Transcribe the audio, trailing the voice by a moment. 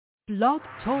Blog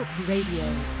Talk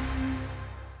Radio.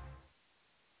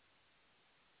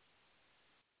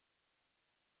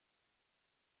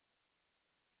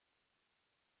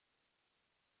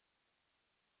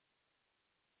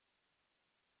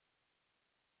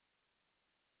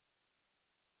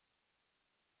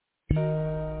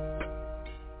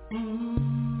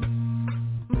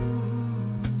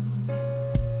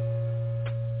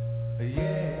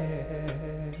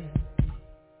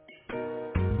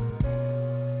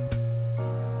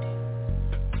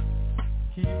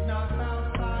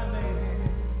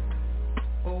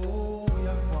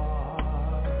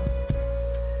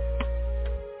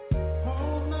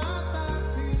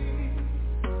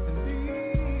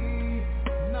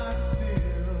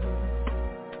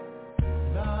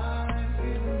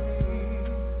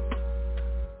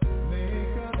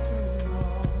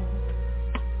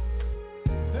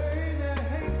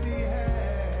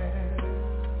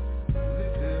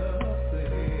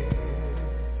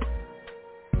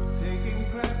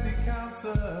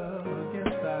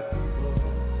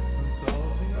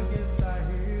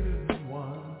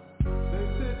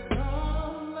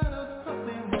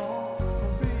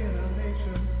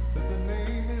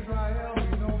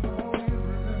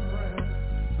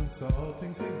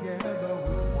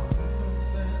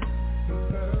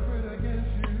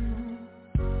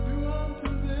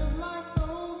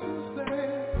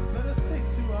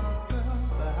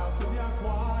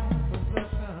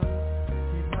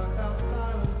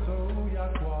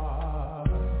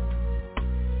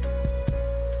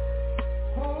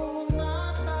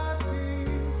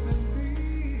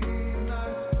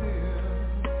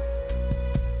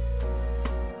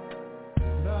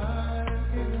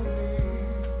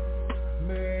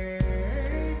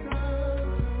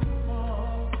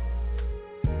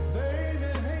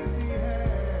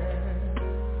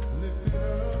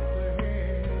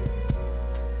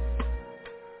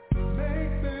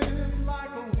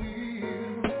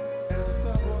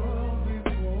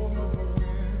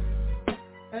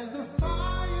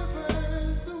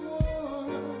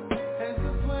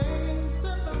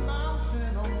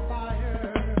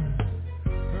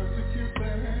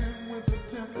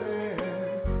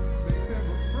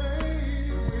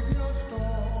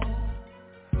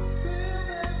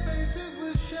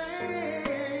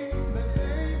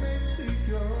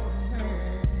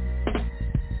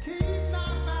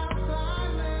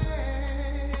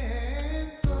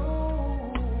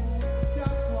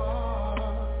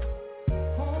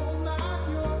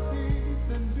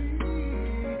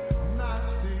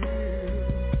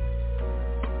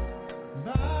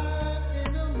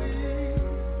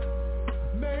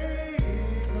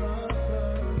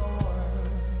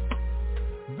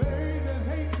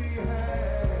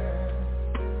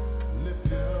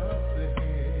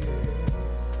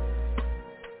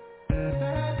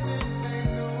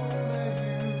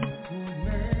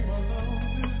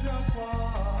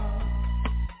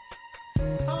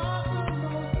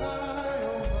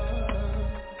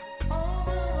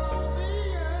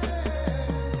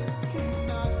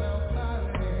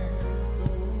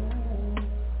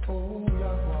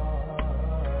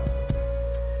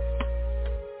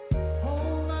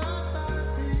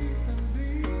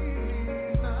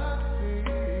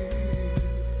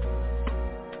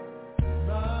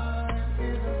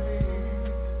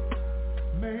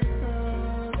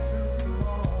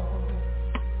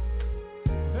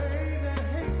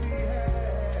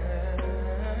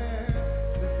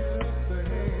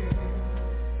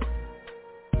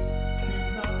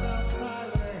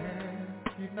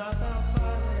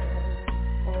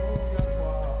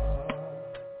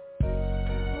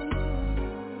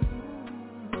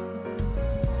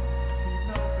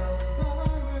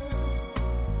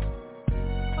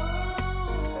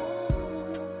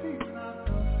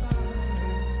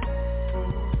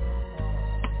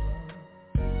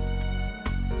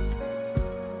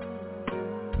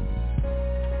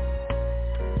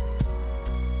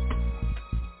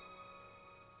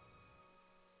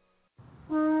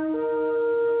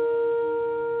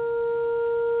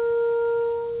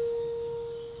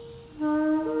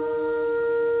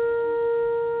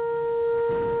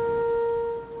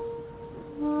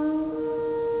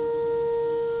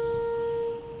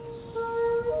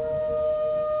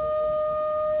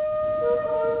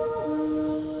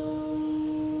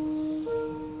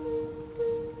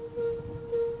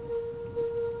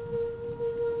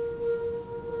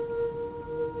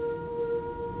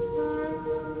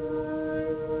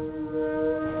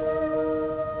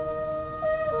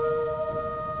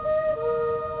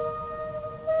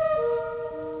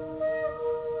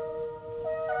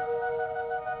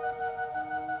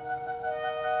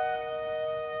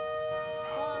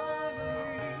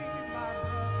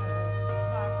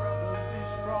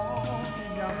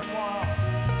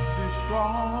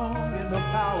 strong in the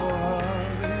power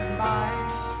of his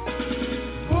might.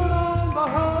 Put on the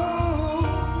whole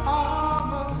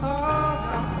armor of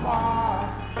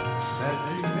God, that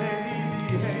you may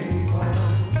be able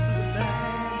to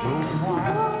stand your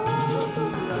trial.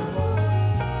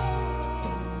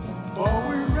 For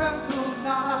we wrestle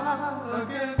not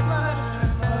against flesh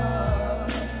and blood,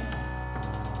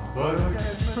 but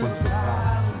against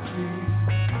principalities,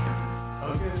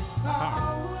 against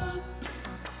powers.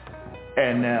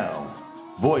 And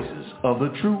now, Voices of the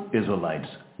True Israelites,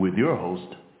 with your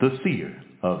host, the seer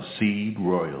of Seed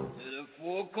Royal. To the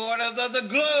four corners of the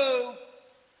globe,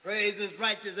 praise his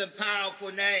righteous and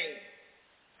powerful name.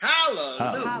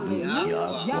 Hallelujah.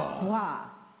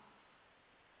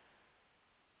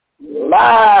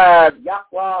 Live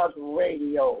Yahweh's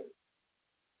Radio.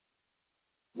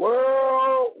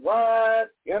 Worldwide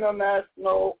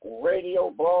International Radio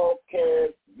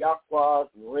Broadcast Yahweh's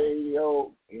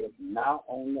Radio is now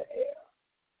on the air.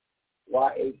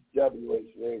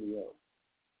 YHWH Radio.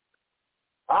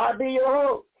 I be your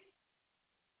host.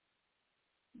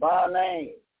 By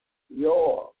name,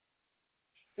 your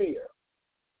seer,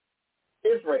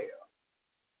 Israel,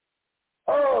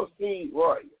 of Seed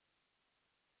Royal.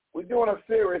 We're doing a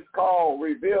series called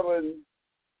Revealing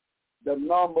the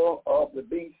Number of the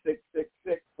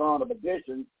B666, Son of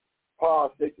Perdition,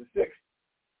 Part 66.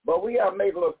 But we have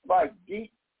made a little slight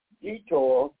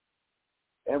detour,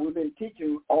 and we've been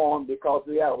teaching on because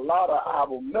we have a lot of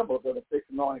our members of the Six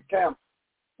Anointed Camp.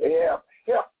 They have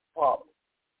health problems.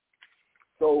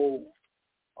 So,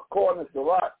 according to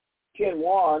Sirach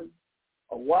 10:1,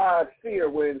 a wise seer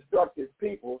will instruct his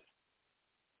people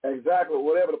exactly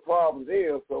whatever the problems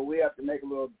is. So we have to make a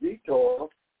little detour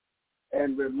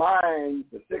and remind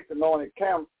the Six Anointed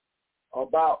Camp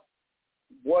about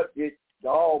what did the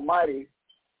Almighty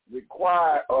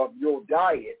require of your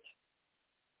diet.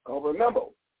 Because remember,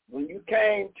 when you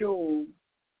came to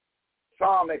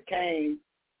some that came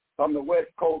from the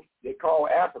West Coast, they call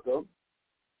Africa,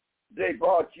 they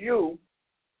brought you,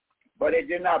 but they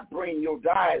did not bring your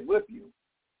diet with you.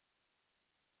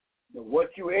 But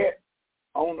what you ate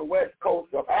on the West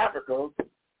Coast of Africa,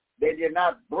 they did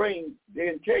not bring, they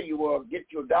didn't tell you, well,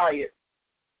 get your diet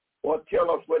or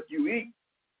tell us what you eat,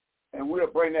 and we'll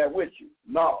bring that with you.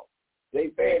 No. They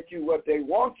fed you what they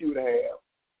want you to have.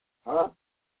 Huh?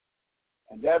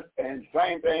 And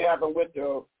same thing happened with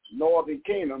the northern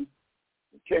kingdom,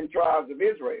 the 10 tribes of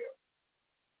Israel.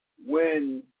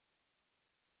 When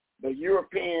the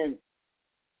European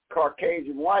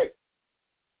Caucasian white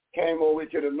came over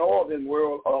to the northern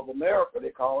world of America,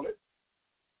 they called it,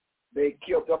 they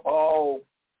killed up all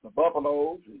the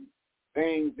buffaloes and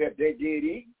things that they did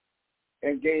eat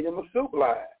and gave them a soup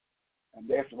line. And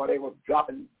that's why they were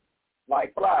dropping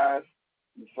like flies.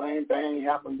 The same thing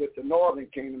happened with the northern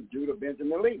kingdom, Judah,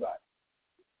 Benjamin, Levi.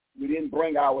 We didn't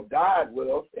bring our diet with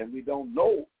us, and we don't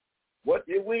know what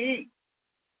did we eat.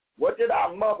 What did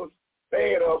our mothers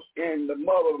fed us in the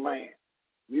motherland?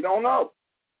 We don't know.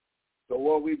 So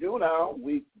what we do now,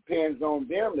 we depends on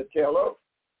them to tell us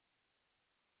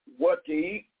what to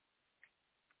eat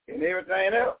and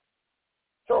everything else.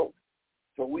 So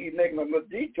we making a little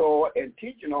detour and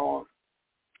teaching on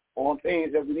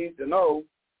things that we need to know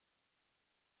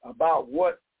about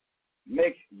what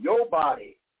makes your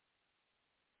body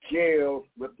gel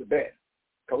with the best.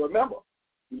 Because remember,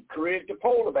 he created the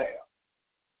polar bear.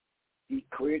 He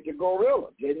created the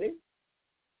gorilla, didn't he?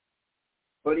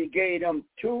 But he gave them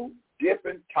two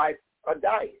different types of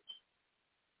diets.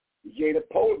 He gave the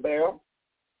polar bear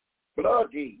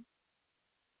blood to eat,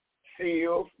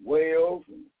 seals, whales,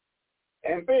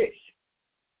 and fish,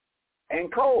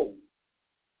 and coal.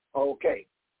 Okay,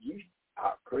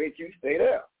 I create you, stay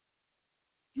there.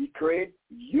 He created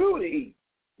you to eat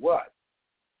what?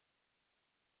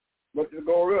 What does the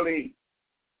gorilla eat?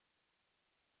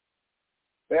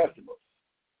 Vegetables,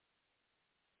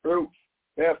 fruits,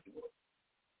 vegetables,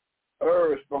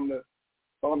 herbs from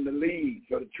the leaves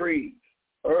of the trees,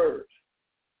 herbs.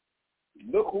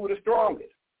 Look who the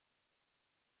strongest.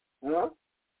 Huh?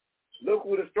 Look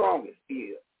who the strongest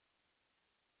is.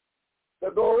 The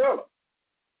gorilla.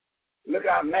 Look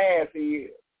how massive he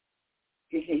is.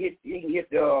 He can hit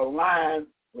the lion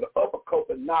with an uppercut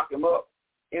and knock him up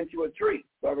into a tree.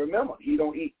 But remember, he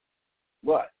don't eat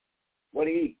what? What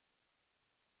do he eat?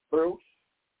 Fruits,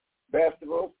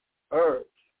 vegetables, herbs.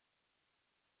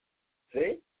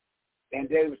 See? And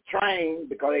they was trained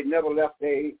because they never left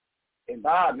their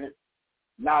environment,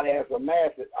 not as a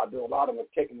masses. I do a lot of them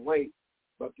were taken away,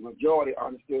 but the majority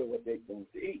understood what they're going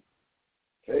to eat.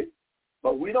 See?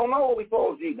 But we don't know what we're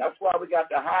supposed to eat. That's why we got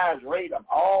the highest rate of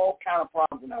all kind of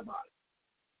problems in our body.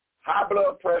 high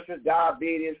blood pressure,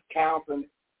 diabetes, cancer.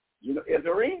 You know, there's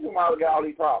a reason why we got all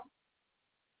these problems.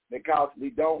 Because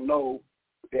we don't know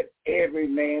that every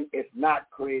man is not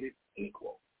created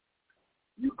equal.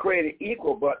 You created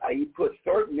equal, but you put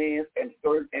certain men in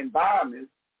certain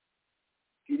environments.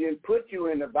 He didn't put you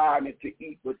in the environment to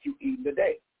eat what you eat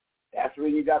today. That's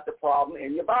when you got the problem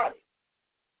in your body.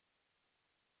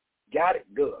 Got it?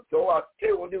 Good. So I'll tell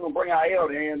you what we're going to bring our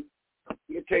elder in.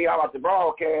 He'll tell you about the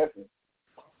broadcast,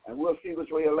 and we'll see which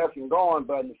way the lesson going,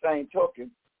 but in the same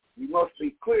token, we must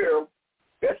be clear,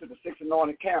 especially the 6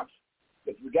 anointed camps,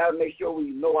 that we got to make sure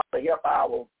we know how to help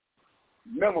our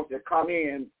members that come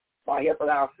in by helping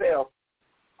ourselves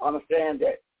understand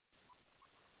that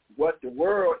what the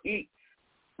world eats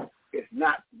is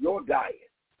not your diet.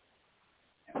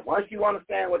 And once you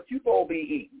understand what you're supposed to be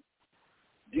eating,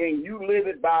 then you live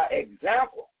it by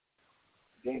example,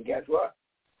 then guess what?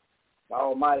 The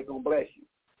Almighty going to bless you.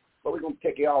 But we're going to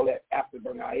take care of all that after we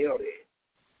bring our elder in.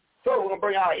 So we're going to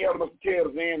bring our elder, Mr.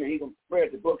 Taylor, in, and he's going to spread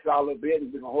the books out a little bit,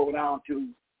 and we're going to hold on to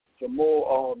some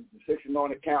more the 6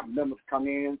 anointed camp members come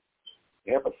in,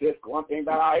 help assist. One thing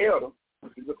about our elder,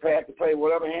 he's prepared to play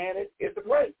whatever hand it is to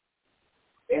play.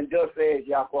 And thus says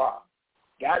Yahweh.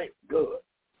 Got it? Good.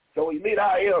 So we meet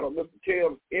our elder, Mr.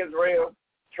 Taylor, Israel,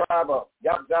 tribe of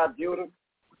Yahweh, Judah.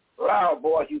 Loud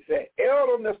voice, you say,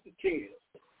 Elder Mr. Taylor,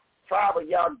 tribe of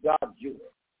Yahweh, Judah.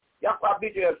 Yahweh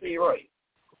beat you at right.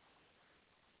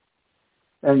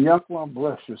 And Yahweh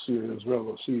bless you, see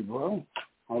Israel, see, bro.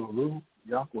 Hallelujah,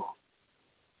 Yahweh.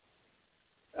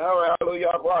 All right, hallelujah,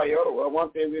 Yahweh. Well,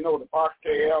 one thing we know, the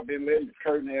foxtail been lit, the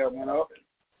curtain air went up.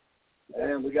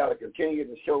 And we got to continue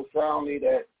to show soundly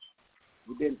that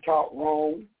we've been taught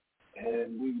wrong.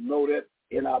 And we know that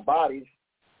in our bodies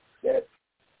that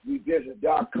we visit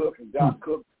Doc Cook, and Doc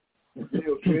Cook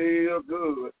lives real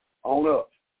good on us.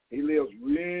 He lives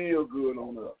real good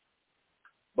on us.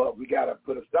 But we got to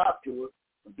put a stop to it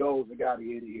for those that got to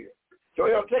get here. So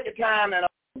it'll take a time and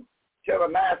tell a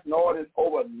national audience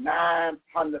over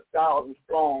 900,000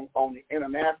 strong on the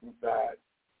international side.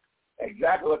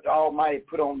 Exactly what the Almighty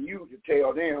put on you to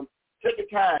tell them. Take your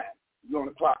time. You're on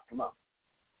the clock. Come on.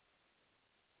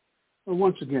 Well,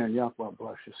 once again, Yahweh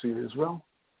bless you, see Israel.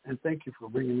 And thank you for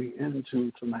bringing me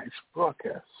into tonight's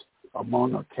broadcast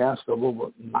among a cast of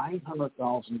over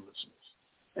 900,000 listeners.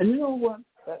 And you know what?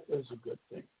 That is a good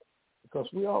thing because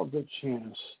we all get a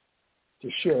chance to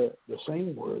share the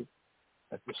same word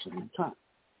at the same time,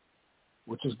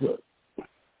 which is good.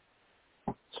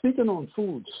 Speaking on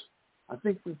foods, I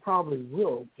think we probably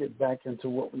will get back into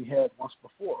what we had once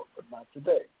before, but not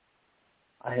today.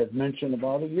 I had mentioned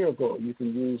about a year ago you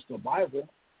can use the Bible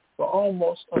for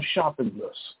almost a shopping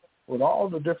list with all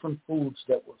the different foods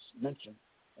that was mentioned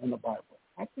in the Bible.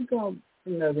 I think I'll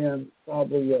bring that in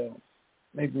probably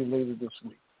maybe later this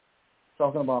week,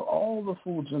 talking about all the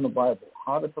foods in the Bible,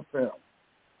 how to prepare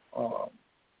them.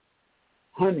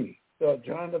 Honey,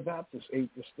 John the Baptist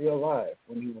ate to stay alive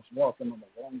when he was walking on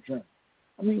a long journey.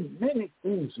 I mean, many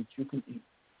things that you can eat.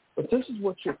 But this is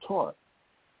what you're taught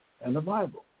in the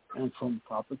Bible and from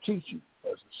proper teaching,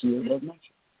 as the seer had mentioned.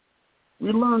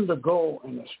 We learn to go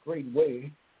in a straight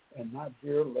way and not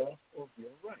veer left or veer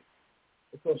right,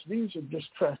 because these are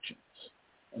distractions,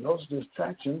 and those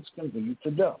distractions can lead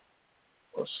to death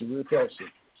or severe health issues,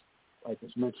 like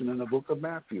it's mentioned in the book of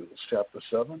Matthew, chapter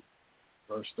 7,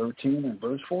 verse 13 and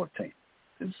verse 14.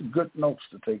 These are good notes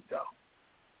to take down.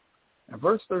 In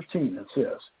verse 13, it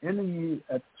says, "Enter ye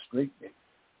at the straight gate,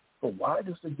 for wide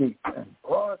is the gate, and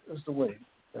broad is the way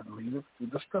that leadeth to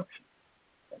destruction,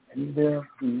 and many there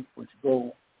be which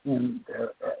go in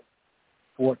thereat."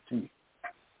 14.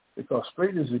 Because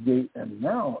straight is the gate, and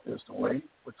narrow is the way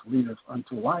which leadeth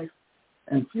unto life,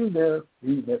 and few there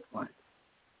be that find it.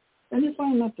 And you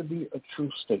find that to be a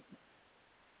true statement.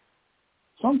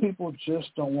 Some people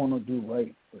just don't want to do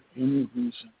right for any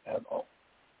reason at all.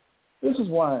 This is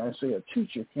why I say a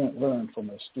teacher can't learn from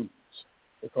his students,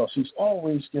 because he's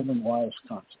always given wise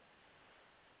counsel.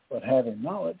 But having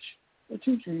knowledge, the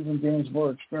teacher even gains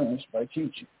more experience by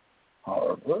teaching.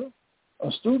 However,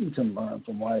 a student can learn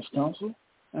from wise counsel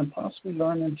and possibly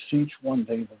learn and teach one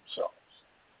day themselves.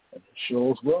 And it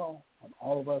shows well on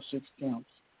all of our 6 camps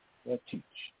that teach.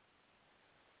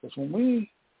 Because when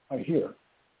we are here,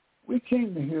 we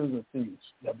came to hear the things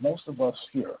that most of us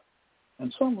hear.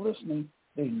 And some listening,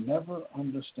 they never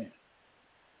understand.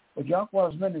 But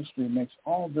Yahweh's ministry makes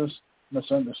all this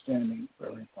misunderstanding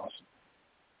very possible.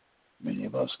 Many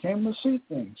of us came to see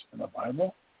things in the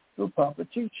Bible through proper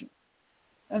teaching.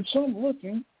 And some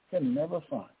looking can never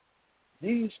find.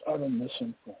 These are the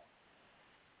misinformed.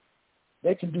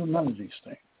 They can do none of these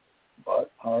things.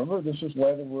 But, however, this is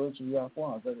why the words of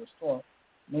Yahweh that is taught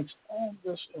makes all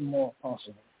this and more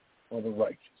possible for the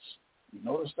righteous. You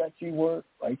notice that key word,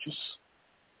 righteous?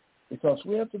 Because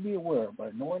we have to be aware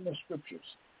by knowing the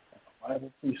scriptures and the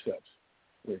Bible precepts,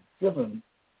 we're given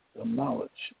the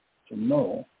knowledge to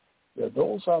know there are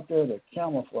those out there that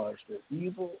camouflage their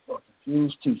evil or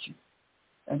confused teaching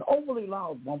and overly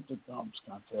loud bump the gums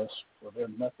contest for their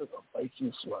method of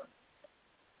righteous learning,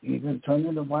 even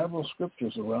turning the Bible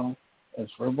scriptures around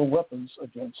as verbal weapons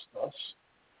against us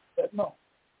that know.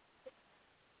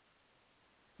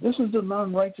 This is the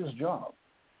non-righteous job,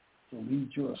 to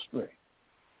lead you astray.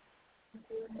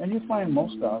 And you find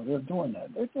most out there doing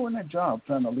that. They're doing their job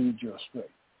trying to lead you astray.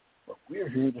 But we're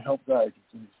here to help guide you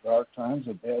through these dark times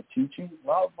of bad teaching,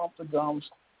 loud bump the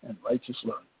gums, and righteous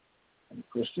learning in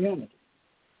Christianity.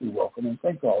 We welcome and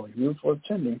thank all of you for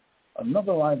attending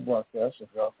another live broadcast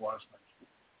of Yahweh's Ministry.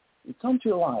 We come to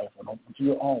you live and open to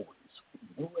you always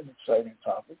with new and exciting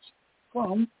topics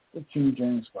from the King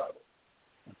James Bible.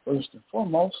 And first and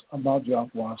foremost, about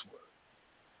Yahweh's Word.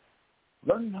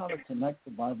 Learning how to connect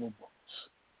the Bible books,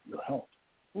 your health,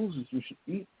 foods that you should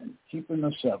eat, and keeping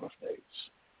the Sabbath days.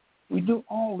 We do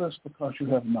all this because you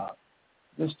have not.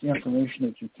 This is the information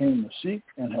that you came to seek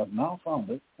and have now found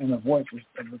it in the voices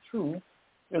of the true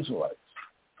Israelites,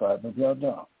 tribe of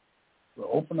Yahweh.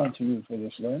 We're open unto you for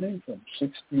this learning from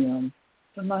 6 p.m.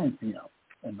 to 9 p.m.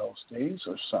 And those days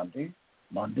are Sunday,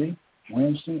 Monday,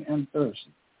 Wednesday, and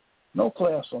Thursday. No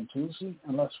class on Tuesday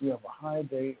unless we have a high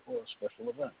day or a special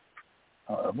event.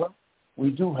 However,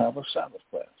 we do have a Sabbath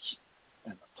class.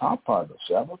 And the top part of the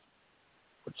Sabbath,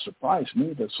 which surprised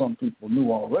me that some people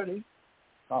knew already,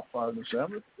 top part of the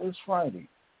Sabbath is Friday.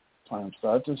 Time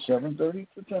starts at 7:30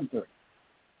 to 10:30.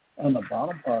 And the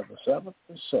bottom part of the Sabbath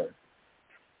is Saturday.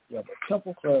 We have a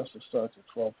temple class that starts at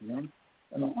 12 p.m.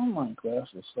 and an online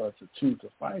class that starts at 2 to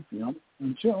 5 p.m.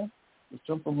 until the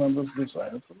temple members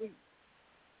desire to leave.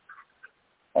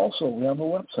 Also, we have a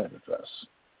website address.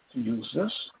 To use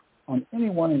this on any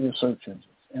one of your search engines,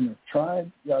 enter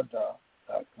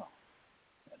tribeyada.com.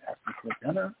 And after you click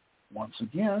enter, once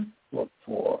again, look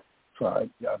for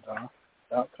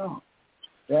tribeyada.com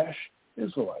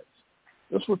 /Israelites.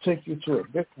 This will take you to a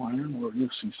big line where you'll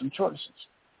see some choices.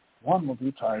 One will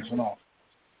be tithes and offerings.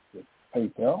 With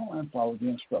PayPal and follow the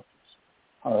instructions.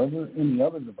 However, in the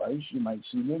other device, you might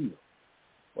see video.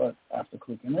 But after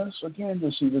clicking this, again,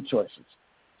 you'll see the choices.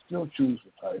 Still choose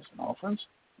the tithes and offerings.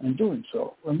 And doing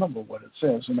so, remember what it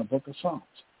says in the book of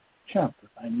Psalms, chapter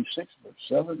 96, verse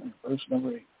 7 and verse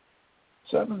number 8.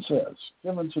 7 says,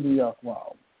 give unto the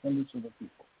Yahweh, tender to the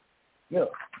people. Give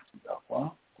to Yahweh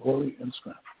glory and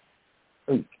strength.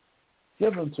 8.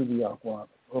 Give unto the Yahweh the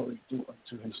glory due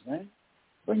unto his name.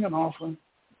 Bring an offering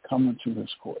and come into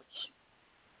his courts.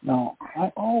 Now,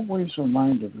 I always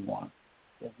remind everyone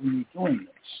that when you're doing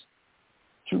this,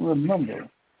 to remember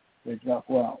that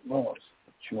Yahweh loves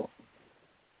the children.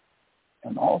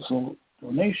 And also,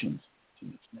 donations to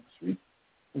this ministry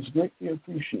is greatly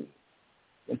appreciated.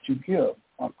 That you give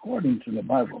according to the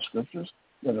Bible scriptures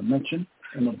that are mentioned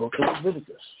in the book of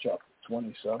Leviticus, chapter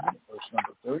 27, verse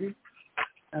number 30,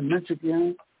 and mentioned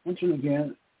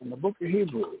again in the book of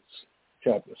Hebrews,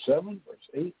 chapter 7, verse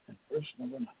 8, and verse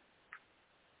number 9.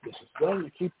 This is done to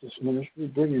keep this ministry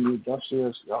bringing you thus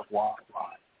says Yahweh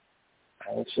live.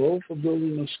 Also for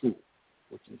building a school,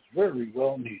 which is very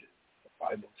well needed for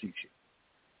Bible teaching.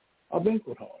 A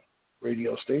banquet hall,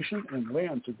 radio station, and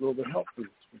land to grow the health foods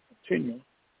we continue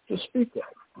to speak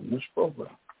of on this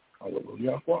program.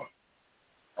 Hallelujah.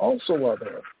 Also, while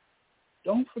there,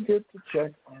 don't forget to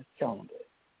check our calendar.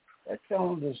 That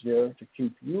calendar is there to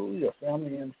keep you, your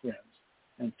family, and friends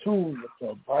in tune with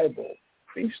the Bible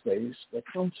feast days that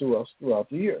come to us throughout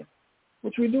the year,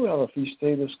 which we do have a feast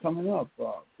day that's coming up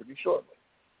pretty shortly.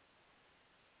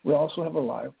 We also have a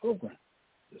live program.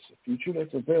 This is a feature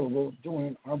that's available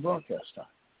during our broadcast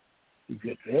time. To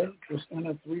get there, just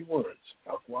enter 3 words,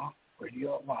 Yahweh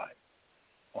Radio Live,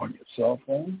 on your cell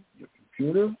phone, your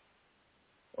computer,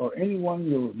 or any one of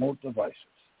your remote devices.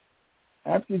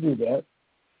 After you do that,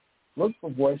 look for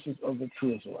Voices of the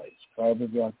True Israelites, tribe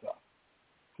of Yahweh.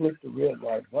 Click the red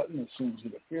live button as soon as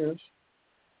it appears.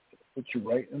 It'll put you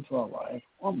right into our live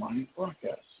online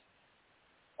broadcast.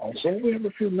 Also, we have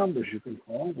a few numbers you can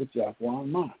call with Yahweh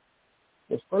in mind.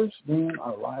 The first being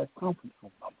our live conference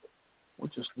room number,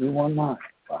 which is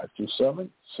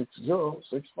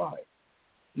 319-527-6065.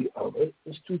 The other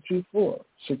is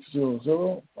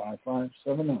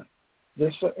 224-600-5579.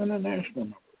 This is an international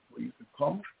number where you can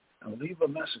call and leave a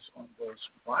message on those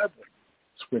Bible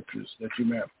scriptures that you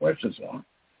may have questions on,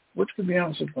 which can be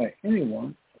answered by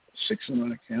anyone at the 6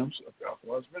 camps of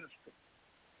Yahweh's ministry.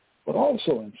 But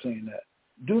also in saying that,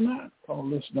 do not call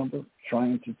this number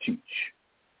trying to teach.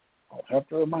 I'll have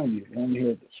to remind you only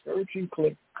hear a discouraging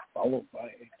click followed by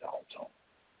a dial tone.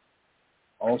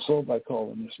 Also, by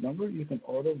calling this number, you can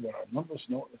order what our numbers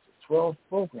know as the 12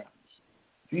 programs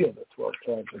via the 12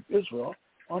 Tribes of Israel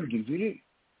on DVD.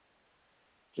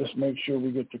 Just make sure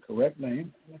we get the correct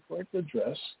name and the correct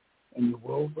address, and you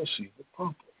will receive it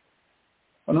promptly.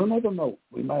 On another note,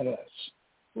 we might ask,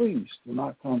 please do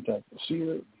not contact the seer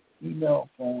via email,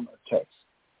 phone, or text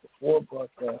before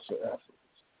broadcast or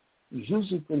afterwards. He's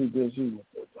usually pretty busy with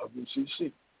the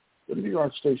WCC, the New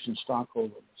York Station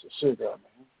stockholder, Mr. Cigar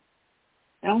Man,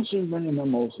 answering many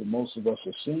memos that most of us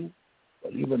have seen,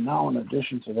 but even now, in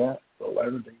addition to that, the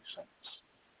Latter-day Saints.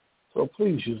 So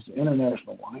please use the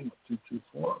international line of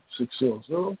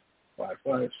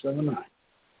 224-600-5579.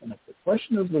 And if the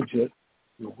question is legit,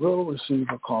 you will receive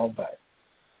a call back,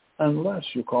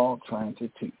 unless you call trying to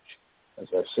teach. As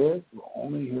I said, you'll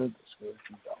only hear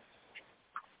discouraging doubt.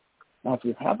 Now, if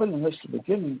you happen to miss the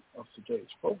beginning of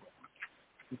today's program,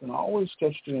 you can always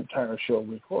catch the entire show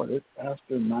recorded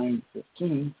after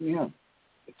 9:15 p.m.,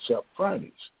 except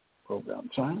Fridays. Program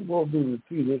time will be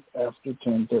repeated after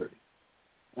 10:30.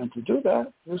 And to do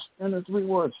that, just enter 3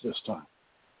 words this time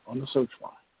on the search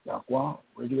line, Yahweh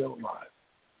Radio Live.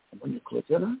 And when you click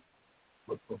enter,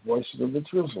 look for Voices of the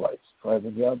Israelites, Tribe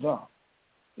of Yahweh.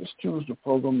 Just choose the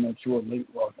program that you are late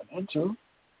logging into,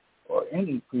 or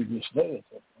any previous day at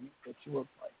that point that you would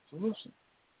like to listen.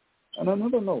 And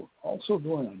another note, also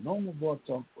during a normal Blog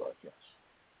Talk broadcast,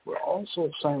 we're also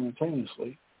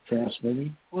simultaneously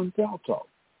transmitting on Gal Talk,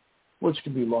 which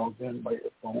can be logged in by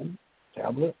your phone,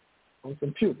 tablet, or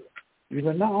computer.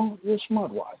 Even now, your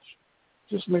smartwatch.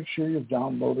 Just make sure you've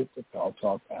downloaded the Gal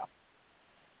Talk app.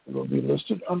 It will be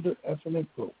listed under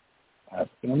ethnic group,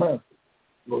 African American.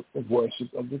 Look for Voices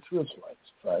of the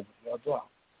Israelites, Tribe of Yahweh.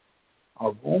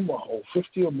 Our room will hold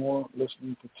 50 or more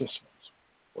listening participants.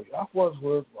 For Yahweh's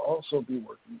Word will also be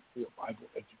working via Bible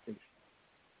education.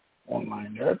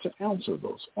 Online there to answer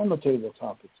those on-the-table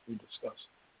topics we discussed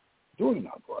during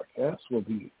our broadcast will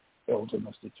be Elder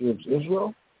Mr. Tibbs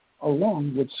Israel,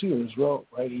 along with Seer Israel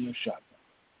riding a shotgun.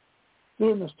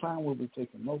 During this time, we'll be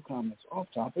taking no comments off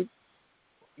topic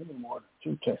for any more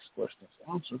than 2 text questions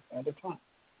answered at a time.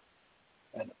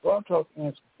 And the Blog Talk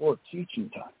ends before teaching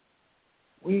time.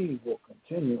 We will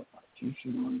continue our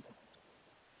teaching on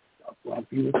time. God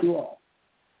be with you all.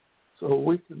 So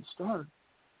we can start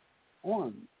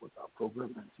on with our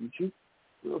program and teaching.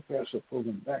 We'll pass the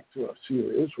program back to our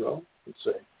Seer Israel to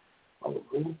say,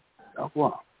 Hallelujah,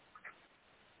 Yahweh.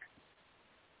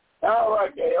 All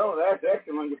right, Dale. That's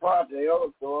excellent, your part,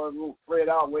 Dale. So we'll spread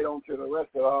out and wait on to the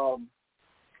rest of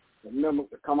the members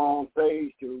to come on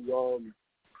stage to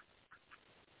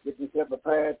get themselves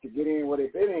prepared to get in where they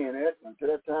fit in at. Until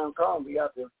that time comes, we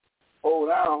have to hold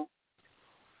on.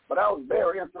 But that was a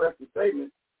very interesting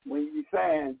statement when you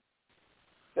saying,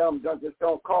 tell them just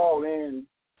don't call in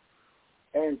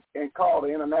and call the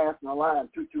international line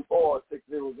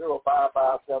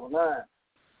 224-600-5579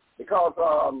 because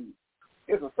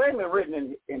it's a statement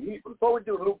written in Hebrew. Before we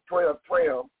do Luke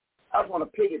 12:12, I just want to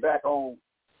piggyback on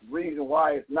the reason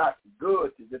why it's not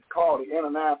good to just call the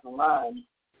international line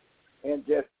and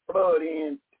just flood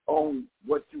in on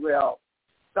what you have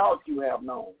thought you have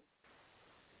known.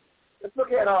 Let's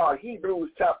look at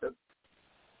Hebrews chapter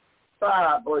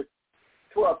 5, verse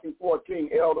 12 through 14,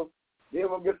 Elder. Then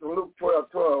we'll get to Luke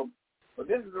 12:12. But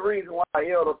this is the reason why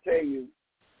Elder tell you,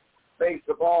 based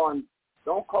upon,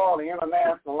 don't call the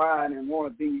international line and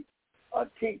want to be a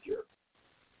teacher.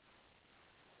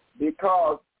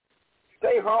 Because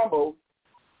stay humble,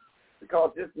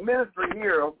 because this ministry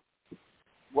here,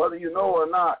 whether you know or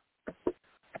not,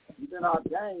 you've been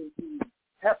ordained to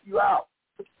help you out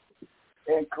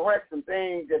and correct some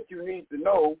things that you need to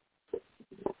know.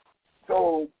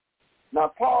 So now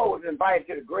Paul was invited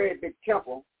to the great big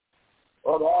temple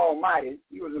of the Almighty.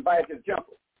 He was invited to the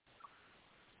temple.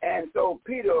 And so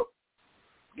Peter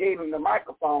gave him the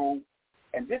microphone,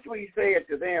 and this is what he said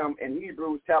to them in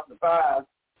Hebrews chapter 5,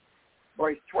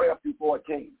 verse 12 through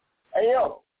 14. Hey,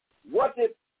 Elder, what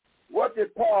did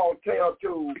Paul tell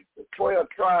to the 12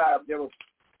 tribes that was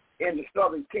in the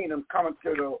southern kingdom coming to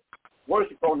the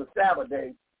worship on the Sabbath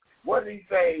day? What did he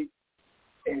say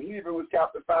in Hebrews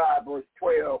chapter 5, verse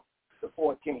 12 to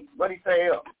 14? What did he say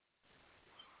up?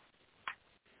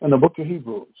 In the book of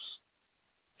Hebrews,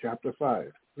 chapter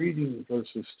 5, reading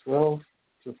verses 12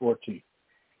 to 14.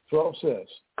 12 says,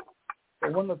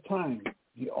 "But when the time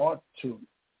ye ought to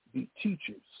be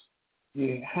teachers,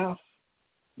 ye have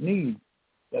need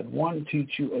that one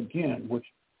teach you again,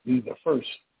 which be the first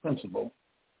principle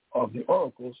of the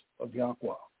oracles of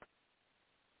Yahweh,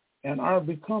 and are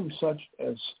become such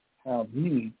as have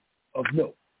need of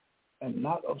milk, and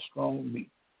not of strong meat.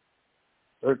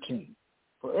 13.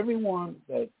 For everyone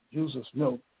that uses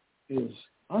milk is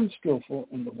unskillful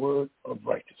in the word of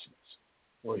righteousness,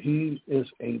 for he is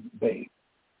a babe.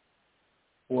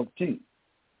 14.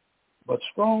 But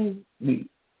strong meat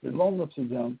belongeth to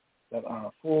them that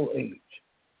are full age,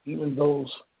 even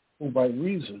those who by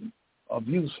reason of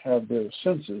use have their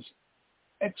senses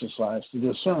exercised to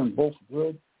discern both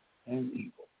good and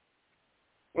evil.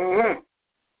 Mm-hmm.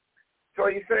 So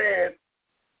he said,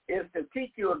 it's to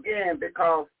teach you again,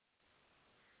 because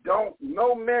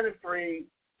no ministry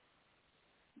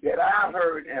that I've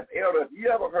heard, and Elder, if you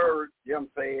ever heard them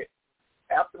say it,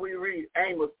 after we read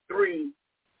Amos 3,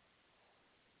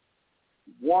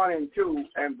 1 and 2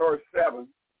 and verse 7,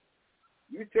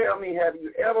 you tell me, have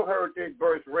you ever heard this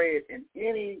verse read in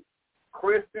any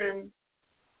Christian,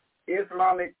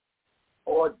 Islamic,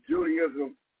 or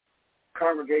Judaism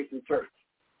congregation church?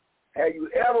 Have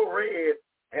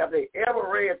they ever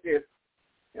read this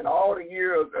in all the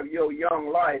years of your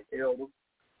young life, Elder?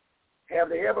 Have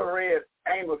they ever read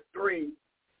Amos 3,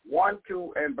 1,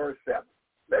 2, and verse 7?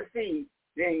 Let's see.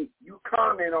 Then you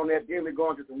comment on that. Then we're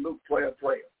going to Luke 12,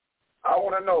 12. I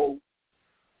want to know,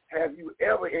 have you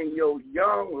ever in your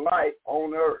young life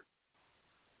on earth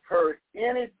heard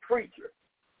any preacher,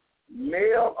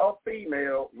 male or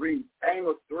female, read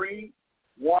Amos 3,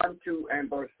 1, 2, and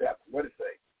verse 7? What does it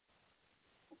say?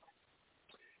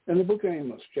 In the book of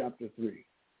Amos, chapter 3,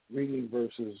 reading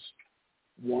verses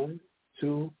 1,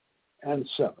 2, and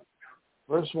 7.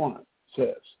 Verse 1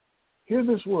 says, Hear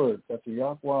this word that the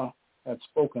Yahweh hath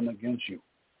spoken against you,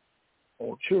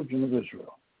 O children of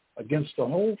Israel, against the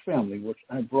whole family which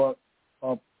I brought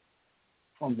up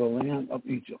from the land of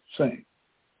Egypt, saying,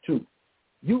 2.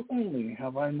 You only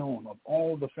have I known of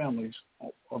all the families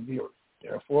of the earth.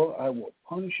 Therefore I will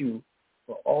punish you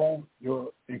for all your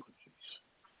iniquities.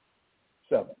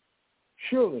 7.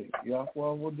 Surely Yahweh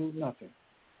will do nothing,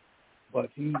 but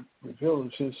he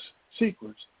reveals his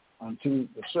secrets unto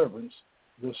the servants,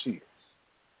 the seers.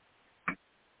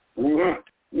 Mm-hmm.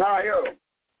 Now,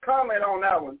 comment on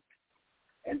that one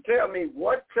and tell me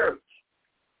what church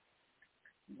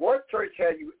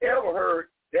have you ever heard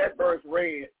that verse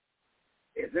read?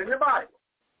 It's in the Bible.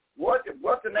 What's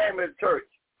the name of the church?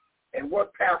 And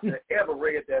what pastor ever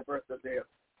read that verse of there?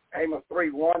 Amos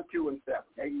 3, 1, 2, and 7.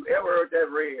 Have you ever heard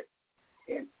that read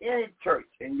in any church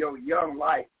in your young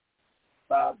life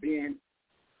by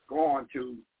going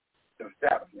to the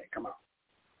establishment? Come on.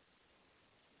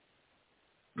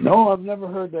 No, I've never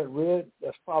heard that read.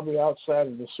 That's probably outside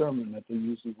of the sermon that they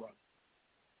usually run.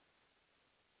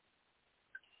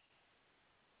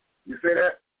 You see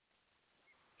that?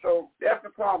 So that's the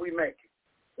point we make.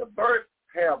 The verse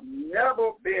have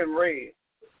never been read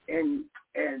in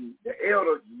the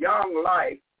elder's young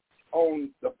life on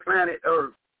the planet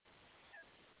Earth.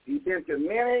 He's been to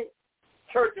many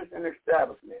churches and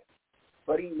establishments,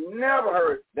 but he never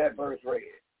heard that verse read.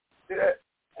 See that?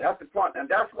 And that's the point. And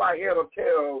that's why Elder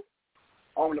tells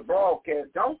on the broadcast,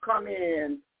 don't come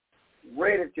in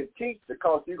ready to teach,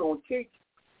 because you're going to teach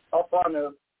up on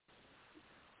the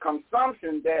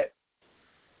consumption that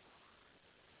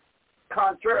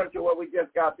contrary to what we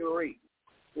just got through reading.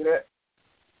 See that?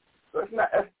 So it's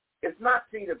not,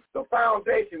 see, the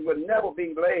foundation will never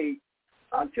be laid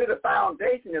until the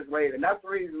foundation is laid. And that's the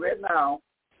reason right now,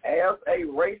 as a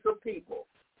race of people,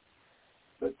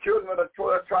 the children of the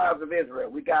 12 tribes of Israel,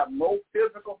 we got more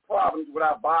physical problems with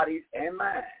our bodies and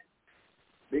minds,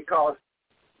 because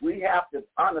we have to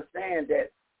understand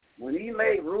that when he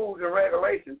made rules and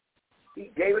regulations,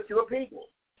 he gave it to a people.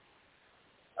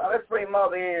 Let's bring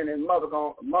Mother in, and Mother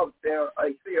there.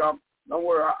 Hey, see, don't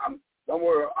worry,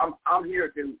 I'm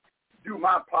here to do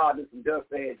my part, and just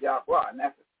say Yahweh, and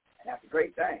that's a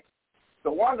great thing.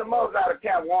 So one of the mothers out of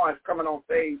Camp 1 is coming on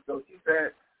stage, so she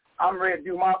said, I'm ready to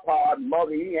do my part,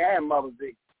 Mother E and Mother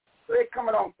Z. So they're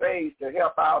coming on stage to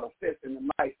help out, assist in the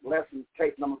nice lesson,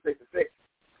 tape number 66.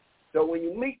 So when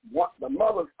you meet the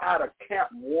mothers out of Camp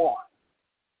 1,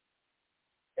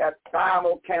 at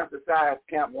simulcampus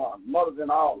Camp 1, mothers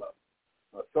in all of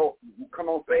them. So you come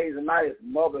on stage tonight is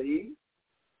Mother E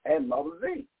and Mother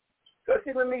Z. So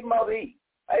see, we meet Mother E.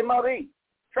 Hey, Mother E,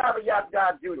 Tribe of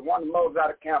Yahweh Judah, one of the mothers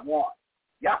out of Camp 1.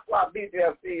 Yahweh be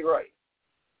there, Steve Ray.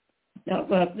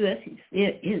 Yahweh bless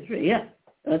Israel,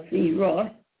 see Roy,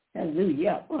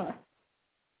 hallelujah.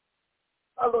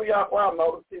 Hallelujah,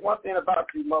 Mother. See, one thing about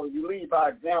you, Mother, you lead by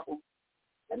example,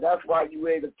 and that's why you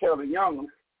able to tell the young ones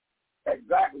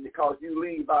exactly, because you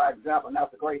lead by example, and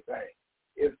that's a great thing.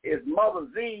 Is Mother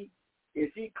Z, is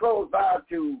she close by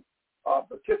to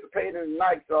participate in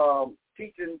tonight's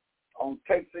teaching on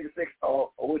tape 66, or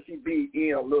will she be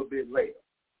in a little bit later?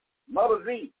 Mother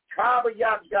Z, Tribe of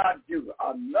Yahweh,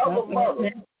 another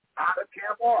mother out of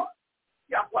Camp 1.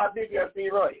 Yahweh did you see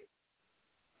right?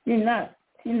 She's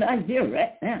not here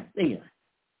right now, see her.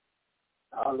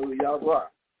 Hallelujah.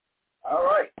 All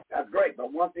right, that's great.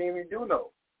 But one thing we do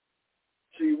know,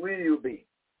 she will be.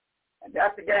 And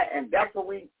that's the guy, and that's what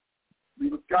we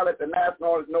try to let the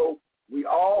nationals know. We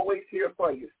always here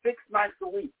for you 6 nights a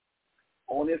week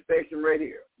on this station right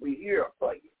here. We here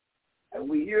for you. And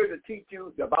we here to teach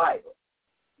you the Bible.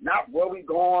 Not where we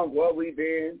going, where we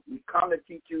been. We come to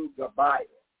teach you the Bible.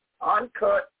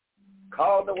 Uncut,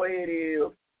 called the way it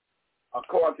is,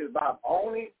 according to the Bible.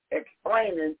 Only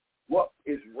explaining what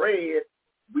is read,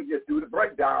 we just do the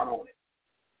breakdown on it.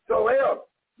 So, Elder,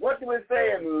 what do we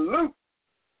say in Luke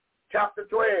chapter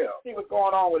 12? See what's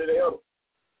going on with it, Elder.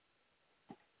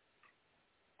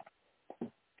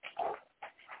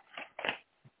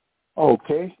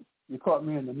 Okay. You caught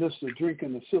me in the midst of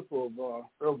drinking a sip of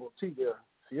herbal tea there,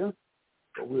 see?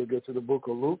 But we'll get to the book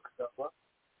of Luke.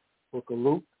 Book of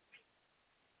Luke,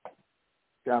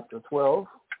 chapter 12,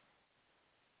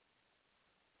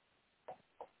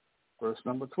 verse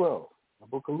number 12. The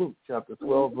book of Luke, chapter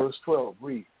 12, verse 12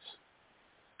 reads,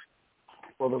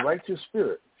 "For the righteous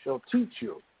spirit shall teach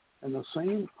you in the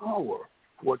same hour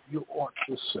what you ought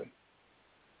to say."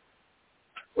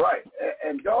 Right.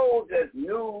 And those that's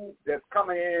new, that's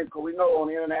coming in, because we know on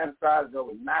the international side there's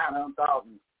over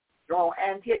 900,000 strong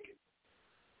and kicking.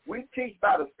 We teach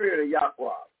by the Spirit of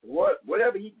Yahweh.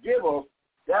 Whatever he gives us,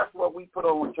 that's what we put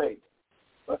on the table.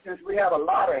 But since we have a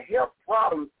lot of health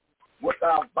problems with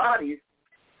our bodies,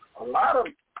 a lot of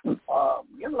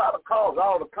getting a lot of calls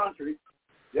all over the country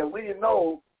that we didn't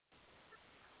know.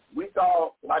 We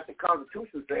thought, like the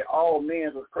Constitution said, all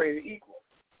men are created equal.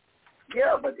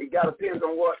 Yeah, but it got to depend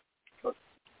on what the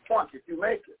point that you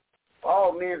make it.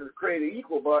 All men are created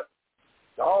equal, but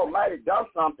the Almighty done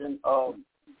something, Elder.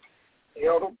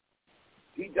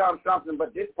 He done something,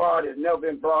 but this part has never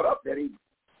been brought up that he.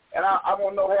 And I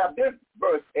want to know, have this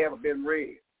verse ever been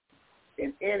read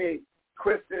in any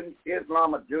Christian,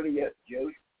 Islam, or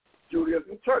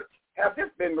Judaism church? Have this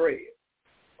been read?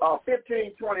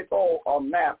 15:24 on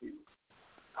Matthew.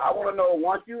 I want to know,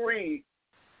 once you read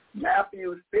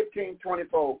Matthew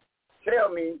 15:24, tell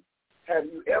me, have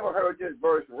you ever heard this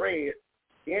verse read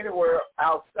anywhere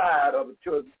outside of the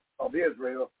children of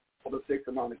Israel for the Sixth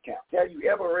Amendment camp? Have you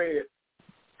ever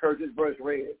heard this verse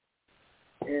read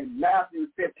in Matthew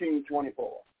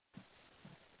 15:24?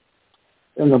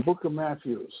 In the book of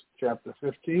Matthew, chapter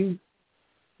 15,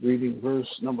 reading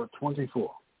verse number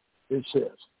 24, it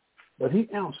says, "But he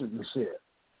answered and said,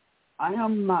 I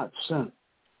am not sent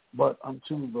but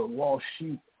unto the lost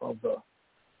sheep of the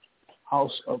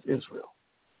house of Israel."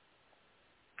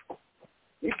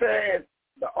 He said,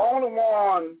 the only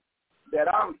one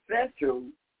that I'm sent to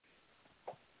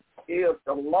is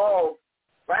the lost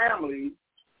family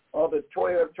of the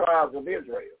 12 tribes of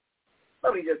Israel.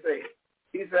 Let me just say it.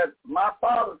 He said, my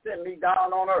Father sent me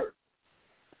down on earth,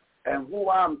 and who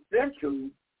I'm sent to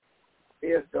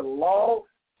is the lost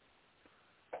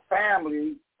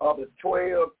family of the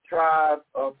 12 tribes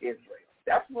of Israel.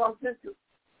 That's what I'm sent to.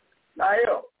 Now,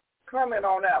 El, comment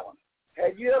on that one.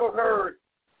 Have you ever heard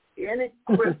any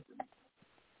Christian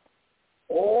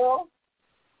or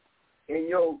in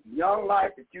your young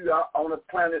life that you are on the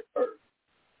planet Earth,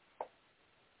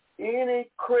 any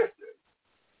Christian,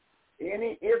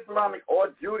 any Islamic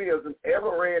or Judaism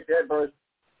ever read that verse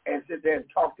and sit there and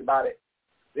talked about it?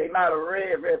 They might have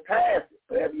read past it,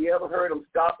 but have you ever heard them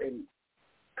stop and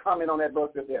comment on that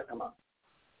verse right there? Come on.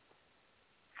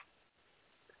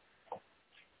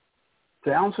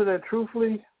 To answer that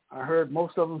truthfully, I heard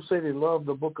most of them say they love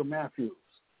the book of Matthew,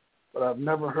 but I've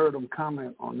never heard them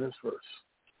comment on this verse.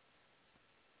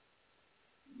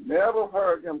 Never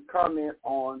heard them comment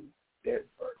on this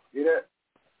verse. See that?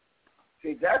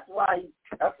 See, that's why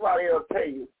they'll tell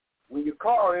you, when you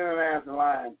call international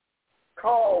line,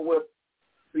 call with,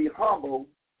 be humble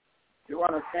to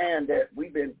understand that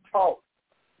we've been taught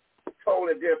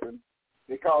totally different,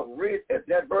 because if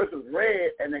that verse was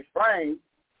read and explained,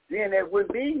 then there would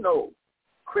be no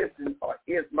Christian or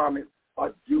Islamic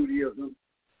or Judaism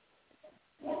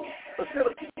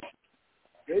facility.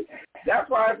 Okay? That's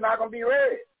why it's not going to be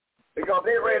read. Because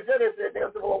they read that, they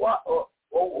said, well,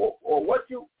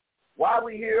 why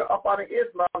we here up on the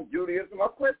Islam, Judaism, or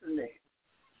Christian name?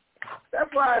 That's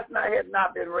why it has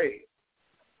not been read.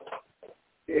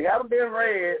 It hasn't been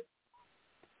read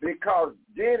because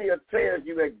then it tells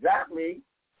you exactly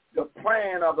the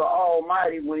plan of the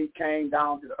Almighty when he came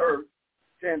down to the earth,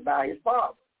 sent by his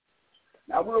Father.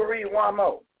 Now we'll read one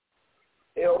more.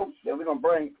 Then we're going to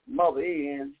bring Mother E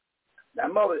in. Now,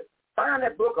 Mother, find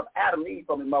that book of Adam and Eve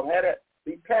for me, Mother.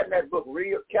 Be patting that book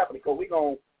real carefully because we're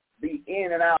going to be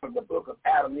in and out of the book of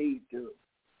Adam and Eve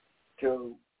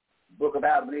to book of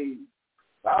Adam and Eve.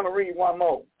 So I'm going to read one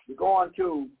more. We're going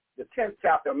to the 10th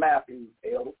chapter of Matthew,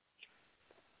 Elder.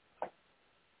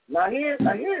 Now here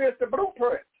is the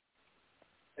blueprint.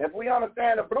 If we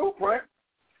understand the blueprint,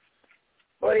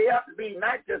 but it has to be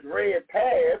not just read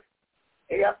past.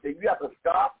 You have to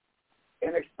stop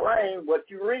and explain what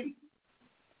you read.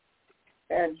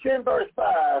 And 10 verse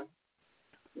 5,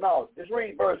 no, just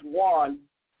read verse 1,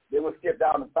 then we'll skip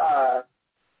down to 5,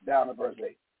 down to verse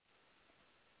 8.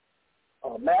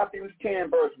 Matthew 10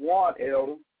 verse 1,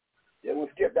 Elder, then we'll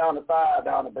skip down to 5,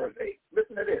 down to verse 8.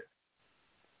 Listen to this.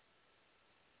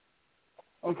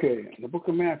 Okay, the book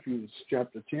of Matthew,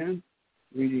 chapter 10,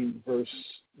 reading verse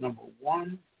number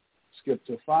 1, skip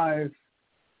to 5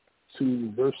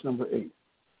 to verse number 8.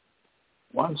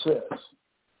 1 says,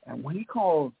 and when he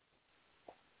called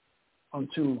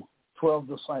unto 12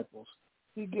 disciples,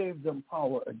 he gave them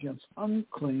power against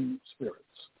unclean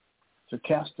spirits to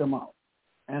cast them out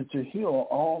and to heal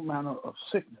all manner of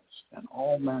sickness and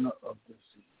all manner of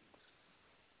disease.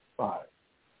 5.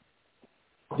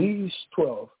 These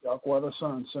 12 Yahweh the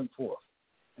Son sent forth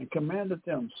and commanded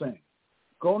them, saying,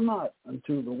 go not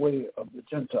unto the way of the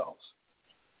Gentiles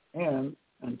and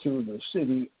unto the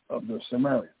city of the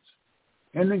Samaritans.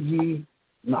 Enter ye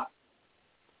not.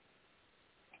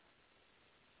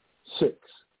 6.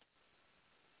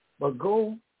 But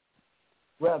go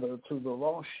rather to the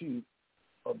lost sheep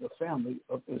of the family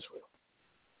of Israel.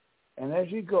 And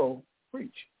as ye go,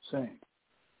 preach, saying,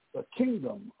 the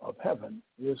kingdom of heaven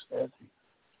is at hand.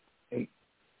 8.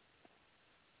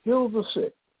 Heal the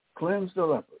sick, cleanse the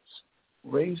lepers,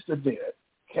 raise the dead,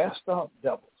 cast out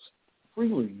devils.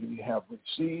 Freely ye have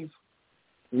received,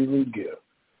 freely give.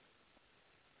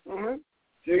 Mm-hmm.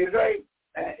 So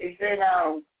he said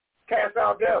now, cast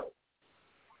out devils.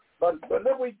 But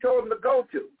look what he told them to go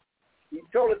to. He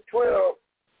told the 12,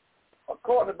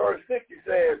 according to verse 6, he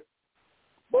said,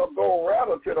 but go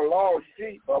rather to the lost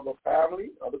sheep of the family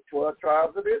of the 12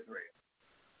 tribes of Israel.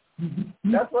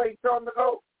 Mm-hmm. That's where he told them to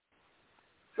go.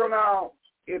 So now,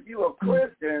 if you're a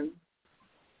Christian,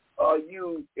 or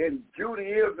you in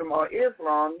Judaism or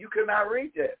Islam, you cannot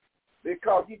read that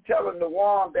because you're telling the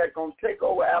one that's going to take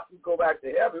over after you go back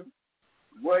to heaven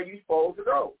where you're supposed to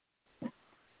go.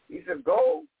 He said,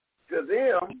 go to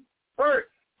them first.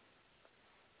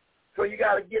 So you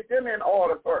got to get them in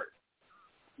order first.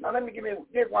 Now let me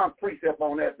give one precept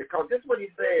on that because this is what he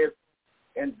says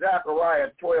in Zechariah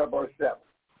 12, verse 7.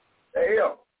 Hey,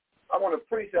 I want a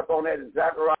precept on that in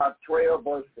Zechariah 12,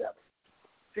 verse 7.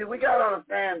 See, we got to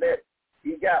understand that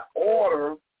you got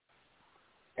order,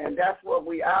 and that's what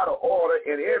we out of order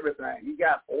in everything. You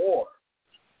got order.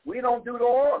 We don't do the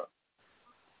order.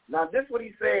 Now, this is what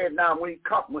he said now when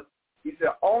he said,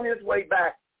 on his way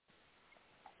back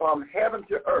from heaven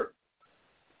to earth.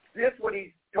 This is what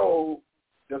he told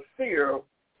the seer,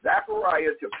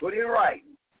 Zechariah, to put in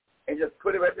writing and just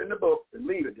put it right in the book and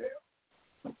leave it there.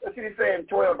 That's what he said in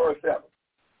 12, verse 7.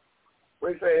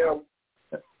 What he say,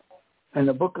 in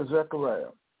the book of Zechariah,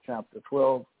 chapter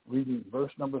 12, reading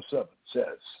verse number 7,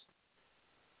 says,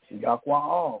 Yahweh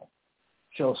all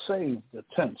shall save the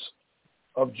tents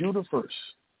of Judah first,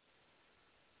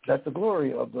 that the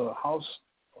glory of the house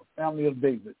of family of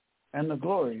David and the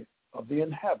glory of the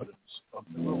inhabitants of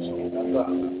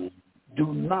Jerusalem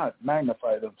do not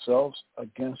magnify themselves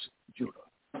against Judah.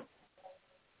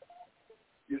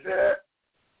 You see that?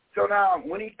 So now,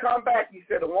 when he come back, he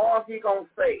said the ones he going to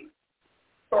save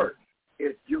first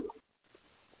is Judah.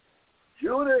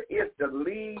 Judah is the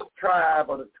lead tribe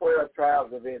of the 12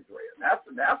 tribes of Israel.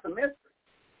 That's a mystery.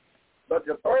 But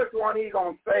the first one he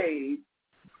going to save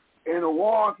and the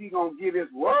ones he going to give his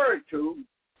word to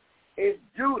is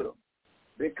Judah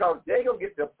because they going to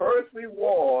get the first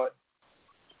reward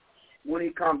when he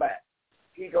come back.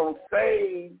 He going to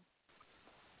save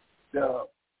the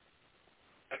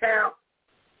camp,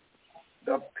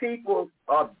 the people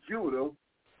of Judah,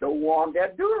 the one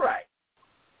that do right.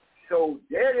 So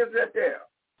there it is right there.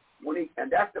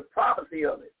 And that's the prophecy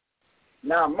of it.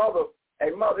 Now, Mother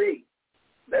E,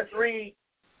 let's read.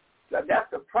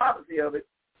 That's the prophecy of it.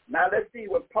 Now let's see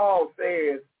what Paul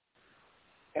says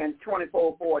in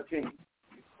 24:14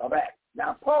 of Acts.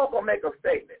 Now Paul gonna make a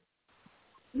statement.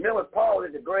 Remember, Paul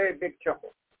is a great big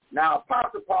chuckle. Now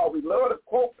Apostle Paul, we love to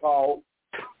quote Paul,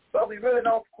 but we really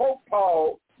don't quote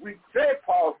Paul. We say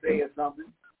Paul says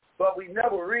something, but we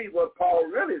never read what Paul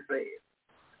really says.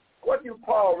 What do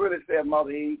Paul really say,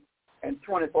 Mother E, in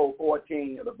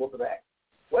 24:14 of the book of Acts?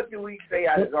 What do he say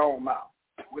out of his own mouth?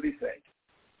 What did he say?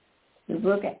 The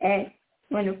book of Acts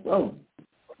 24,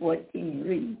 14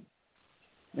 reads,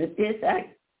 "But this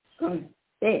I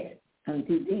confess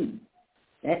unto thee,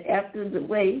 that after the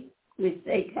way which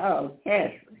they call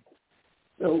Casper,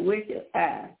 so worship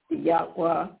I the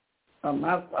Yahweh of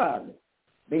my father,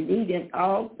 believing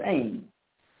all things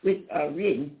which are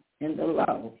written in the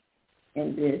law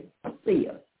and the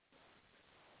seals."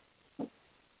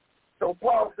 So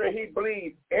Paul said he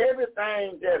believes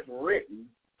everything that's written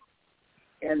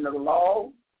in the law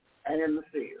and in the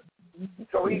seals.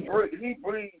 So he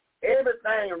believes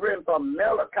everything written from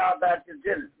Malachi back to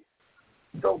Genesis.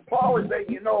 So Paul would say,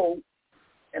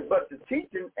 but the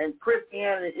teaching in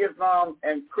Christianity, Islam,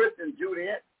 and Christian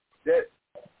Judaism, that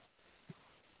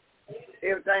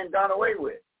everything done away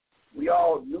with. We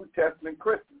all New Testament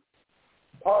Christians.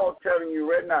 Paul's telling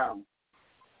you right now,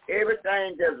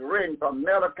 everything that's written from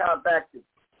Malachi back to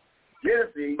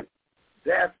Genesis,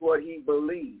 that's what he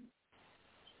believes.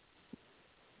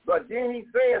 But then he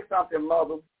says something,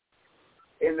 Mother,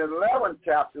 in the 11th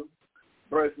chapter,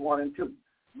 verse 1 and 2.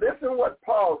 Listen what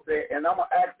Paul said, and I'm going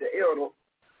to ask the elder,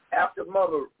 after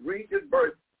Mother, read this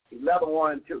verse, 11,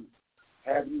 1 and 2.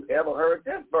 Have you ever heard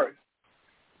this verse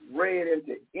read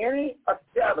into any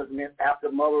establishment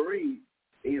after Mother reads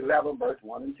 11, verse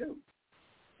 1 and 2?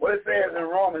 What it says in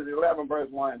Romans 11, verse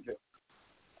 1 and 2.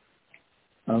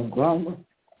 Romans.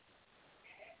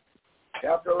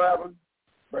 Chapter 11,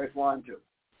 verse 1 and 2.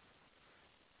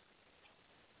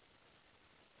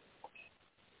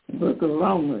 The book of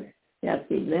Romans,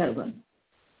 chapter 11,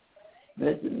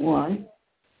 verses 1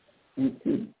 and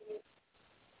 2.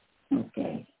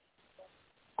 Okay.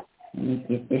 Let me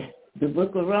get this. The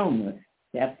book of Romans,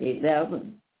 chapter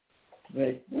 11,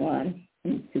 verse 1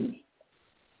 and 2.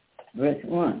 Verse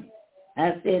 1.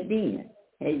 I said then,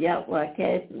 has Yahweh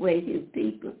cast away his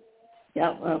people?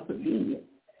 Yahweh forbid.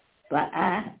 But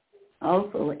I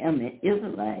also am an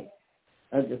Israelite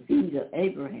of the seed of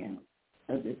Abraham,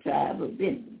 of the tribe of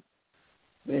Benjamin.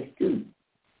 Verse 2.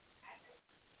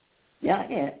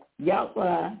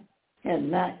 Yahweh has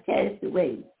not cast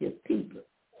away his people,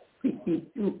 which he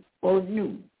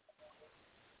foreknew.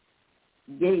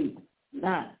 Gave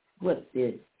not what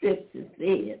the scripture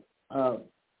said of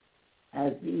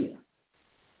Isaiah,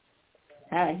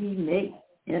 how he makes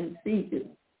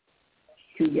intercession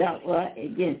to Yahweh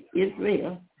against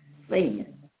Israel, saying.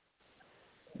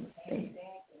 Okay.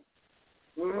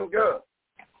 Good.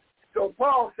 So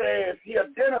Paul says he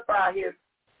identified his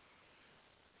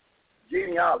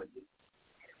genealogy.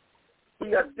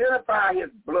 He identified his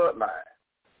bloodline.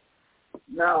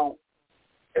 Now,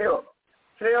 elder,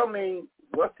 tell me,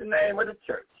 what's the name of the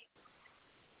church?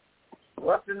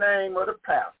 What's the name of the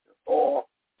pastor? Or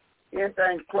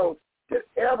anything close that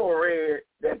ever read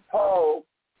that Paul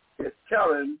is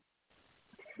telling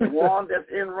the one that's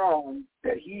in Rome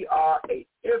that he are an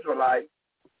Israelite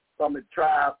from the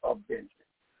tribe of Benjamin.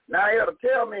 Now, elder,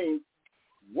 tell me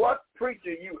what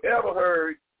preacher you ever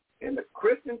heard in the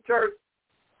Christian church,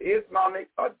 Islamic,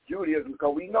 or Judaism,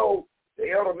 because we know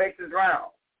the elder makes his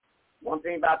round. One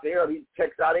thing about the elder, he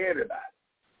checks out everybody,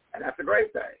 and that's a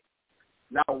great thing.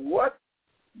 Now, what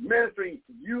ministry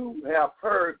you have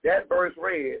heard that verse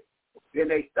read, then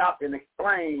they stop and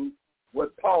explain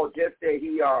what Paul just said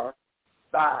he are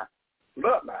by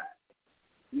bloodline.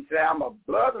 He said, I'm a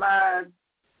bloodline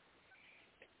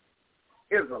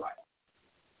Israelite.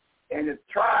 And the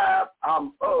tribe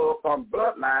I'm of from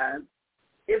bloodline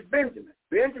is Benjamin.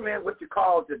 Benjamin, what you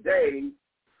call today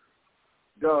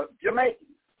the Jamaicans.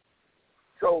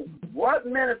 So what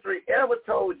ministry ever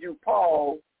told you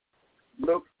Paul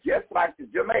looks just like the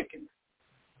Jamaicans?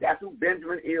 That's who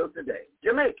Benjamin is today,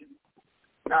 Jamaicans.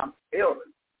 Now, elder,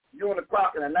 you on the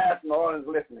clock and the national audience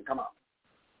listening, come on.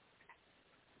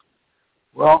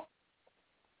 Well,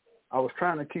 I was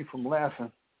trying to keep from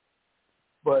laughing,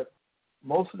 but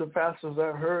most of the pastors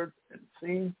I heard and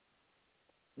seen,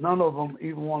 none of them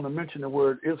even want to mention the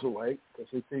word Israelite because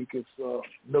they think it's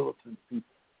militant people.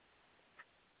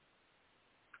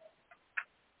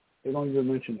 They don't even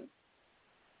mention it.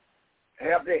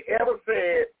 Have they ever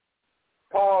said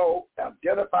Paul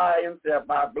identified himself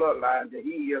by bloodline that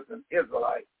he is an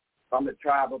Israelite from the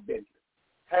tribe of Benjamin?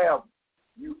 Have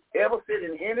you ever sit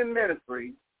in any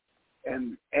ministry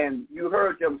and you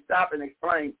heard them stop and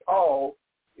explain Paul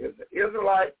is an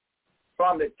Israelite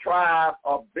from the tribe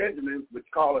of Benjamin, which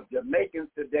call it Jamaicans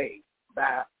today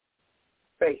by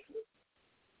faceless?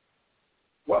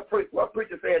 What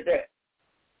preacher said that?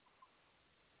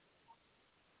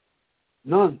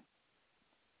 None.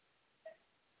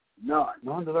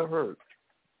 None that I've heard.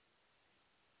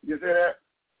 You see that?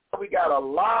 We got a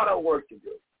lot of work to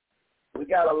do. We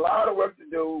got a lot of work to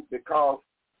do because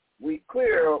we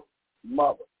clear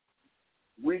mother.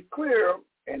 We clear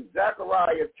in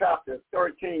Zechariah chapter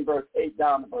 13, verse 8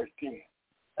 down to verse 10.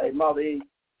 Hey, Mother E,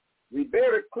 we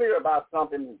very clear about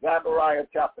something in Zechariah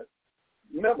chapter.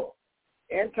 Remember,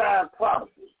 end time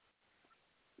prophecies.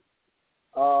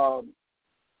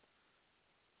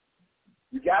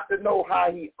 You got to know how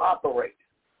he operates.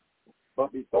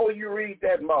 But before you read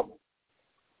that, Mother,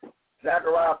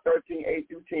 Zechariah 13, 8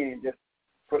 through 10, just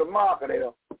put a marker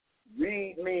there.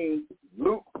 Read me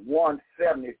Luke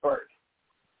 1:70 first.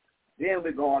 Then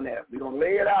we're going there. We're going to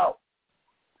lay it out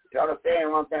to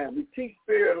understand one thing. We teach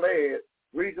spirit-led.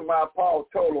 Reason why Paul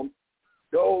told them,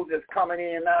 those that's coming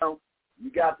in now,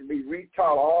 you got to be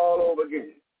retaught all over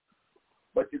again.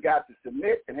 But you got to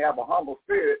submit and have a humble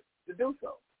spirit to do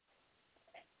so.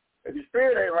 If your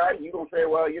spirit ain't right, you're going to say,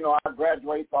 well, I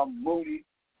graduate from Moody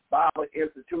Bible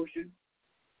Institution.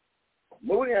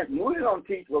 Moody don't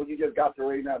teach what you just got to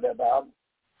read out of that Bible.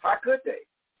 How could they?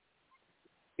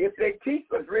 If they teach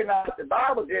what's written out of the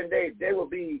Bible, then they will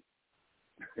be,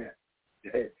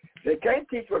 they can't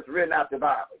teach what's written out of the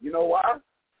Bible. You know why?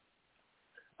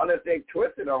 Unless they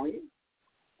twist it on you.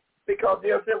 Because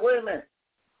they'll say, wait a minute.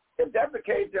 If that's the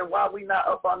case, then why are we not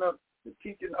up under the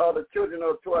teaching of the children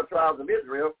of the 12 tribes of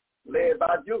Israel led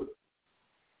by Judah?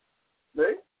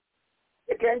 See?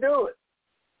 They can't do it.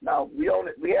 Now, we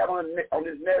have on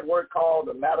this network called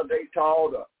the Latter-day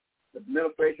Tall, the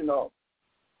administration of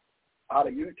out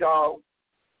of Utah.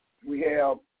 We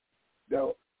have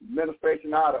the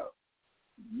administration out of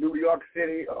New York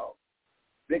City,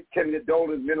 Big Kennedy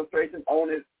Dolan administration on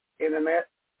this internet.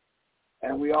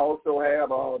 And we also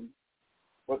have,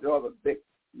 what's the other big,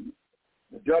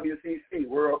 the WCC,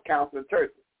 World Council of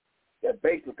Churches, that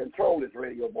basically control this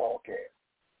radio broadcast.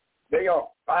 They are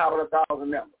 500,000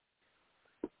 members.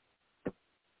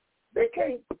 They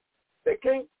can't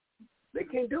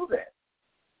do that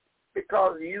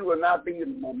because you will not be a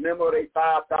member of a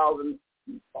 5,000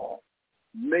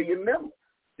 million members.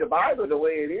 The Bible the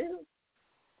way it is.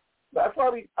 That's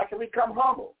why I can become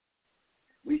humble.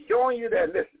 We're showing you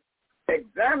that, listen,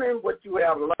 examine what you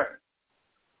have learned.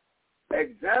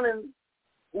 Examine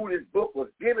who this book was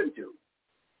given to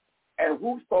and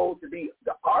who's supposed to be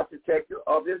the architect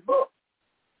of this book.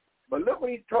 But look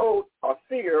what he told a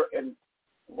seer, and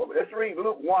let's read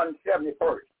Luke 1:70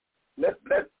 first. Let's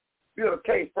build a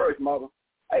case first, Mother.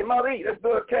 Hey, Mother E, let's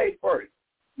build a case first.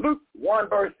 Luke 1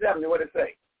 verse 70, what does it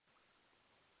say?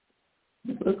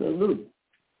 The book of Luke,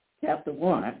 chapter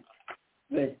 1,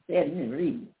 verse 70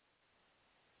 reads.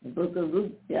 The book of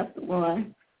Luke, chapter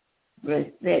 1,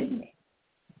 verse 70.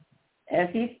 As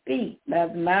he speaks by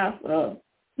the mouth of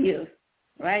his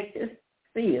righteous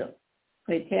seal,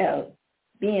 which has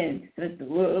been since the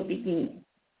world began.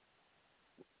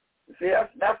 See,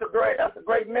 that's a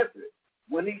great message.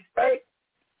 When he spake,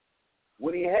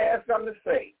 when he had something to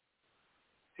say,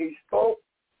 he spoke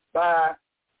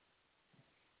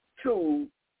to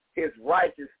his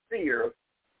righteous seers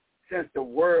since the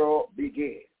world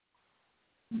began.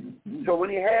 Mm-hmm. So when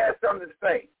he had something to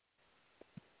say,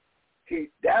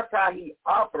 that's how he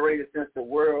operated since the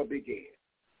world began.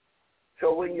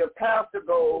 So when your pastor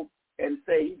goes and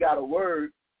say he got a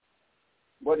word,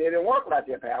 but it didn't work like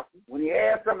that, Pastor. When he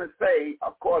had something to say,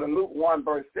 according to Luke 1,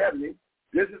 verse 70,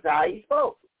 this is how he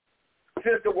spoke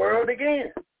since the world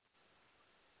began.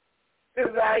 This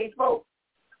is how he spoke.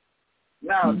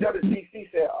 Now,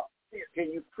 WCC said,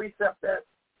 can you precept that?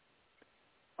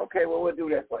 Okay, well, we'll do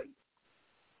that for you.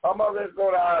 Mother, let's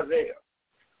go to Isaiah.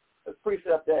 Let's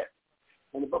precept that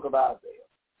in the book of Isaiah.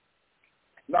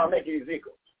 Now, make it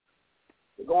Ezekiel.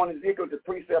 We're going to Ezekiel to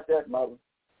precept that, Mother.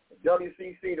 The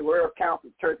WCC, the World Council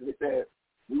of Churches, they said,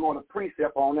 we want a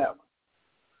precept on that one.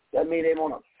 That means they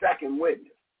want a second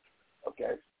witness.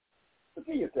 Okay? We'll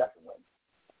give you a second witness.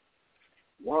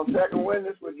 You want a second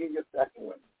witness? We'll give you a second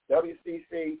witness.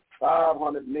 WCC,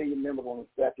 500 million members on a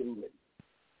second witness.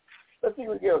 Let's see if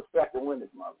we get a second witness,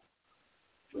 Mother.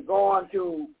 We go on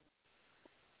to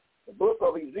the book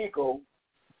of Ezekiel,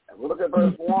 and we'll look at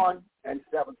verse 1 and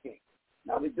 17.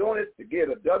 Now, we're doing this to get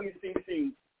a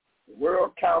WCC, the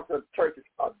World Council of Churches,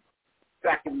 a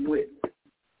second witness.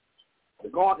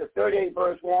 We're going to 38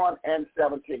 verse 1 and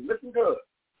 17. Listen good.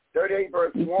 38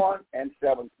 verse 1 and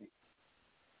 17.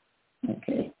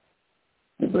 Okay.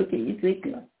 The book of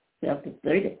Ezekiel, chapter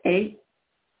 38,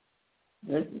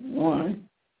 verses 1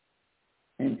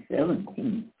 and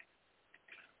 17.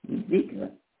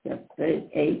 Ezekiel, chapter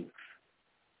 38,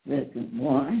 verses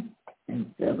 1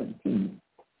 and 17.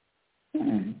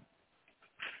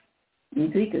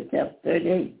 Ezekiel, chapter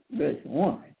 38, verse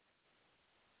 1.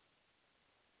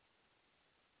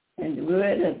 And the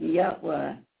word of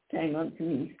Yahweh came unto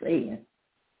me, saying,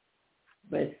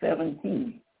 verse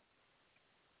 17,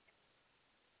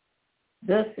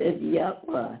 thus said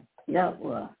Yahweh,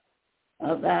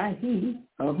 of thou he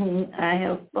of whom I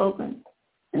have spoken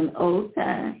in old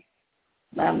time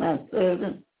by my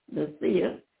servant, the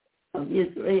seer of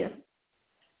Israel,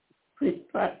 which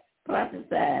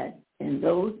prophesied in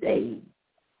those days,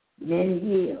 many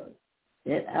years,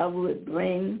 that I would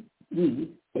bring thee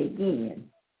again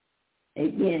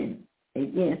against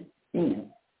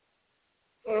him.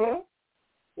 Mm-hmm.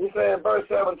 He said in verse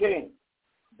 17,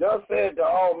 thus said the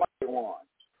Almighty One,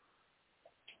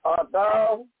 art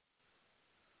thou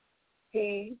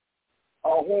he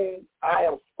of whom I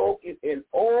have spoken in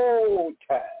old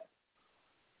time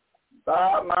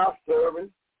by my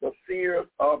servants, the seers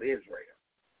of Israel.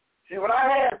 See, when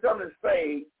I had something to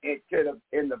say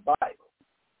in the Bible,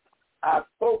 I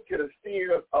spoke to the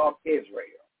seers of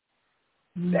Israel.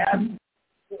 Mm-hmm. That's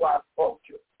who I spoke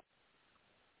to.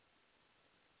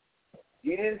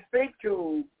 He didn't speak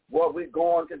to what we're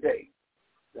going today,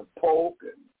 the Pope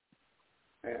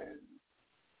and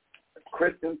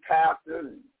Christian pastors.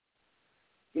 And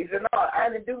he said, no, I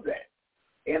didn't do that.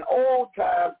 In old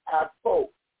times, I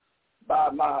spoke by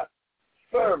my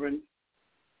servants,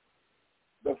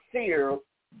 the seers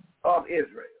of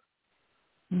Israel.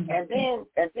 Mm-hmm. And then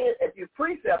if you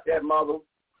precept that, mother,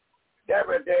 that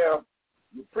right there,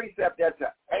 you precept that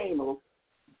to Amos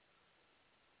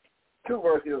 2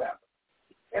 verse 11.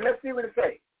 And let's see what it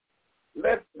says.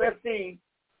 Let's see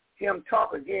him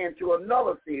talk again to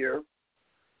another seer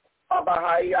about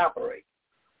how he operates.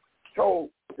 So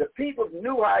the people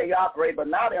knew how he operated, but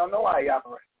now they don't know how he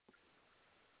operates.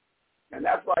 And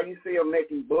that's why you see them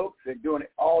making books and doing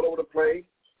it all over the place.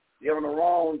 They're on the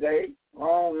wrong day,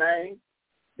 wrong name,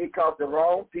 because the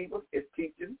wrong people is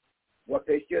teaching what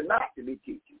they should not to be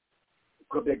teaching.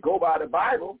 Because they go by the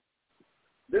Bible.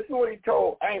 This is what he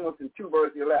told Amos in 2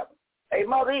 verse 11. Hey,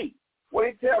 Mother E, what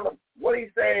he tell them? What he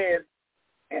says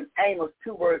in Amos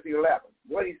 2 verse 11?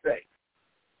 What he say?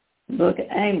 Book of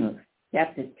Amos,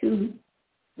 chapter 2,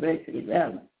 verse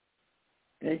 11.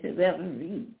 Verse 11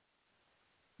 reads,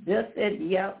 thus said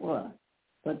Yahweh,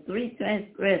 for 3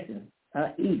 transgressions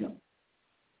are Edom,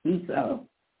 Esau,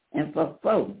 and for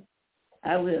 4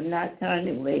 I will not turn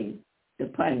away the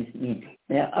punishment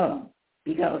thereof,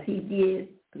 because he did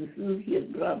pursue his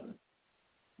brother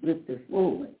with the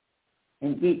sword,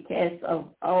 and did cast off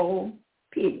all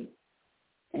pity,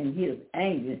 and his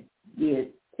anger did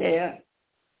tear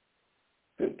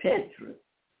perpetual,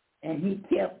 and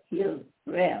he kept his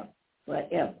wrath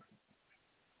forever.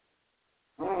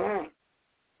 Mm-hmm.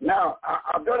 Now,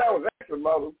 I thought that was extra,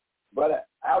 Mother, but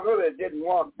I really didn't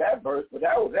want that verse, but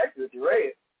that was extra that you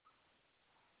read.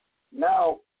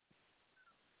 Now,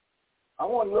 I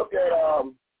want to look at...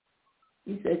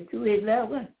 You said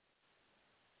 2:11?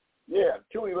 Yeah,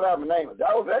 2:11 Amos.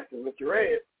 That was excellent what you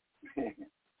read.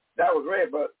 That was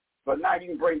read, but now you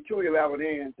can bring 2:11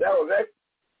 in. That was excellent.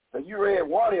 So you read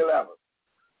 1:11,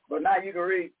 but now you can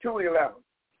read 2:11.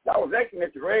 That was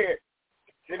excellent that you read.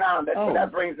 See, now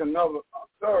that brings another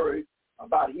story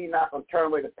about he not going to turn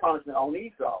away the punishment on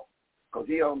Esau because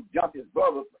he jumped his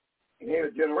brother in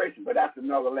every generation, but that's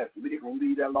another lesson. We're going to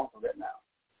leave that alone for that now.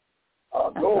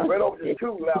 Go right over to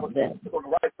 2:11. On the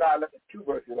right side, look at 2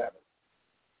 verse 11.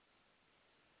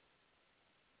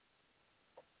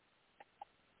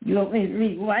 You want me to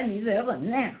read 1:11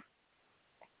 now?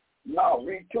 No,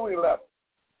 read 2:11.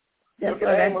 That's look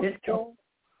at Amos 2.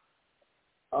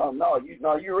 No,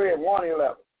 you read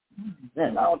 1:11.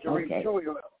 Now I want you to read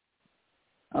 2:11.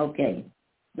 Okay.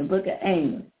 The book of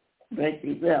Amos, verse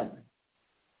 11.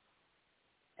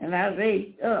 And I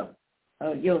raised up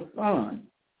of your sons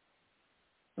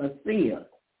for seers,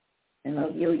 and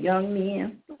of your young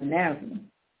men for Nazareth.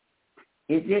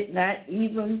 Is it not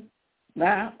even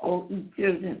thou, O ye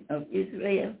children of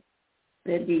Israel?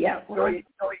 Said the Yahweh.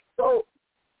 So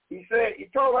he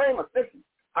told Amos, listen,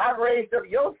 I raised up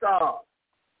your sons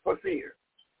for seers.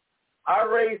 I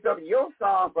raised up your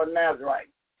sons for Nazarite.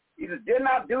 He said, did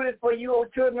not do this for you, O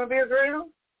children of Israel?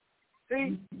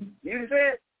 See, you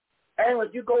said, Amos,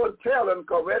 you go and tell them,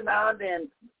 because right now and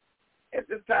then, at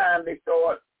this time, they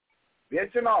start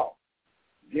benching off,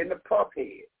 getting a puff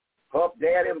head, puff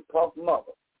daddy and puff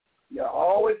mother. You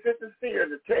always sit the seer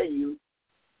to tell you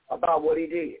about what he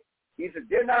did. He said,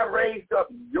 didn't I raise up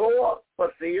your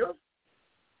seers?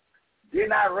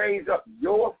 Didn't I raise up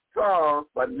your sons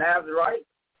for Nazarite?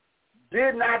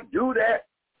 Did not do that,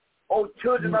 O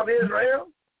children of Israel?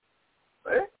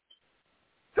 Eh?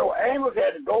 So Amos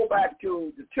had to go back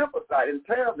to the temple site and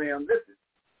tell them, listen.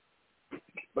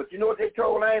 But you know what they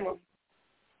told Amos?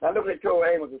 Now look what they told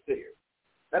Amos the seer.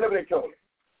 Now look what they told him.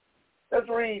 Let's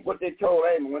read what they told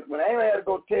Amos. When Amos had to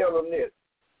go tell them this,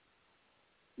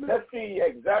 let's see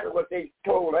exactly what they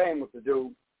told Amos to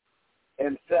do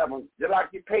in 7. Just like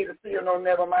you pay the seer, no,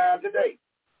 never mind today.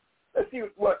 Let's see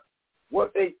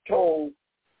what they told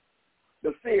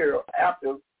the seer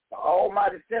after the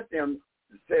Almighty sent them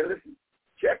to say, listen,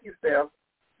 check yourself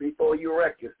before you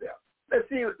wreck yourself. Let's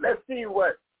see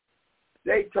what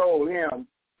they told him.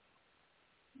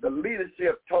 The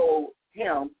leadership told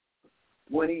him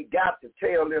when he got to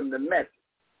tell them the message.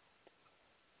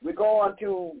 We go on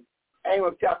to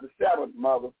Amos chapter 7,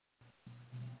 Mother,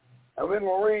 and we're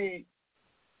going to read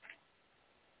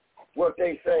what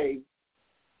they say,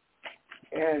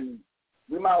 and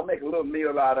we might make a little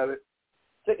meal out of it.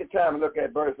 Take your time and look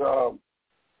at verse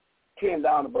 10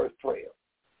 down to verse 12.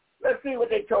 Let's see what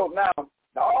they told now.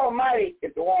 The Almighty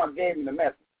is the one who gave him the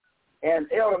message. And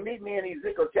Elder, meet me in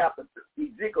Ezekiel chapter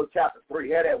 3.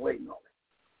 Had that waiting on me.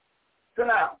 So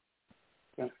now,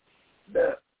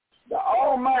 the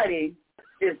Almighty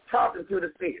is talking to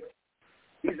the seer.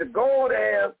 He's to go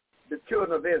to the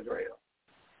children of Israel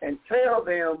and tell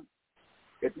them,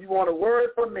 if you want a word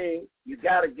from me, you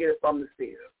got to get it from the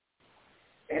seer.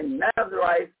 And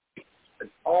Nazarite is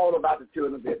all about the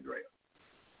children of Israel.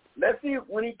 Let's see,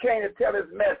 when he came to tell his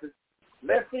message,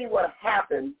 let's see what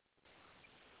happened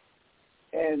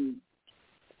in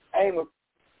Amos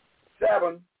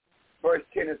 7, verse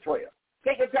 10 and 12.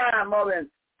 Take your time, Mother,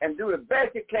 and do the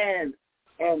best you can,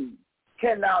 and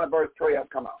 10 down to verse 12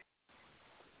 come out.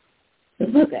 The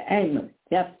book of Amos,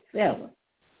 chapter 7,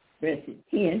 verses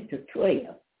 10 to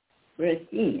 12. Verse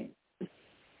 10.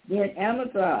 Then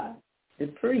Amaziah, the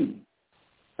priest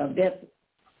of Bethel,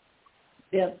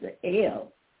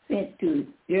 sent to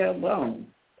Jeroboam,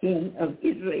 king of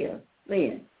Israel,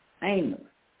 saying, Amos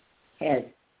has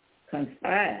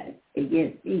conspired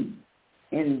against thee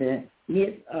in the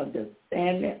midst of the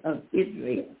family of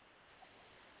Israel.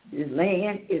 The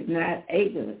land is not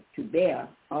able to bear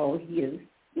all his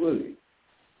words.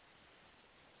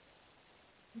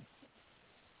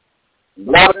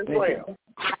 11 and 12.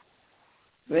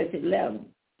 Verse 11.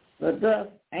 But thus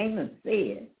Amos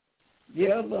said,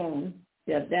 Jeroboam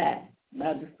shall die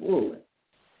by the sword,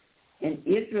 and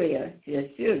Israel shall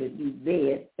surely be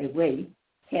led away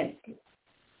captive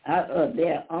out of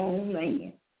their own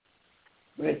land.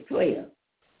 Verse 12.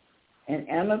 And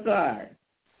Amaziah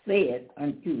said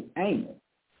unto Amos,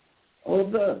 O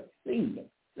thus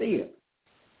seer,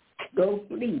 go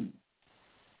flee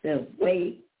the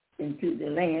way into the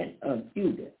land of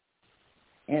Judah,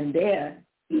 and there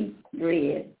eat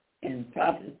bread and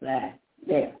prophesy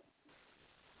there.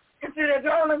 You see that,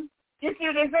 Jordan? You see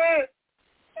what they said?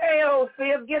 Hey, old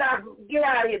Sid, get out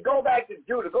of here. Go back to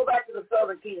Judah. Go back to the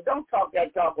southern kingdom. Don't talk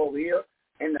that talk over here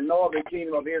in the northern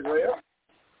kingdom of Israel.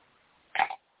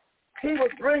 He was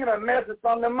bringing a message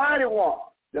from the Mighty One.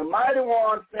 The Mighty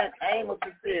One sent Amos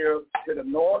the seer to the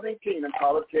northern kingdom,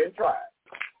 called the 10 tribes,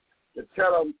 to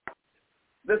tell them,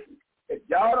 listen, if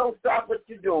y'all don't stop what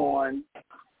you're doing,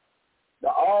 the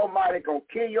Almighty going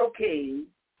to kill your king,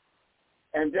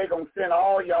 and they're going to send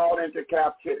all y'all into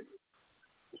captivity.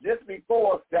 This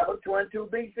before 722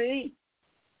 BCE.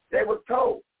 They were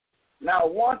told. Now,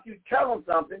 once you tell them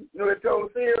something, you know what they told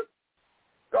the seer?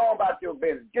 Go on about your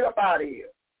business. Get up out of here.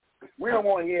 We don't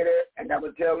want to hear that, and that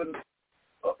would tell them,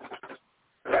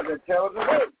 that would tell them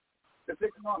the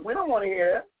 6 months. We don't want to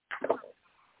hear that.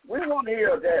 We don't want to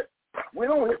hear that. We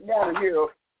don't want to hear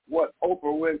what Oprah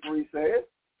Winfrey said.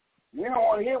 We don't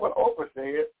want to hear what Oprah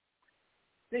said.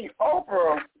 See,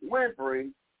 Oprah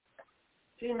Winfrey,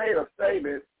 she made a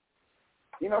statement.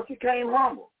 You know, she came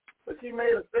humble, but she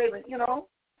made a statement. You know,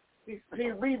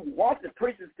 we want the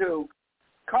preachers to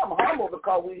come humble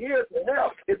because we're here to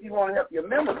help. If you want to help your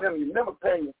members, your members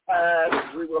paying your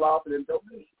tithes, we will offer them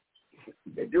donations.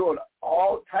 They're doing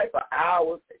all type of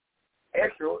hours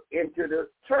extra into the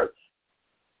church.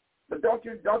 But don't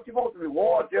you want to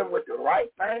reward them with the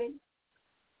right thing?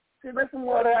 See, listen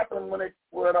what happened when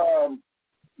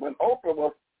Oprah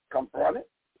was confronted.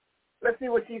 Let's see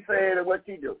what she said and what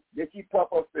she do. Did she puff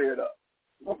her spirit up?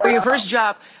 For your first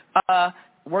job,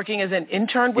 working as an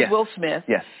intern with Will Smith,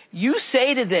 you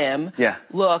say to them,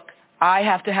 look, I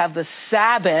have to have the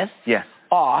Sabbath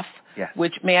off,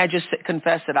 which may I just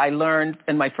confess that I learned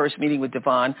in my first meeting with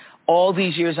Devon. All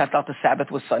these years I thought the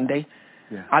Sabbath was Sunday.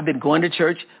 I've been going to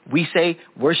church. We say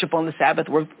worship on the Sabbath,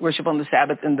 worship on the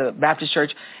Sabbath in the Baptist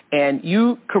church. And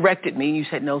you corrected me. You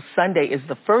said, no, Sunday is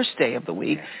the first day of the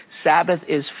week. Sabbath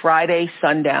is Friday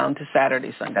sundown to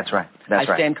Saturday sundown. That's right. I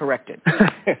stand corrected.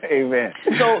 Amen.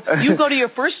 So you go to your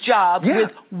first job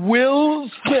with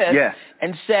Will Smith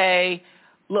and say,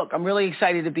 look, I'm really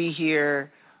excited to be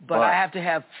here, but I have to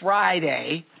have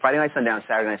Friday night, sundown,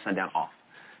 Saturday night, sundown off.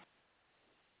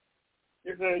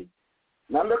 You see,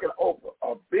 now look at Oprah,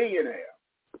 a billionaire.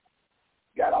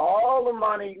 Got all the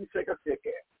money you can take a stick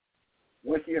at.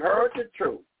 When she heard the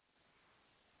truth,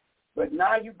 but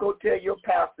now you go tell your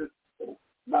pastor,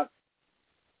 not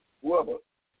whoever,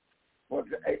 but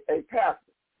a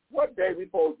pastor, what day we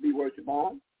supposed to be worship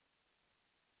on?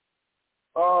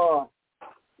 Well,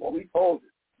 we supposed to.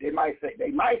 They might say,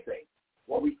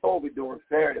 well, we supposed to be doing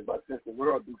Saturday, but since the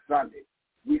world do Sunday,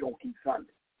 we gonna keep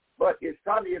Sunday. But if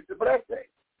Sunday is the blessed day,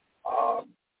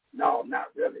 no, not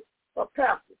really. But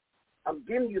pastor, I'm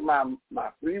giving you my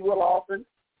free will offering,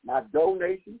 my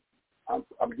donation. I'm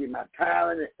giving my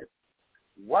time.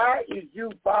 Why is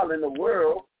you following the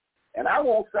world? And I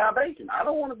want salvation. I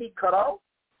don't want to be cut off.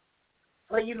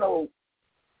 Well, you know,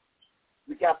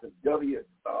 we got the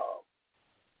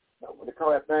what they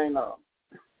call that thing?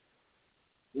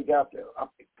 We got the, I'm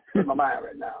in my mind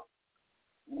right now.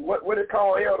 What it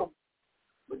called, Elder?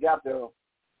 We got the,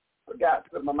 forgot,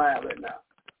 it's in my mind right now.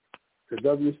 The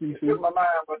WCC? It's in my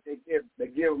mind, but they give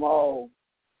them all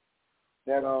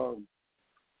that,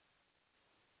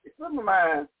 it's in my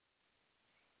mind.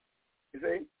 You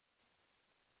see,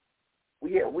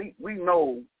 we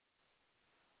know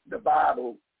the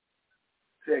Bible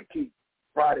said keep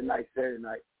Friday night, Saturday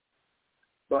night,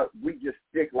 but we just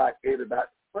stick like everybody.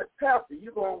 But pastor,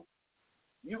 you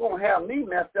gonna have me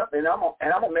messed up, and I'm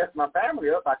gonna mess my family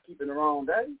up by keeping the wrong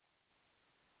day.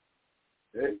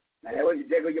 See? Now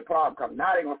there go your problem come.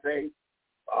 Now they're gonna say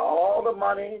all the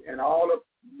money and all the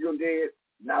you did.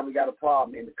 Now we got a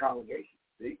problem in the congregation.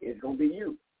 See? It's gonna be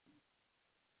you.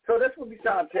 So that's what we're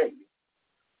trying to tell you.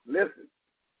 Listen,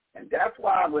 and that's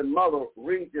why when Mother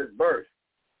reads this verse,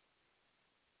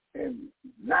 and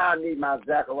now I need my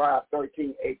Zechariah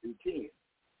 13, 8 through 10.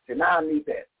 So now I need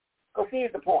that. Because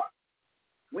here's the point.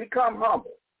 We come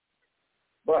humble.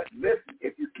 But listen,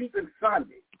 if you're keeping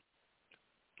Sunday,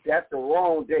 that's the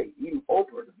wrong day. Even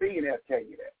Oprah, the billionaire, tell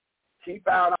you that. She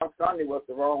found out Sunday was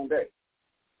the wrong day.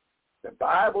 The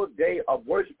Bible day of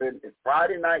worshiping is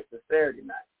Friday night to Saturday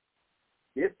night.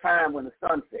 This time when the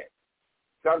sun sets.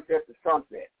 Sunset to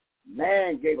sunset.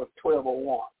 Man gave us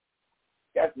 12:01.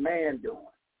 That's man doing.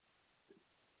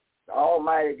 The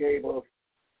Almighty gave us,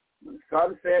 when the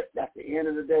sun sets, that's the end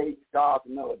of the day, starts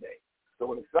another day. So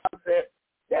when the sun sets,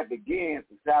 that begins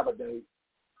the Sabbath day,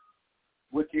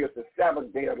 which is the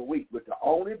seventh day of the week, which is the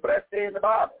only blessed day in the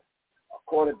Bible,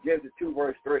 according to Genesis 2,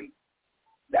 verse 3.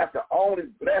 That's the only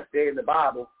blessed day in the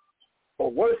Bible for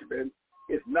worshiping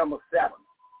is number 7.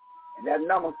 And that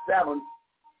number 7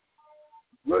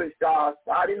 really starts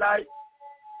Friday night,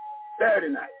 Saturday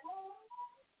night.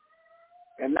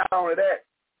 And not only that,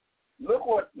 look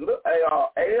what do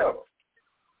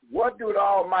the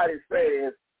Almighty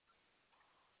says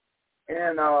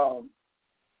in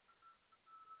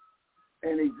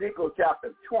Ezekiel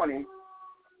chapter 20,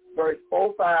 verse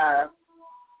 4, 5,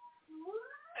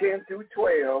 10 through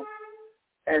 12,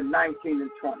 and 19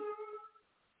 and 20.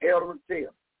 Elder Tim,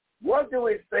 what do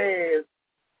it say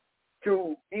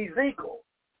to Ezekiel,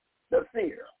 the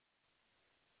seer,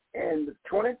 in the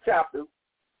 20th chapter,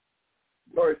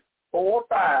 verse 4,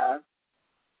 5,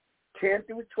 10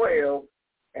 through 12,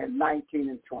 and 19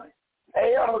 and 20.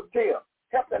 Hey, Elder Tim,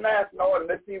 help the national order.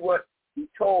 Let's see what he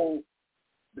told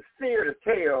the seer to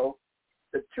tell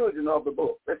the children of the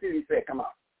book. Let's see what he said. Come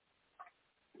on.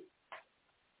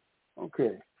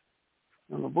 Okay.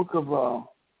 In the book of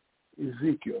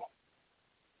Ezekiel,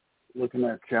 looking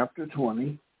at chapter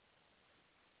 20,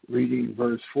 reading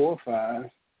verse 4, 5,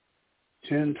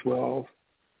 10, 12,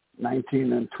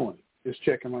 19, and 20. Just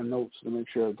checking my notes to make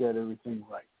sure I got everything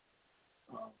right.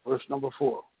 Verse number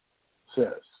 4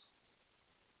 says,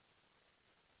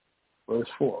 verse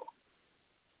 4,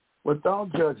 "Wilt thou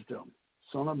judge them,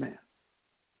 son of man?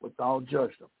 Wilt thou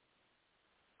judge them?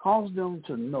 Cause them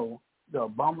to know the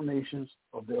abominations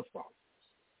of their fathers."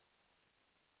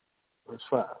 Verse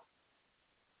 5,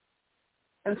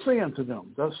 "And say unto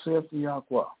them, Thus saith the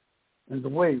Yahweh, in the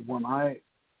way when I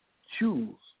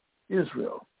choose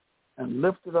Israel, and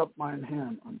lifted up mine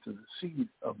hand unto the seed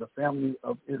of the family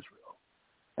of Israel,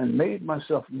 and made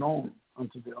myself known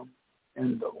unto them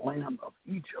in the land of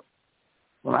Egypt,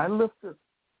 when I lifted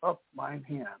up mine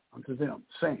hand unto them,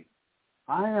 saying,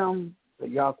 I am the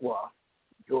Yahweh,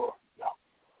 your Yahweh."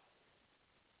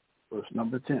 Verse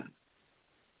number 10.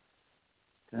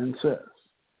 10 says,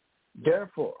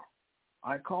 "Therefore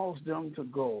I caused them to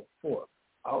go forth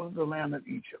out of the land of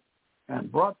Egypt,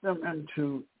 and brought them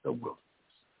into the wilderness."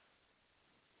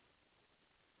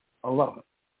 11.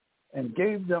 "And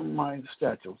gave them my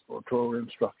statutes or Torah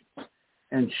instructions,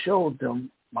 and showed them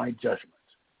my judgments,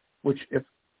 which if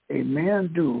a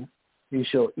man do, he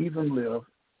shall even live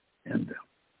in them.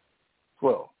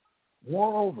 12.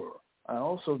 Moreover, I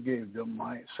also gave them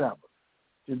my Sabbath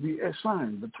to be a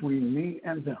sign between me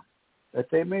and them, that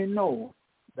they may know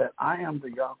that I am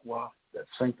the Yahweh that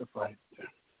sanctified them.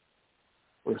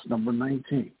 Verse number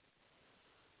 19.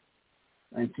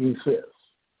 19 says,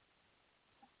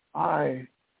 I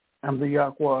am the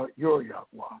Yahweh, your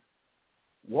Yahweh.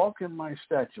 Walk in my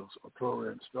statutes or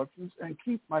Torah instructions and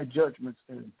keep my judgments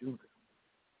and do them.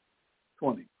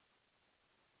 20.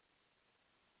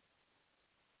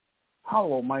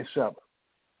 Hallow my Sabbath,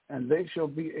 and they shall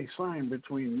be a sign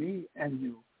between me and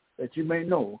you, that you may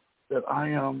know that I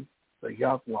am the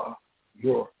Yahweh,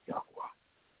 your Yahweh.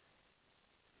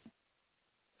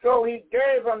 So he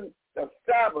gave them the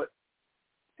Sabbath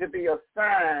to be a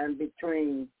sign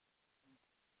between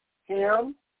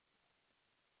him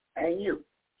and you.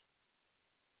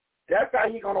 That's how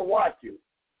he's going to watch you.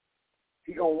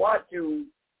 He's going to watch you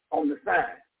on the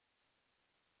sign.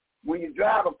 When you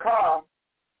drive a car,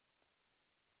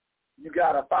 you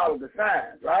got to follow the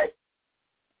signs, right?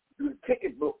 The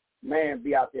ticket book man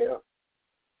be out there.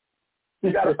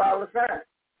 You got to follow the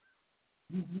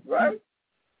sign, right?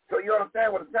 So you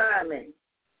understand what a sign means.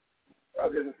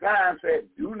 Because if the sign said,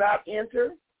 do not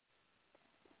enter,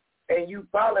 and you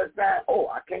follow that sign, oh,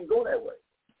 I can't go that way.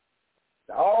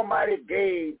 The Almighty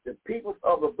gave the people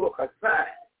of the book a sign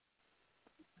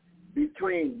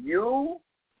between you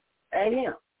and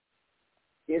him.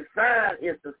 His sign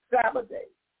is the Sabbath day.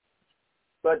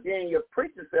 But then your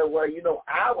preacher said, well, you know,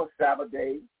 our Sabbath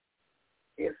day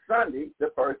is Sunday,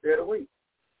 the first day of the week.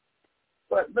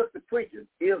 But Mr. Preacher,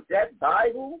 is that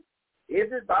Bible?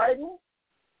 Is it Bible?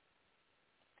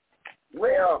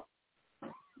 Well,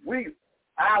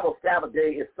 our Sabbath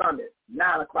day is Sunday,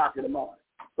 9 o'clock in the morning.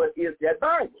 But is that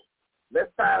Bible?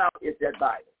 Let's find out if that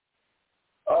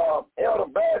Bible.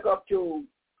 Elder, back up to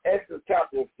Exodus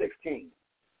chapter 16.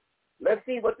 Let's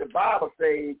see what the Bible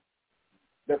says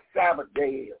the Sabbath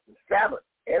day is. The Sabbath,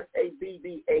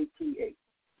 S-A-B-B-A-T-H.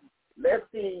 Let's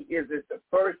see, is it the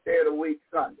first day of the week,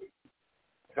 Sunday?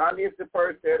 Sunday is the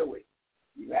first day of the week.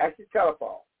 You ask your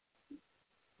telephone,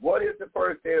 what is the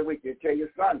first day of the week? They'll tell you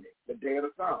Sunday, the day of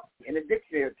the sun. In the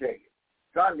dictionary, they'll tell you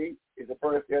Sunday is the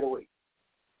first day of the week.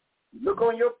 Look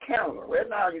on your calendar. Right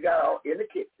now, you got all in the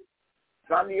kitchen.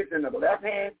 Sunday is in the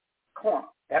left-hand corner.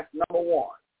 That's number 1.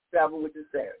 7, which is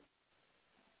Saturday.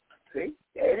 See?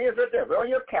 There it is right there. Right on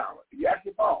your calendar. You ask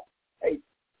your phone. Hey,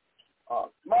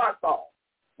 smartphone,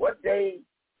 what day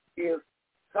is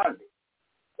Sunday?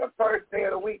 The first day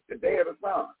of the week, the day of the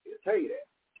sun. It'll tell you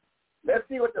that. Let's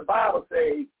see what the Bible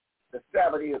says the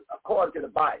Sabbath is according to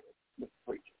the Bible, Mr.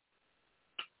 Preacher.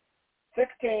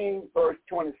 16, verse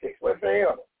 26. What's the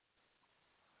other?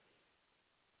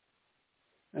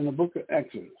 In the book of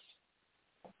Exodus,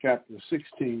 chapter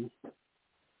 16,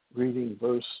 reading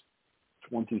verse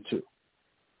 22.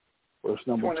 Verse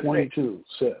number 22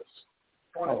 says,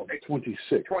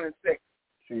 26. 26.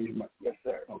 Change my, yes,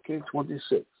 sir. Okay,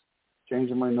 26.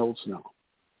 Changing my notes now.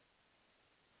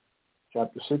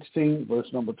 Chapter 16, verse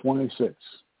number 26.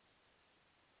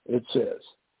 It says,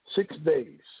 6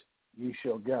 days ye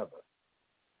shall gather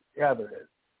it,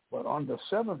 but on the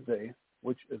 7th day,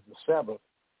 which is the Sabbath,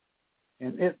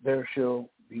 in it there shall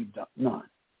be none.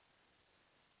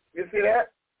 You see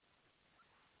that?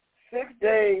 6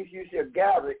 days you shall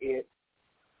gather it,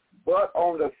 but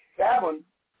on the 7th,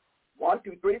 1,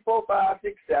 2, 3, 4, 5,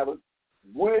 6, 7,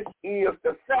 which is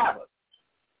the Sabbath.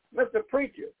 Mr.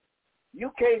 Preacher,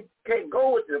 you can't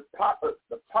go with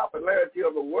the popularity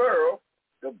of the world.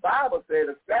 The Bible says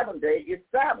the 7th day is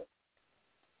Sabbath.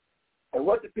 And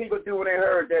what did people do when they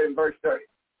heard that in verse 30?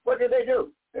 What did they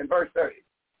do in verse 30?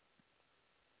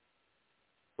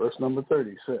 Verse number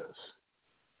 30 says,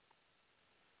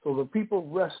 so the people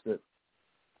rested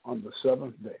on the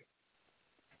 7th day.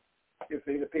 You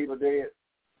see the people did?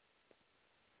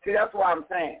 See, that's what I'm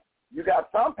saying. You got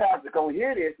some pastors going to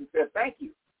hear this and say, thank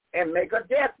you, and make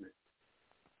adjustments.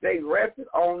 They rested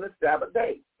on the Sabbath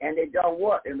day. And they done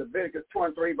what? In Leviticus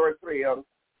 23, verse 3,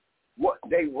 what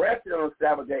they rested on the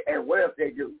Sabbath day, and what else they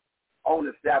do on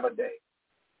the Sabbath day?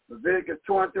 Leviticus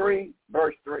 23,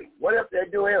 verse 3. What else they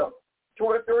do else?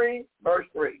 23, verse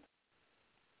 3.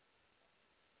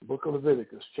 Book of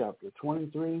Leviticus, chapter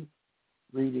 23,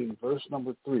 reading verse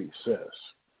number 3 says,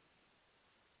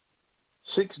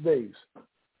 6 days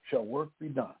shall work be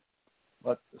done,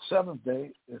 but the 7th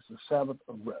day is the Sabbath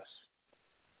of rest,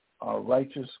 our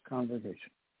righteous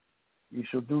congregation. You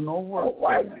shall do no work.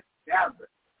 Righteous gathering.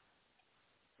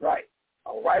 Right.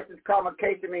 A righteous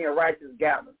convocation means a righteous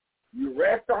gathering. You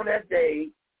rest on that day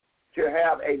to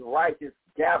have a righteous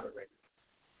gathering.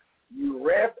 You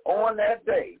rest on that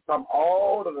day from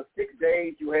all of the 6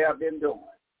 days you have been doing.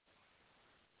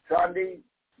 Sunday,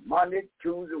 Monday,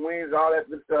 Tuesday, Wednesday, all that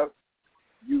good stuff.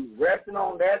 You resting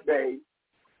on that day,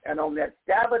 and on that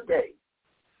Sabbath day,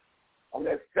 on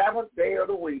that 7th day of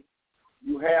the week,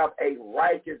 you have a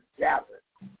righteous gathering.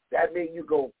 That means you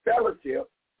go fellowship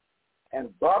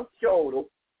and bump shoulders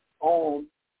on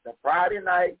the Friday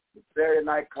night, the Saturday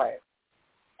night class.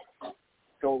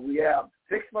 So we have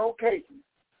 6 locations.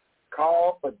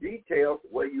 Call for details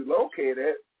where you located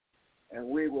at, and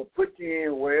we will put you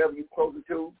in wherever you're closer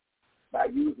to by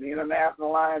using the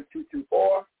international line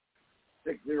 224-600-5579.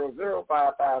 If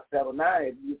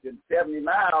you're within 70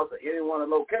 miles of any one of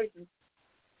the locations,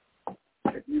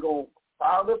 if you're going to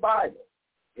follow the Bible,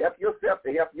 help yourself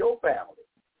to help your family,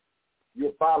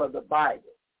 you'll follow the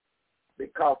Bible.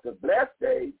 Because the blessed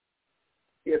day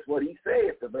is what he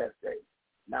says the blessed day.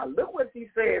 Now look what he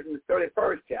says in the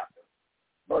 31st chapter,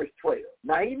 verse 12.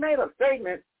 Now he made a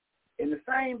statement in the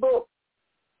same book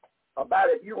about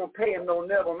if you don't pay him no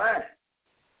never mind.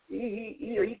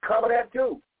 He covered that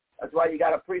too. That's why you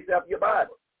got to precept your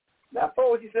Bible. Now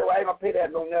folks, you say, well, I ain't going to pay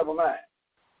that no never mind.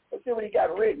 Let's see what he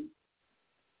got written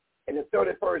in the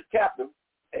 31st chapter,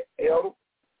 Elder.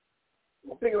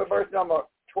 We'll pick up verse number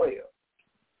 12.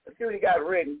 Let's see what he got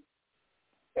written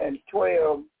in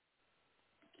 12,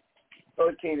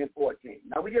 13, and 14.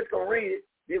 Now, we're just going to read it,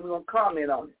 then we're going to comment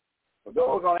on it. For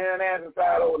those on the international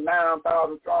side, over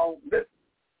 9,000 strong,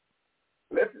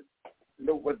 listen.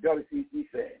 Look what WCC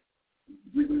said.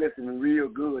 We been listening real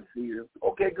good, see.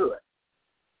 Okay, good.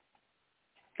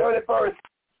 31st,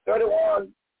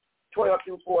 31, 12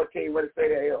 through 14, what it say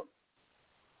there, Elder?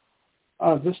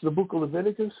 This is the book of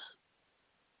Leviticus?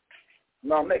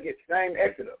 No, make it same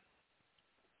Exodus.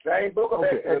 Same book of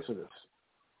Exodus.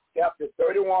 Chapter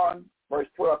 31, verse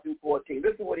 12 through 14.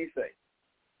 Listen to what he says.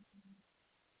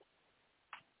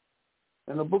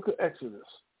 In the book of Exodus,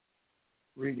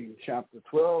 reading chapter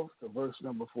 12 to verse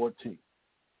number 14.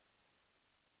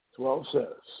 12 says,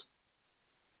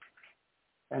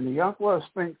 And the Yahweh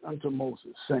spake unto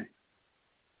Moses, saying,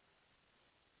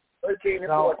 13 and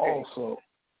Thou 14. also,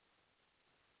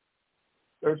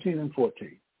 13 and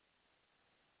 14.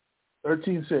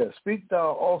 13 says, Speak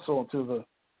thou also unto the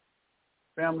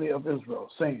family of Israel,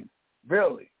 saying,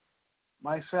 Verily,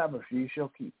 my Sabbath ye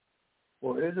shall keep,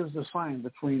 for it is the sign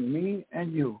between me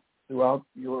and you throughout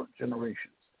your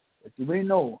generations, that you may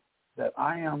know that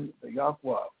I am the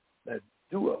Yahweh that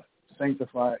doeth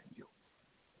sanctify you.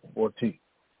 14.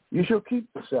 You shall keep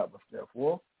the Sabbath,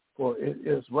 therefore, for it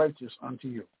is righteous unto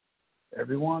you.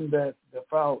 Everyone that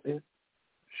defile it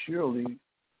surely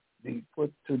be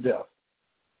put to death.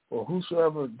 For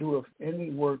whosoever doeth any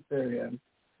work therein,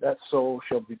 that soul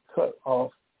shall be cut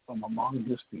off from among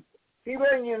his people. See,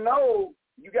 when you know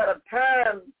you got a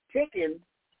time ticking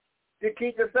to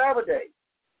keep the Sabbath day.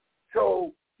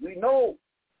 So we know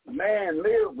man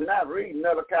live, we're not reading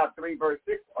Malachi 3, verse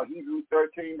 6 or Hebrews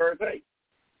 13, verse 8.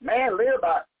 Man live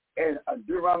by, and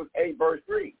Deuteronomy 8, verse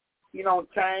 3. He don't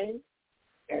change.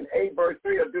 And 8, verse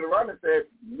 3 of Deuteronomy says,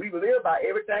 we live by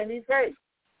everything he says.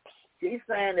 He's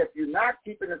saying if you're not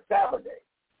keeping the Sabbath day,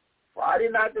 Friday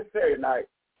night to Saturday night,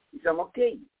 he said, I'm going to kill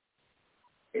you.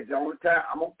 It's the only time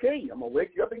I'm going to kill you. I'm going to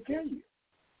wake you up and kill you.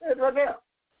 That's right there.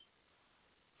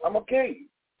 I'm going to kill you.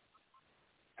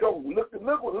 So look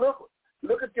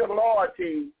at your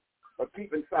loyalty for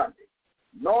keeping Sunday.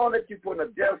 Knowing that you're putting a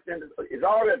death sentence, it's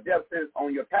already a death sentence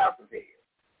on your pastor's head.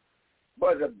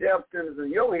 But it's a death sentence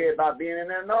in your head by being in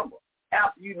their number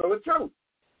after you know the truth.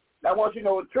 Now, once you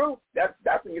know the truth, that's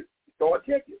when you start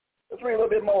checking. Let's read a little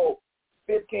bit more.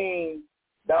 15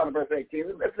 down to verse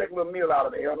 18. Let's make a little meal out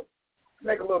of it, Elder. Let's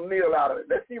make a little meal out of it.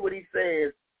 Let's see what he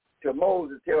says to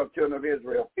Moses, tell the children of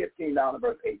Israel. 15 down to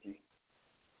verse 18.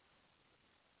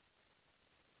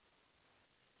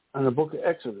 In the book of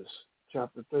Exodus,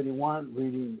 chapter 31,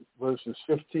 reading verses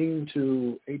 15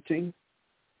 to 18.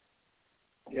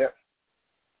 Yep.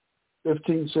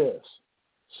 15 says,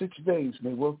 6 days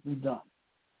may work be done,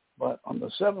 but on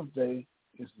the 7th day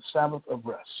is the Sabbath of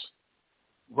rest,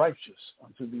 righteous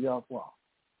unto the Yahweh.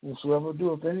 Whosoever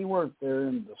doeth any work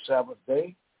therein the Sabbath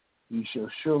day, he shall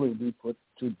surely be put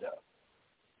to death.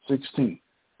 16.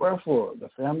 Wherefore the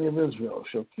family of Israel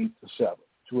shall keep the Sabbath,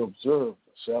 to observe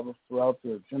the Sabbath throughout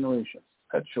their generations,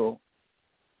 perpetual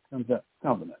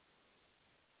covenant.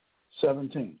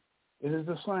 17. It is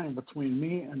a sign between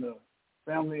me and the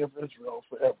family of Israel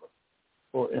forever.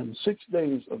 For in 6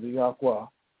 days of the Yahweh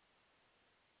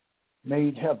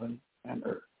made heaven and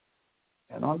earth.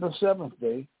 And on the 7th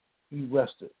day he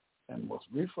rested and was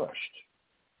refreshed.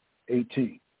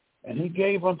 18. And he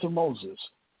gave unto Moses,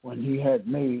 when he had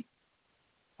made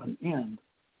an end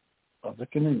of the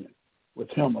communion with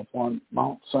him upon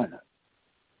Mount Sinai,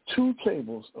 2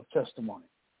 tables of testimony,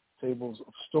 tables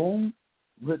of stone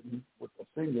written with the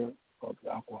finger of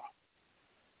Yahweh.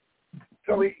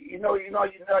 So you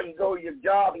go to your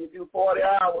job and you do 40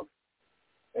 hours,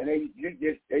 and they give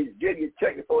you a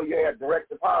check before you have direct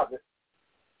deposit.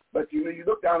 But you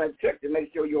look down at the check to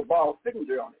make sure your boss'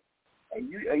 signature on it, and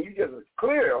you just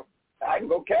clear. I can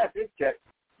go cash this check.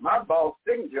 My boss'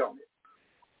 signature on it.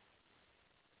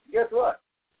 Guess what?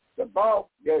 The boss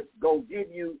that's gonna give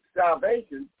you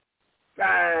salvation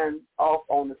signed off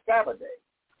on the Sabbath day,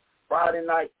 Friday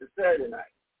night to Saturday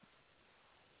night.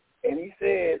 And he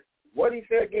says, what he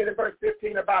said again in verse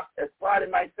 15 about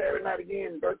Friday night, Saturday night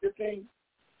again in verse 15?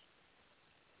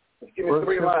 Let's give me verse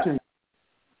 3 15. lines.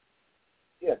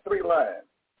 Yeah, 3 lines.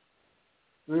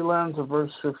 3 lines of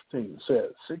verse 15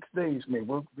 says, 6 days may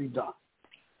work be done,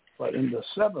 but in the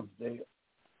 7th day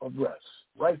of rest,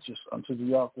 righteous unto the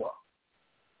Yahweh.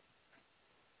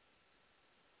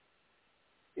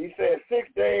 He said 6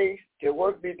 days can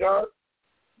work be done,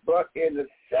 but in the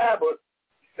Sabbath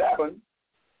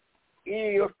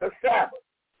is the Sabbath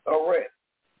of rest,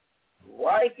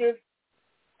 righteous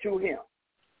to him,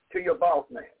 to your boss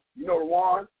man. You know the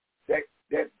one that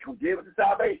can give us the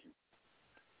salvation.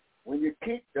 When you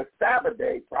keep the Sabbath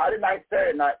day, Friday night,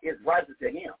 Saturday night, it's righteous to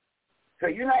him. So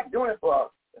you're not doing it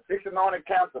for a fixing on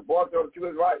account of boy to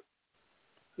his right.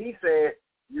 He said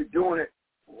you're doing it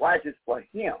righteous for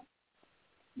him.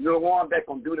 You're the one that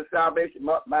can do the salvation.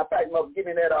 Matter of fact, Mother, give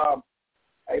me that.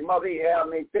 Hey, Mother, he had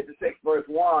me 56 verse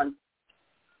 1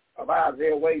 of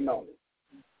Isaiah waiting on it.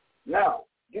 Now,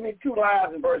 give me 2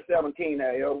 lines in verse 17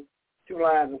 there, yo. 2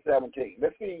 lines in 17.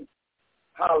 Let's see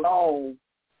how long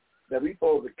that we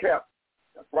supposed to kept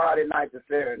the Friday night to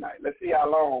Saturday night. Let's see how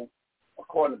long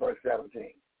according to verse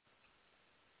 17.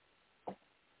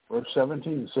 Verse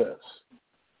 17 says,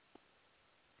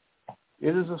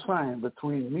 it is a sign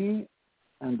between me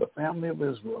and the family of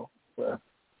Israel forever.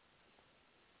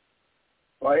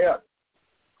 Forever.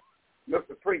 Look,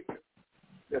 the preacher.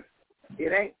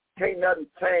 Can't nothing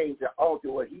change to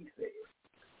alter what he said.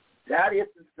 That is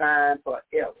the sign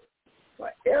forever.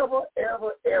 Forever,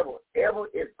 ever, ever, ever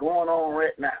is going on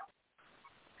right now.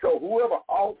 So whoever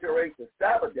alterates the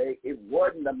Sabbath day, it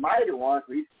wasn't the mighty one.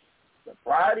 The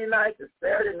Friday night, the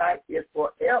Saturday night is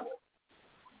forever.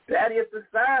 That is the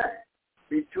sign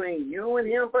between you and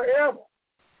him forever.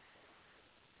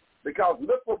 Because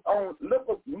look what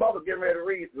Mother getting ready to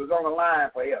read was on the line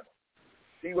forever.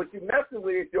 See, what you messing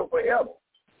with is your forever.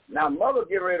 Now, Mother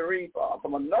getting ready to read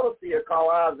from another seer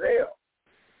called Isaiah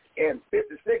in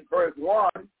 56 verse 1.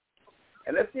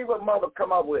 And let's see what Mother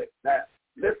come up with. Now,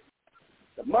 listen,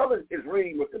 the Mother is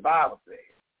reading what the Bible says.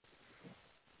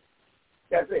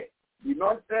 That's it. You know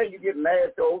what I'm saying? You get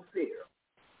mad to old seer.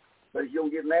 But you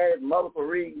don't get mad at Mother for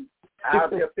reading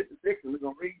Isaiah 56, and we're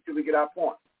going to read till we get our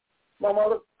point. Come on,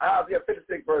 Mother, Isaiah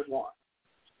 56 verse 1.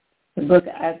 The book of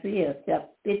Isaiah, chapter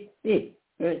 56,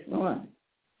 verse 1.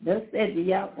 Thus said the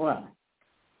Yahweh,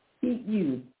 keep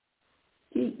ye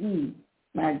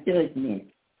my judgment,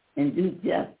 and do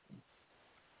justice,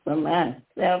 for my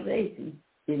salvation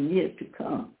is near to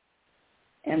come,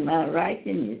 and my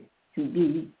righteousness to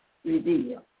be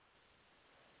revealed.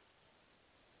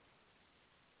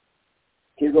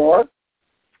 Keep going.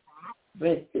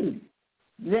 Verse 2.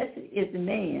 Blessed is the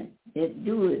man that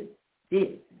doeth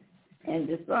this, and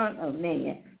the Son of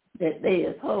Man that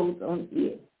layeth hold on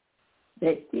it,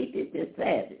 that keepeth the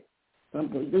Sabbath from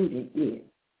polluting it,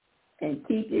 and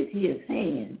keepeth his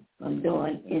hand from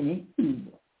doing any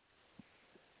evil.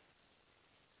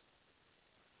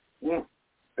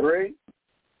 3.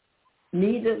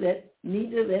 Neither let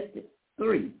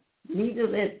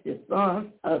the sons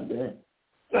of the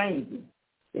stranger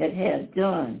that have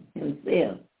joined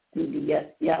himself to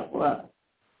the Yahweh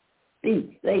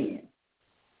speak, saying,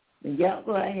 the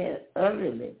Yahweh has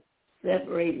utterly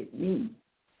separated me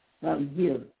from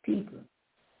his people.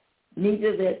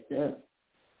 Neither let the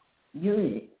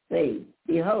eunuch say,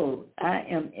 behold, I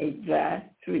am a dry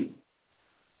tree.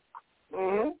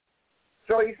 Mm-hmm.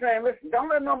 So he's saying, listen, don't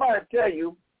let nobody tell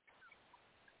you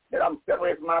that I'm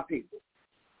separated from my people.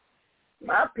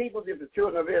 My people is the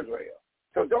children of Israel.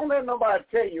 So don't let nobody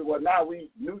tell you, well, now we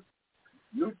New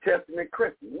Testament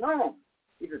Christians. No.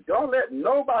 He says, don't let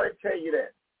nobody tell you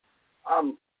that.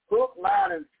 I'm hook,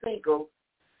 line, and sinker,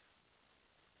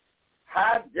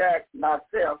 hijack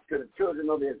myself to the children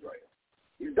of Israel.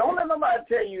 He says, don't let nobody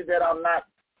tell you that I'm not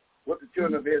with the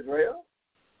children of Israel.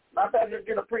 Matter of fact, just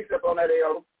get a precept on that,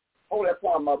 Elder. Hold that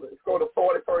point, Mother. Let's go to the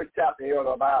 41st chapter, Elder,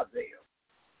 of Isaiah.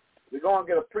 We're going to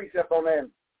get a precept on that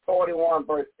in 41,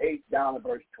 verse 8 down to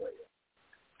verse 12.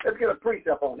 Let's get a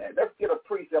precept on that. Let's get a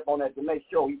precept on that to make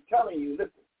sure he's telling you,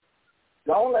 listen,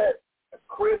 don't let a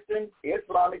Christian,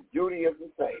 Islamic,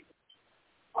 Judaism say,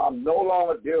 I'm no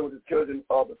longer dealing with the children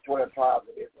of the 12 tribes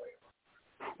of Israel.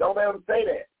 Don't let them say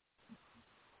that.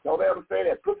 Don't let them say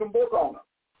that. Put some book on them.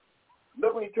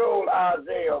 Look what he told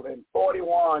Isaiah in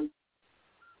 41,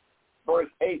 verse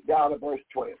 8 down to verse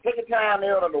 12. Take the time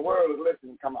there and the world is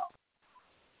listening. Come out.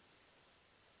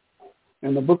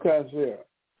 In the book of Isaiah,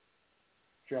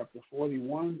 chapter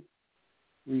 41,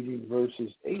 reading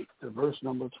verses 8 to verse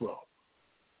number 12.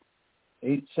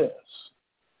 8 says,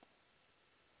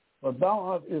 But thou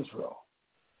art Israel,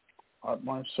 art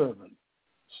my servant,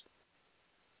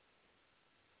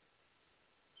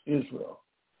 Israel,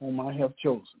 whom I have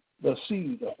chosen, the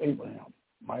seed of Abraham,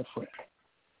 my friend.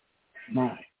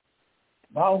 9.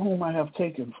 Thou whom I have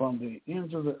taken from the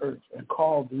ends of the earth and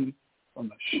called thee from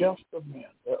the sheft of men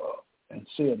thereof, and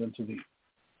said unto thee,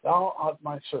 Thou art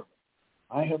my servant,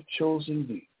 I have chosen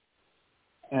thee,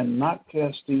 and not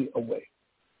cast thee away.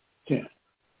 10.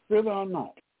 Fear thou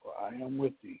not, for I am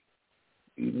with thee.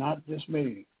 Be not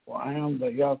dismayed, for I am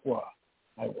the Yahweh.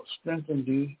 I will strengthen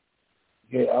thee,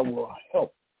 yea, I will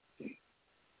help thee.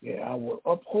 Yea, I will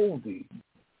uphold thee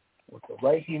with the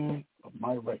right hand of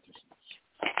my righteousness.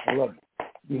 11.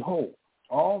 Behold,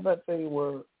 all that they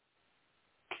were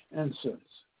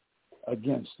incensed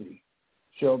against thee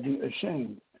shall be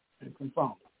ashamed and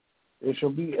confounded. They shall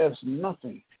be as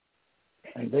nothing,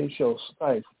 and they shall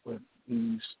strive with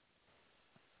these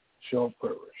shall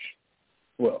perish.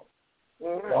 12.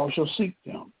 Thou shalt seek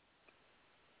them,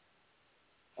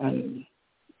 and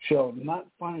shall not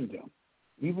find them,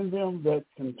 even them that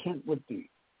contend with thee,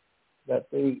 that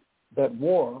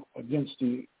war against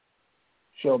thee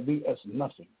shall be as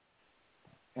nothing,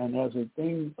 and as a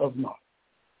thing of naught.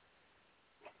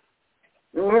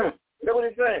 Mm-hmm. Look what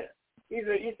he's saying. He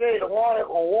said the one that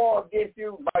will war against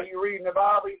you by you reading the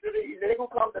Bible, he said they're going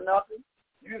to come to nothing.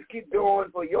 You just keep doing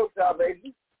for your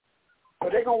salvation.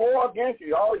 But they're going to war against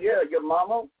you. Oh, yeah, your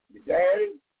mama, your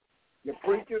daddy, your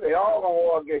preacher, they all going to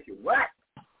war against you. What?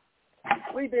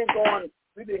 We've been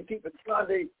keeping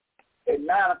Sunday at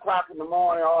 9 o'clock in the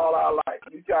morning all our life.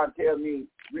 You trying to tell me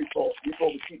we supposed to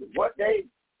keep it what day?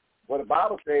 Well, the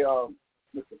Bible say,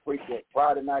 Mr. Preacher,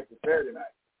 Friday night to Saturday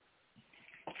night.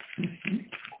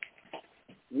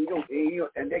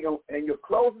 And your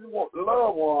closest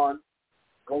loved one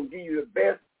gonna give you the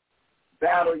best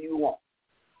battle you want.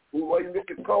 Where you get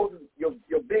your closest,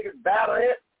 your biggest battle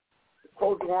at, the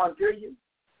closest one to you,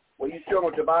 where you show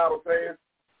what the Bible says.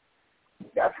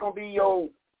 That's gonna be the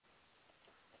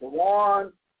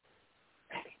one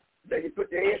that you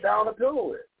put your head down the pillow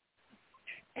with.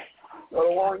 So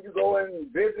the one you go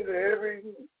and visit every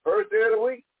first day of the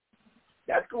week.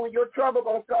 That's when your trouble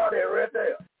gonna start there right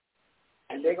there.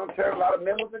 And they're going to turn a lot of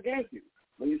members against you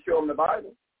when you show them the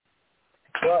Bible.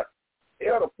 But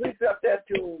it'll precept that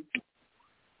to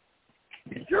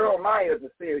Jeremiah the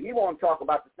seer. He won't talk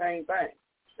about the same thing.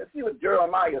 Let's see what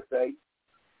Jeremiah say.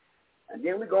 And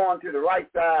then we go on to the right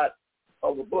side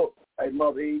of the book. Hey,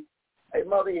 Mother E. Hey,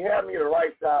 Mother E, have me the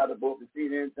right side of the book to see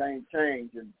if anything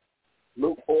change in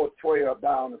Luke 4:12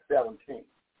 down to 17.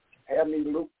 Have me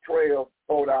Luke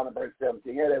 12:4 down to verse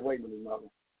 17. Have that way with me, Mother.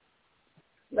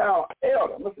 Now,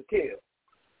 Elder, Mr. Kill,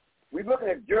 we're looking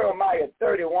at Jeremiah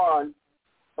 31,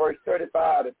 verse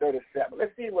 35 to 37.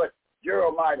 Let's see what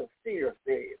Jeremiah the seer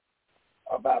said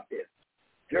about this.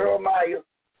 Jeremiah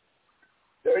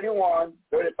 31,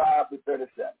 35 to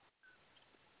 37.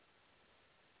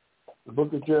 The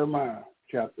book of Jeremiah,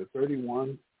 chapter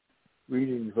 31,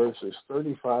 reading verses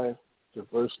 35 to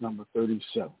verse number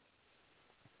 37.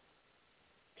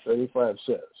 35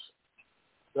 says,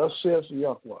 Thus says the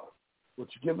Yahweh,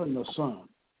 which given the sun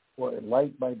for a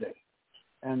light by day,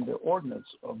 and the ordinance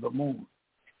of the moon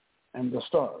and the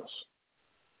stars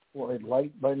for a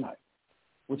light by night,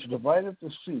 which divideth the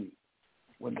sea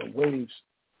when the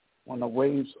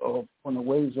waves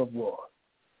of roar.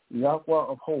 The Yahweh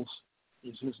of hosts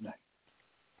is his name.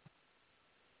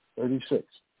 36.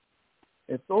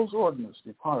 If those ordinances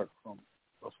depart from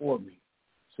before me,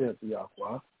 saith the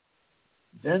Yahweh,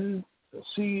 then the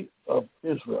seed of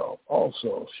Israel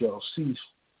also shall cease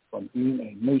from being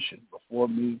a nation before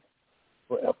me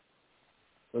forever.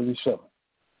 37.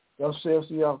 Thus says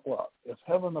the Yahweh, if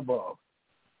heaven above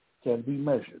can be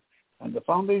measured, and the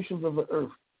foundations of the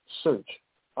earth search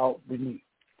out beneath,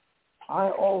 I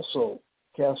also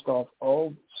cast off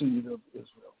all seed of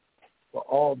Israel for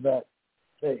all that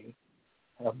they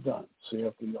have done,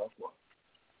 saith the Yahweh.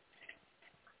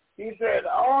 He said,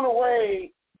 the only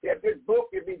way that this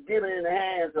book will be given in the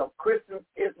hands of Christians,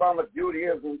 Islamic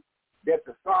Judaism, that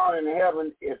the sun in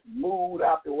heaven is moved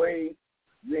out the way.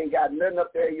 You ain't got nothing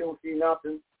up there. You don't see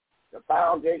nothing. The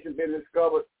foundation been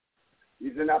discovered.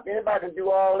 You said, now, if anybody can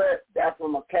do all that, that's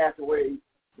from a castaway,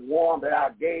 the one that I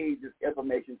gave this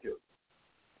information to.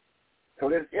 So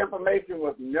this information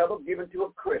was never given to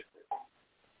a Christian,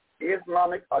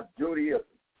 Islamic or Judaism.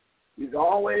 The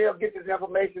only way they'll get this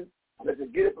information, unless they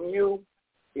get it from you,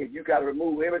 is you got to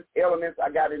remove every element I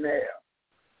got in there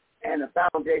and the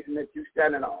foundation that you're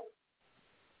standing on.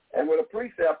 And with a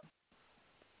precept,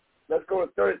 let's go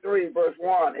to 33, verse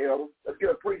 1, Elder. Let's get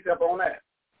a precept on that.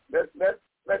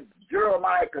 Let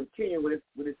Jeremiah continue with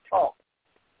his talk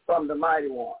from the Mighty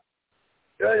One.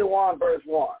 31, verse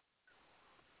 1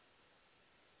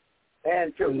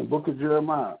 and 2. In the book of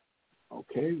Jeremiah,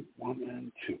 okay, 1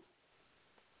 and 2.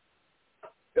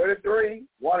 33,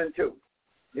 1 and 2.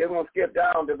 Then we're going to skip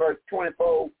down to verse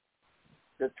 24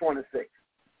 to 26.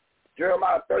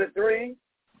 Jeremiah 33,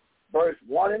 verse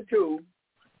 1 and 2,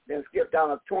 then skip down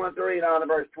to 23 down to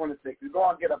verse 26. We're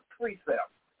going to get a precept.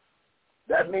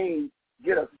 That means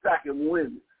get a second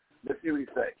wind. Let's see what he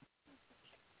says.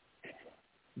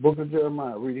 Book of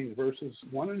Jeremiah, reading verses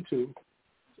 1 and 2.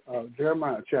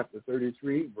 Jeremiah chapter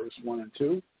 33, verse 1 and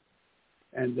 2.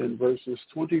 And then verses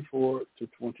 24 to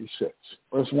 26.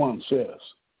 Verse 1 says,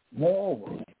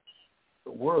 moreover,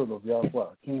 the word of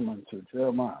Yahweh came unto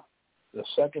Jeremiah the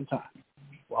second time,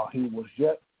 while he was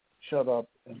yet shut up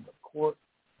in the court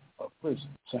of prison,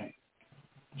 saying,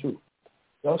 2.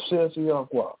 Thus says the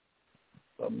Yahweh,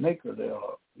 the maker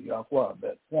thereof, the Yahweh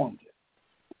that formed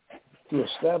it, to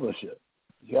establish it.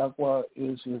 Yahweh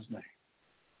is his name.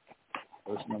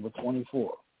 Verse number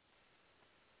 24.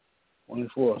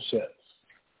 24 says,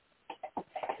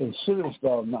 considerest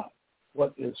thou not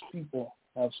what this people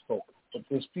have spoken, but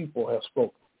this people have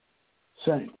spoken,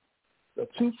 saying, the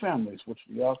two families which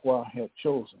Yahweh had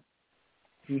chosen,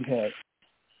 had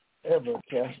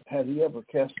he ever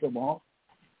cast them off?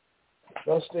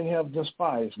 Thus they have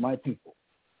despised my people,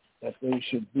 that they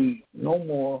should be no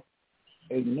more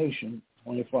a nation.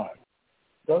 25.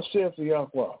 Thus saith the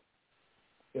Yahweh,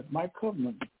 if my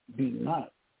covenant be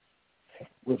not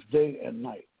with day and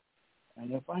night,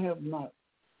 and if I have not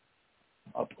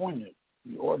appointed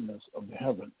the ordinance of the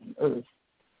heaven and earth,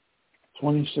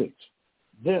 26,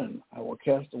 then I will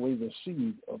cast away the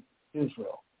seed of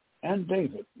Israel and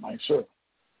David, my servant,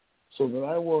 so that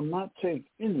I will not take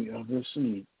any of his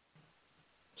seed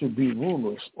to be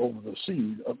rulers over the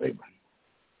seed of Abraham,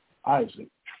 Isaac,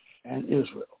 and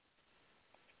Israel,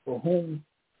 for whom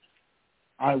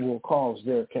I will cause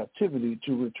their captivity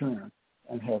to return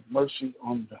and have mercy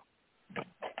on them.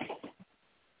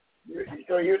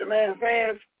 So you're the man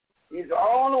saying he's the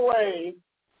only way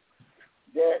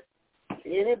that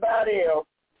anybody else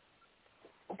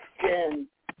can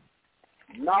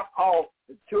knock off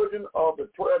the children of the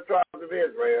 12 tribes of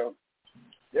Israel.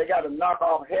 They got to knock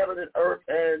off heaven and earth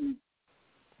and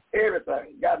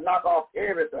everything. You got to knock off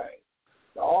everything.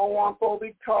 The only one supposed to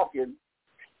be talking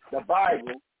the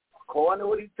Bible, according to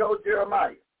what he told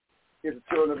Jeremiah, is the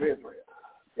children of Israel.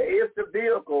 There is the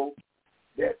vehicle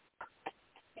that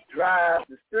drives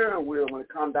the steering wheel when it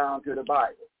comes down to the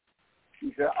Bible.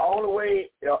 He said the only way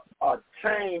a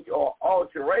change or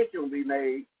alteration will be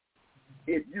made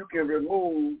if you can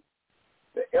remove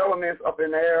the elements up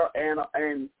in there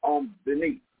and on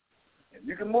beneath. If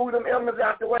you can move them elements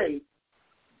out the way,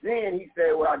 then he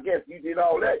said, well, I guess you did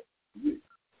all that.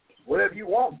 Whatever you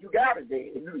want, you got it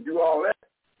then. You can do all that.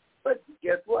 But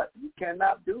guess what? You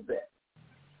cannot do that.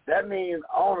 That means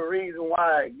the only reason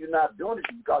why you're not doing it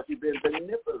is because you've been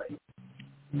manipulated.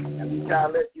 And we try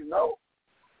to let you know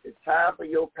it's time for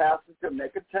your pastor to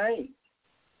make a change.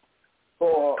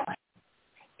 For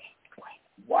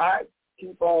why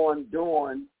keep on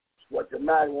doing what the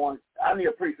mighty one? I need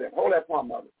a precept. Hold that for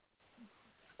mother.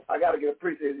 I got to get a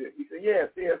precept here. He said, yeah,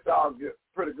 see, it sounds good,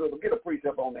 pretty good, but get a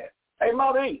precept on that. Hey,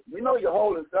 Mother E, we know you're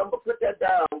holding something, but put that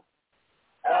down,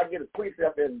 and I'll get a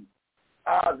precept in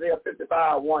Isaiah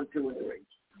 55, 1, 2, and 3.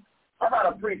 How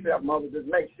about a precept, Mother, just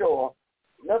make sure.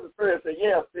 Another spirit say,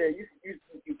 yeah, sir,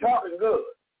 you're talking good,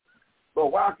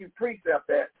 but why don't you precept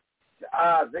that to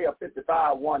Isaiah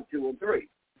 55, 1, 2, and 3?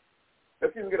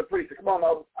 Let's see if we can get a precept. Come on,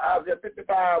 Mother. Isaiah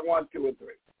 55, 1, 2, and 3.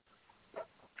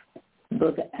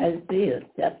 Book of Isaiah,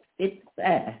 chapter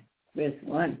 55, verse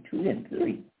 1, 2, and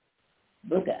 3.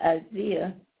 Book of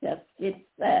Isaiah, chapter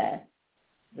 55,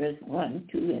 verse 1,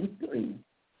 2, and 3.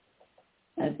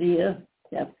 Isaiah,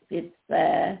 chapter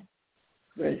 55,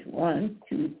 verse 1,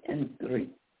 2, and 3.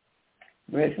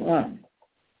 Verse 1.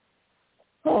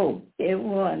 Ho,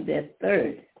 everyone that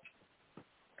thirsts,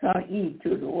 come eat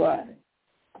to the water.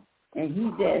 And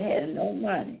he that had no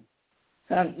money,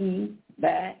 come eat,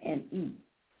 buy, and eat.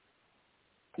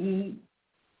 He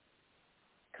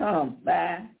come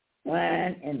buy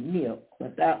wine and milk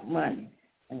without money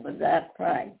and without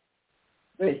price.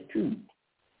 Verse 2.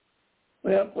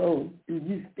 Wherefore do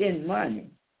you spend money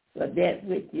for that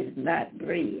which is not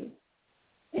bread,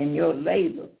 and your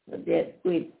labor for that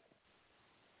which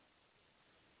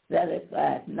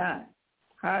satisfies not?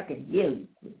 Hearken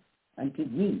diligently unto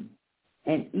me,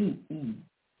 and eat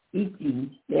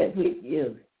ye that which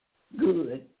is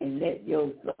good, and let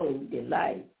your soul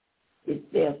delight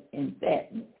itself in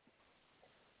fatness.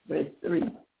 Verse 3.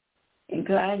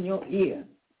 Incline your ear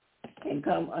and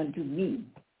come unto me.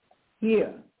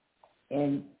 Hear,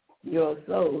 and your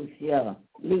soul shall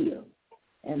live,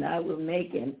 and I will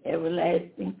make an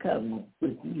everlasting covenant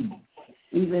with you,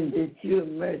 even the sure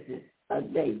mercies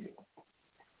of David.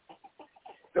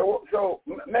 So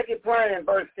make it plain in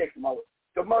verse 6, Moses.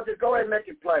 So Moses, go ahead and make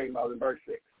it plain, Moses, in verse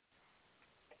 6.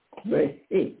 Verse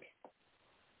 6.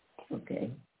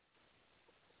 Okay.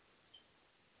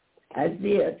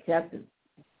 Isaiah chapter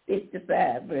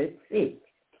 55, verse 6.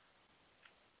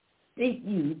 Seek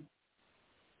you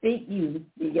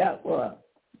the Yahweh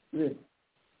with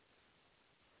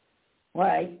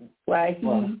why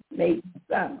he may be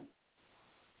found.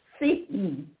 Seek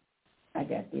ye, I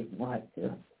got this marked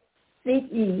too.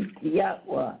 Seek ye the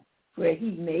Yahweh where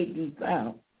he may be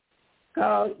found.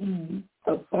 Call ye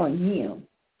upon him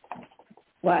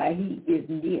while he is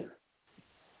near.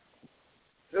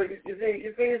 So you see what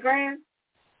he's saying?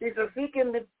 He said, seek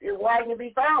him while he can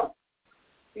be found.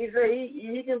 He said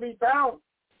he can be found.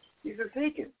 He said,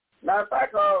 seek him. Matter of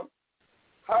fact,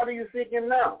 how do you seek him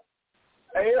now?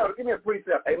 Hey, give me a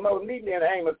precept. Hey, Moses, meet me in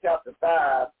Amos chapter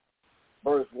 5,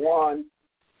 verse 1,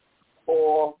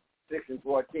 4, 6, and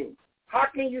 14. How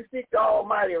can you seek the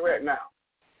Almighty right now?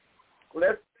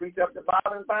 Let's precept the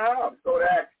Bible and find out. Let's go to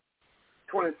Acts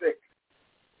 26.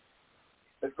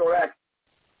 Let's go to Acts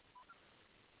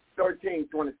 13,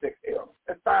 26.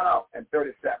 Let's find out in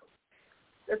 37.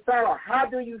 Let's find out, how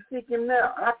do you seek him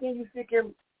now? How can you seek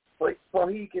him for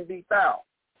he can be found?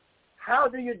 How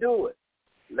do you do it?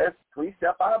 Let's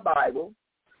precept our Bible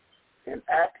in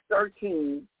Acts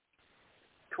 13,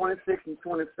 26 and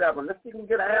 27. Let's see if we can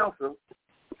get an answer.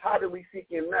 How do we seek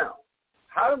him now?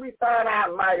 How do we find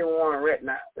out Mighty One right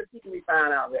now? Let's see if we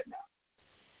find out right now.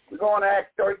 We're going to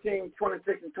Acts 13,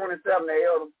 26 and 27.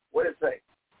 What does it say?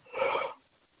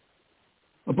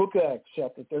 The book of Acts,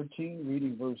 chapter 13,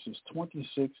 reading verses 26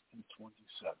 and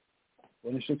 27.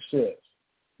 26 says,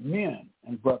 men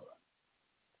and brethren,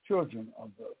 children of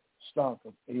the stock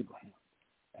of Abraham,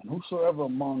 and whosoever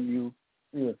among you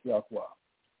feareth Yahweh,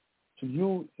 to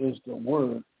you is the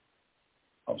word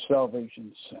of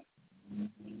salvation sent.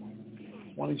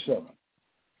 27.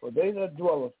 For they that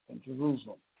dwelleth in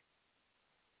Jerusalem,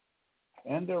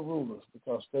 and their rulers,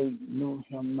 because they knew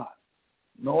him not,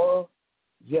 nor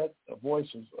yet the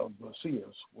voices of the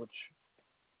seers, which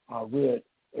are read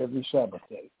every Sabbath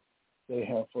day, they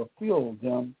have fulfilled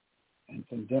them in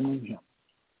condemning him.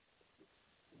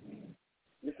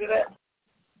 You see that?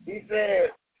 He said,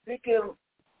 seek him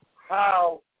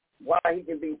why he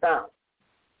can be found.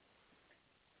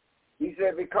 He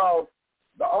said, because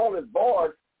the only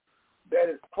voice that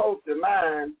is close to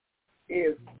mine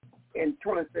is in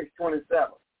 26, 27.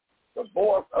 The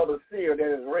voice of the seer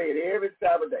that is read every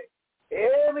Sabbath day.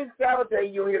 Every Sabbath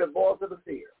day you'll hear the voice of the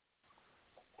seer.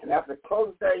 And that's the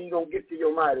closest thing you're going to get to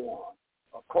your Mighty One.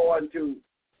 According to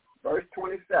verse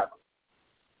 27.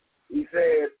 He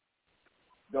said,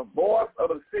 the voice of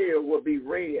the seer will be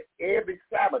read every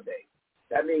Sabbath day.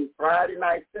 That means Friday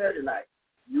night, Saturday night.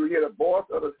 You hear the voice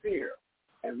of the seer.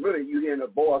 And really you hear the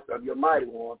voice of your Mighty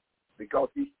One because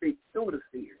he speaks through the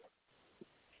seer.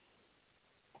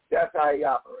 That's how he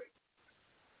operates.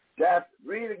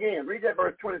 Read again. Read that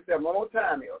verse 27 one more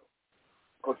time, Elder.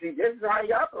 Because see, this is how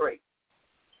he operates.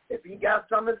 If he got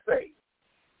something to say,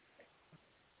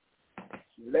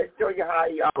 let's show you how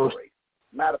he operates.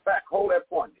 Matter of fact, hold that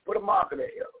point. Put a marker there,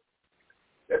 Elder.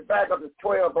 Let's back up to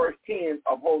 12, verse 10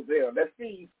 of Hosea. Let's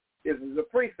see if there's a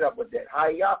precept with that, how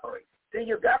he operates. See,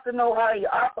 you got to know how he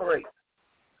operates.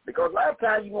 Because a lot of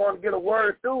times you want to get a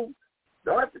word through,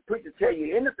 don't have the preacher tell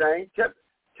you anything.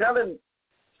 Tell him,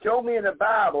 show me in the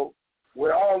Bible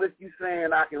where all this you saying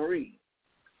I can read.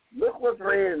 Look what's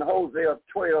read in Hosea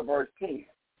 12, verse 10.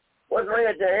 What's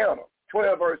read there, Elder?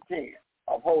 12, verse 10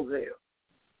 of Hosea.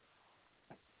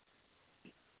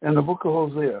 In the book of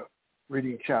Hosea,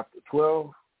 reading chapter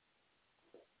 12,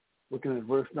 looking at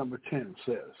verse number 10,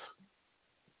 says,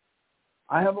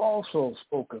 I have also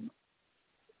spoken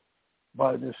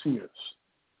by the seers,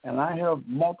 And I have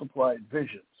multiplied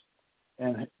visions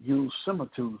and used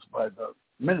similitudes by the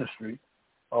ministry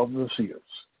of the seers.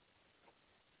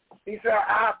 He said,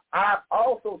 I've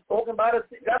also spoken by the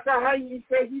seers. That's how he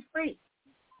say he speaks.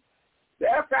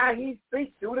 That's how he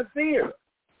speaks through the seers.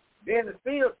 Then the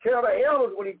seers tell the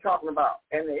elders what he's talking about,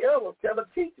 and the elders tell the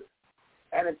teachers.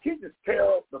 And the teachers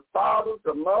tell the fathers,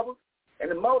 the mothers, and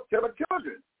the mothers tell the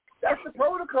children. That's the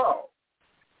protocol.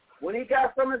 When he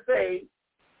got something to say,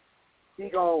 he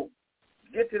going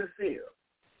to get to the seer.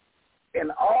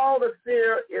 And all the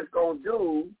seer is going to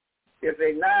do is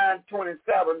a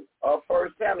 9:27 of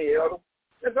 1 Samuel.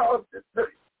 That's all.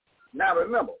 Now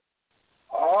remember,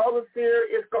 all the seer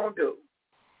is going to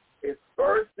do is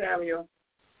 1 Samuel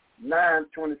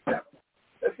 9:27.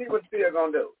 Let's see what seer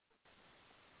going to do.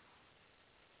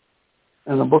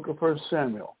 In the book of 1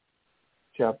 Samuel,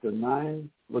 chapter 9,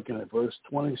 looking at verse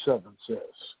 27 says,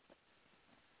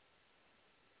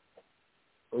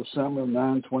 1 Samuel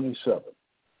 9:27.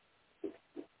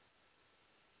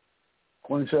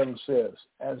 27 says,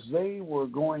 as they were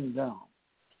going down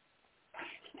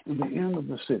to the end of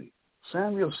the city,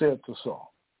 Samuel said to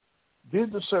Saul,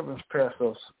 did the servants pass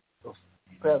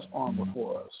on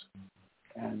before us?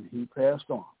 And he passed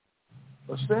on.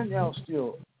 But stand thou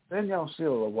still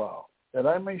a while, that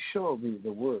I may show thee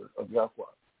the word of Yahweh.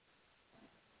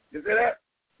 You see that?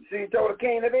 You see, he told the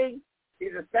king to be? He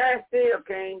said, stand still,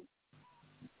 king,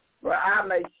 where I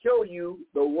may show you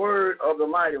the word of the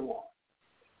mighty one.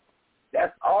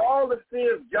 That's all the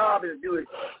seer's job is to do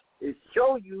is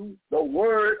show you the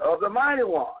word of the mighty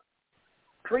one.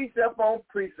 Precept on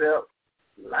precept,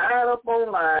 line up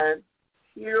on line,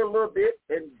 here a little bit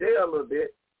and there a little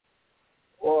bit,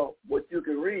 or what you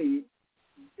can read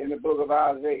in the book of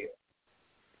Isaiah.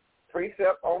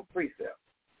 Precept on precept,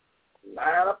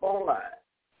 line up on line,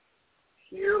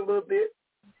 here a little bit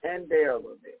and there a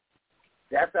little bit.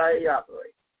 That's how he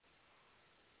operates.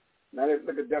 Now let's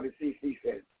look at WCC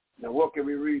says. Now what can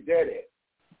we read that at?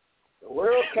 The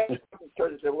World Catholic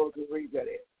Church said, what can we read that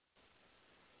at?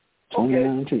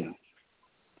 2019.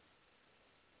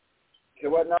 So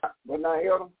what not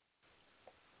hear them?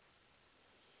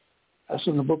 That's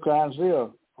in the book of Isaiah,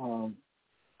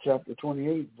 chapter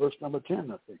 28, verse number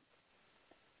 10, I think.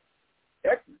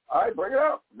 Excellent. All right, bring it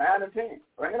up. 9 and 10.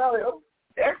 Bring it out, Elder.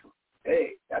 Excellent.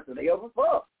 Hey, that's what the elders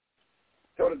for.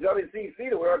 So the WCC,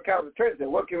 the World Catholic Church, said,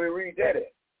 what can we read that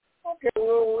at? Okay,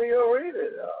 well, we'll read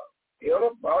it.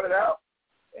 Elder brought it out,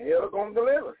 and Elder going to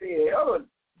deliver. See, Elder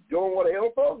doing what the Elder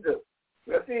supposed to do.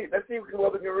 Let's see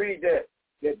what we can read that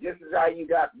this is how you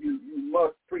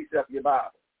must precept your Bible.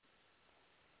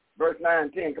 Verse 9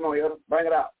 and 10. Come on, Elder. Bring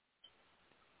it out.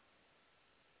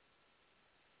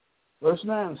 Verse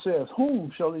 9 says,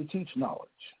 whom shall he teach knowledge?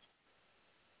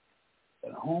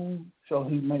 And whom shall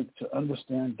he make to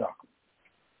understand doctrine?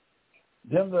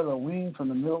 Them that are weaned from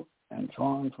the milk and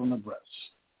drawn from the breast.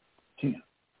 10.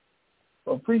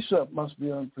 For precept must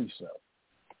be on precept,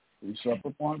 precept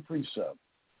upon precept,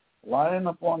 line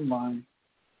upon line,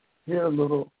 here a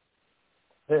little,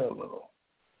 there a little.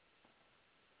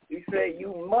 He said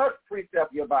you must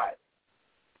precept your Bible.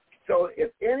 So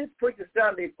if any preacher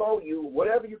stand before you,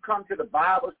 whatever you come to the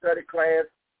Bible study class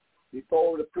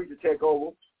before the preacher take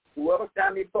over, whoever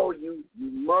stand before you,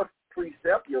 you must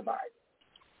precept your Bible.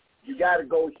 You got to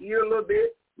go here a little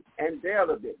bit and there a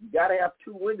little bit. You got to have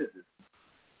two witnesses.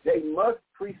 They must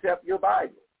precept your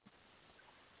Bible.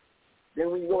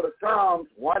 Then when you go to Psalms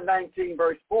 119,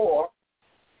 verse 4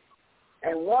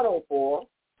 and 104,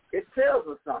 it tells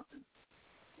us something.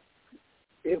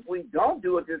 If we don't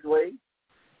do it this way,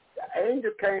 the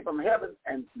angel came from heaven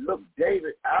and looked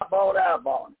David eyeball to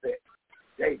eyeball and said,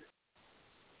 David,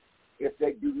 if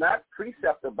they do not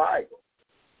precept the Bible,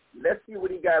 let's see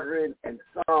what he got written in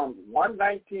Psalms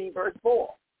 119, verse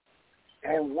 4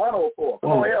 and 104.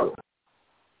 Come on, Elder.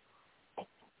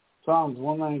 Psalms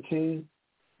 119,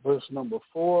 verse number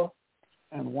 4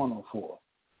 and 104.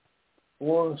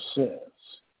 4 says,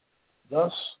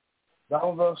 thus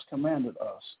thou thus commanded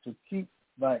us to keep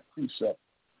thy precept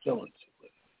diligently.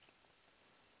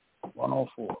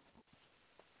 104.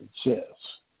 It says,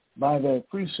 by thy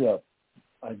precept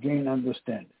I gain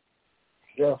understanding.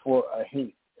 Therefore I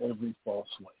hate every false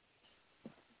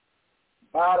way.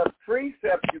 By the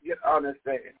precept you get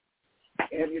understanding.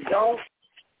 And if you don't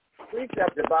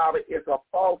precept the Bible, it's a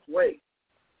false way.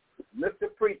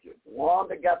 Mr. Preacher, one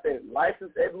that got their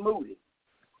license at Moody.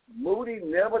 Moody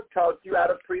never taught you how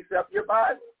to precept your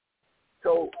Bible.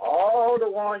 So all the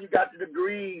ones you got the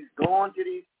degrees going to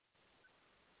these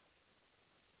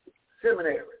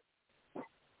seminaries,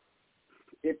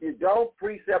 if you don't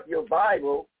precept your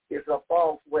Bible, it's a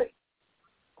false way.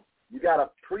 You got to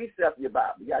precept your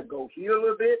Bible. You got to go here a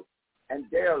little bit and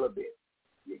there a little bit.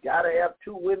 You got to have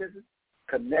two witnesses,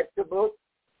 connect the book,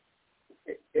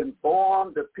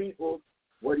 inform the people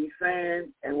what he's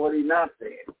saying and what he's not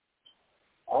saying.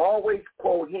 Always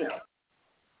quote him.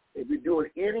 If you do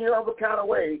it any other kind of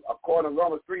way, according to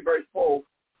Romans 3, verse 4,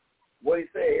 what he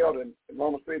say, Elder, in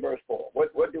Romans 3, verse 4?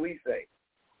 What do he say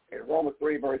in Romans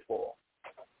 3, verse 4?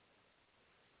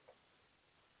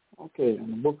 Okay,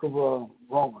 in the book of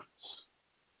Romans,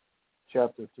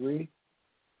 chapter 3,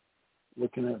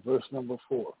 looking at verse number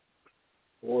 4.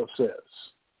 4 says,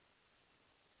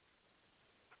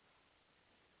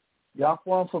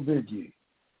 Yahweh forbid ye,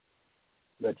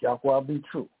 let Yahweh be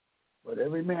true, but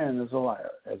every man is a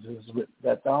liar, as is written,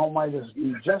 that thou mightest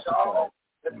be justified.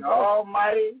 That the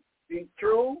Almighty be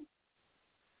true,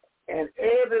 and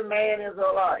every man is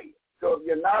a liar. So if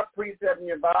you're not precepting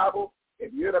your Bible,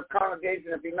 if you're the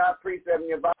congregation, if you're not precepting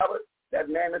your Bible, that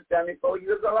man is standing before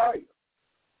you is a liar.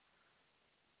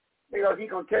 Because he's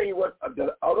going to tell you what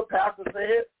the other pastor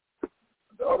said.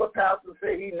 The other pastor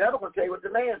said he's never going to tell you what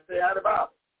the man said out of the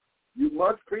Bible. You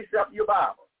must precept your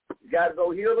Bible. You got to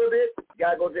go here a little bit. You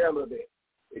got to go there a little bit.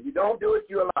 If you don't do it,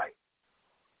 you're a liar.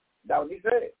 That's what he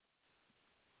said.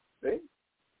 See?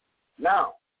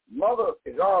 Now, Mother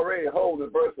is already holding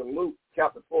the verse of Luke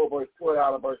chapter 4, verse 12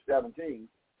 out of verse 17.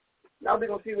 Now we're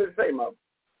going to see what it say, Mother.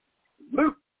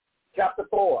 Luke chapter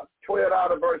 4, 12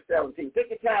 out of verse 17. Take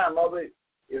your time, Mother.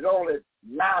 It's only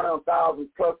 900,000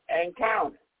 plus and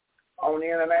counting on the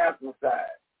international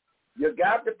side. You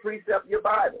got to precept your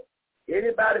Bible.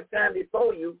 Anybody stand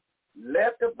before you,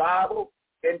 let the Bible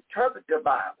interpret the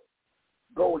Bible.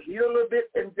 Go here a little bit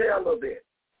and there a little bit.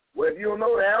 Well, if you don't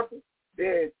know the answer,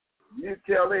 then you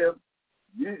tell them,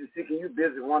 you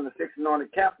busy one of the 6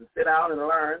 anointed captains, sit down and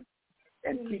learn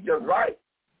and teach us right.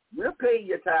 We'll pay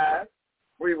your tithes,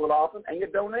 free will offering, and your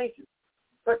donations.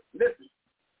 But listen,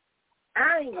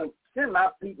 I ain't going to send my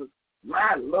people,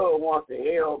 my loved ones to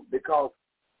hell because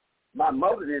my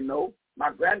mother didn't know,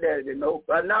 my granddaddy didn't know,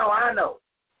 but now I know.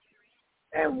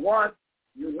 And once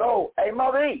you know, hey,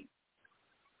 Mother E,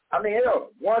 Elder,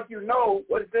 once you know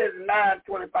what it says in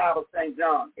 9:25 of St.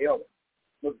 John, Elder,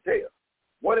 look at you.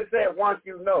 What it said once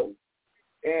you know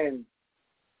in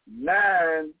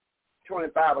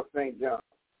 9:25 of St. John.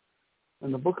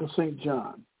 In the book of St.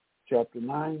 John, chapter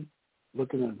 9,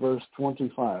 looking at verse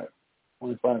 25,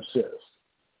 25 says,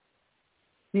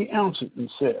 He answered and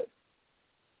said,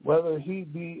 Whether he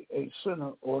be a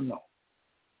sinner or no,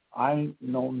 I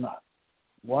know not.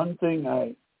 One thing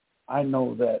I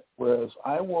know that whereas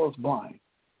I was blind,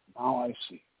 now I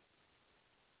see.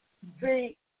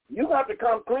 See, you got to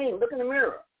come clean. Look in the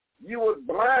mirror. You was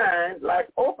blind like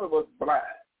Oprah was blind,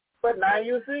 but now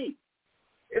you see.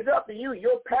 It's up to you.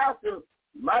 Your pastor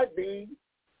might be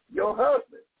your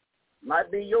husband,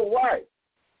 might be your wife.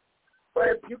 But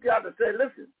if you got to say,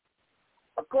 listen,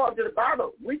 according to the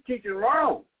Bible, we teaching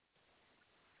wrong.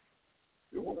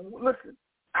 Listen,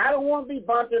 I don't want to be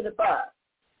bumped in the fire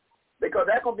because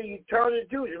that's going to be eternity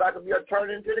too. It's like you're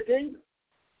turning into the kingdom.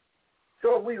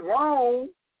 So if we wrong,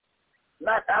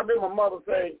 like I remember my mother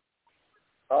say,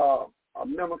 a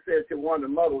member said to one of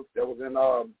the mothers that was in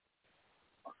a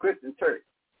Christian church,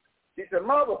 she said,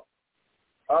 Mother,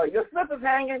 your slip is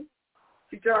hanging.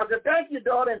 She turned and said, thank you,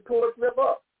 daughter, and pulled the slip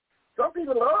up. Some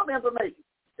people love information.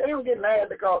 They don't get mad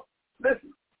because,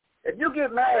 listen, if you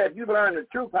get mad, if you learn the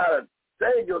truth, how to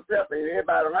save yourself and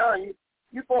everybody around you,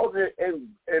 you're supposed to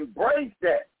embrace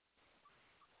that.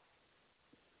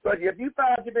 But if you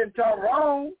find you've been taught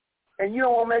wrong and you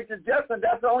don't want to make the adjustment,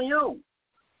 that's on you.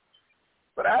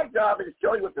 But our job is to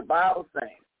show you what the Bible's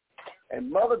saying. And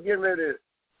Mother getting ready to,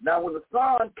 now when the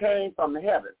Son came from the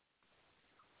heaven,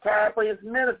 time for his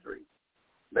ministry,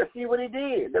 let's see what he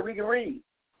did that we can read.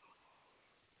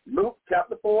 Luke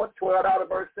chapter 4, 12 out of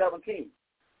verse 17.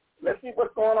 Let's see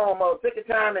what's going on, Mother. Take your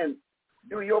time and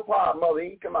do your part, Mother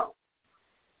E. Come on.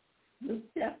 Luke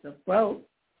chapter 4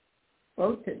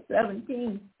 to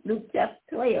 17. Luke chapter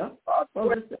 12.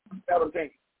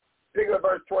 17. Figure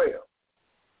verse 12.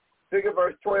 Figure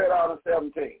verse 12 out of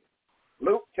 17.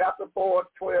 Luke chapter 4,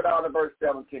 12 out of verse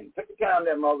 17. Take your time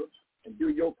there, Mother, and do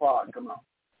your part. Come on.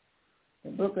 The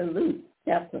book of Luke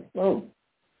chapter 4,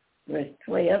 verse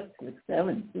 12 to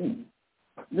 17.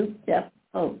 Luke chapter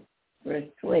 4, verse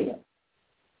 12.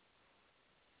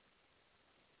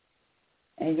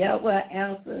 And Yahweh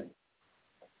answered,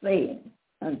 saying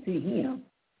unto him,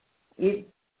 It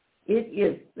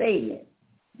is said,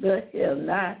 thou shalt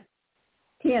not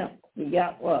tempt the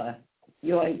Yahweh,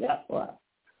 your Yahweh.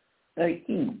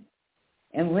 13.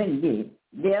 And when the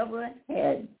devil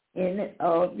had ended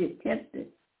all the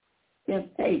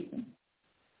temptation,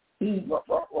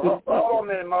 Hold on a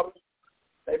minute, Mother.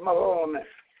 Hey, Mother, hold on a minute.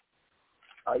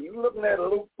 Are you looking at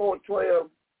Luke 4:12?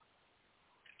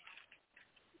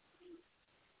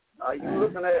 Are you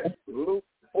looking at Luke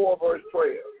 4 verse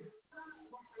 12?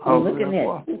 I'm looking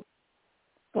at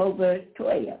 4 verse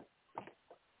 12.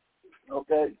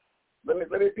 Okay. Let me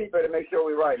peep at it and make sure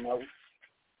we're right, Mother.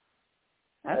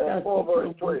 4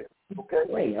 verse 12. Okay.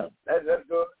 12. That's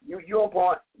good. You on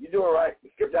point. You're doing right. You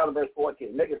skip down to verse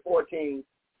 14. Make it 14.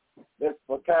 That's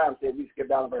for time said we skip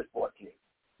down to verse 14.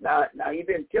 Now he's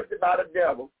been tempted by the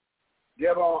devil.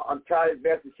 Devil tried his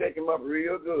best to shake him up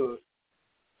real good.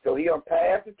 So he'll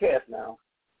pass the test now.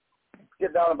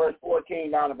 Skip down to verse 14,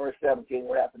 down to verse 17.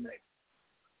 What happened next?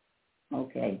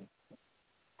 Okay.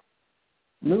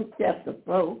 Luke chapter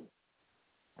 4,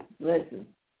 verses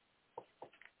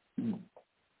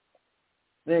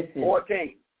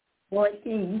 14.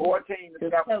 14 to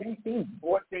 17.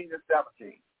 14 to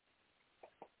 17.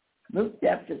 Luke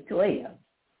chapter 12.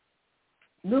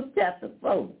 Luke chapter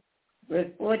 4,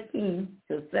 verse 14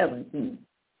 to 17.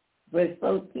 Verse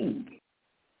 14.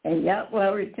 And Yahweh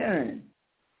returned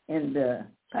in the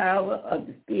power of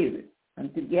the Spirit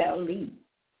unto Galilee.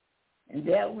 And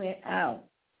there went out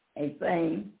a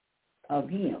fame of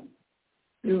him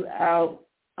throughout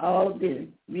all the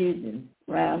region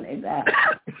round about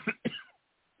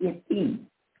 15.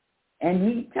 And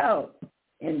he taught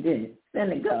in the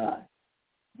synagogue,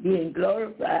 being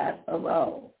glorified of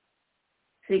all.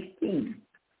 16.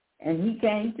 And he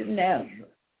came to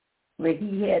Nazareth, where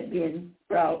he had been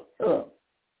brought up.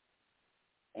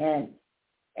 And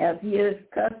as his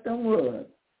custom was,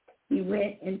 he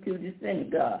went into the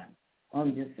synagogue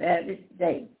on the Sabbath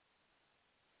day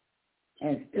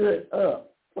and stood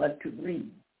up for to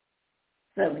read.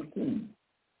 17.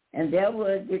 And there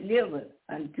was delivered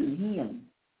unto him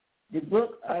the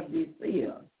book of the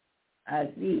seer,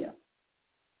 Isaiah.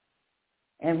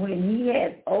 And when he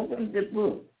had opened the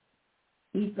book,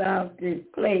 he found the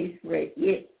place where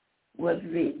it was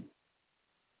written.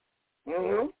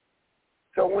 Mm-hmm.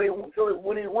 So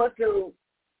when he went to,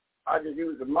 I just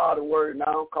use the modern word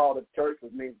now, called the church,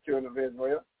 which means the children of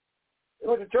Israel. It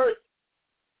was a church.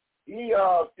 He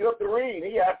stood up to read.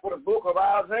 He asked for the book of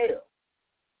Isaiah.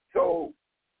 So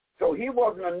he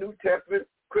wasn't a New Testament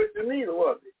Christian either,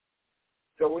 was he?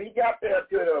 So when he got there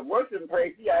to the worshiping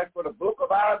place, he asked for the book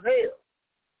of Isaiah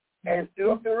and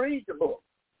stood up to read the book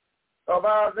of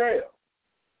Isaiah.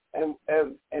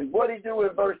 And what he do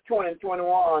in verse 20 and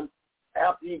 21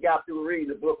 after he got through reading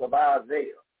the book of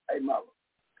Isaiah? Hey, Mother.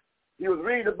 He was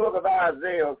reading the book of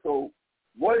Isaiah, so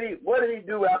what did he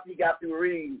do after he got through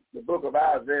reading the book of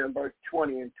Isaiah in verse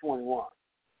 20 and 21?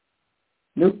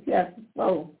 Luke chapter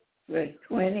 4, verse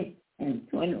 20 and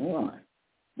 21.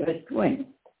 Verse 20.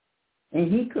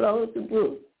 And he closed the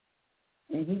book,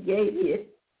 and he gave it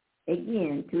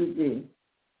again to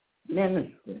the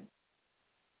minister,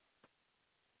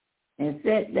 and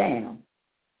sat down.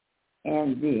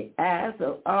 And the eyes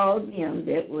of all them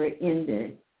that were in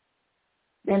the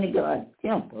synagogue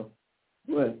temple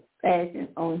were fastened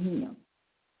on him.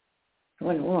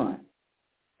 21.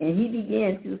 And he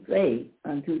began to say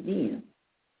unto them,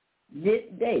 this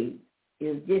day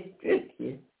is this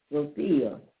scripture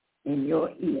fulfilled in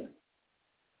your ear.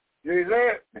 You see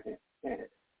that?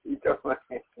 He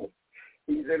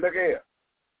said, look here.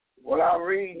 What I'm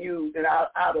reading you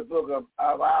out of the book of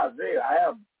Isaiah, I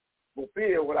have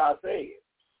fulfilled what I said.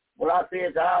 What I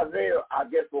said to Isaiah, I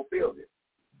just fulfilled it.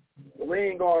 So we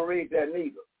ain't going to read that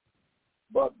neither.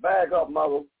 But back up,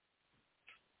 Mother,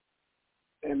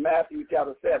 in Matthew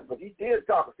chapter 7. But he did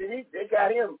talk. See, they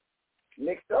got him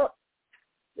mixed up.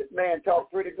 This man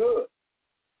talked pretty good.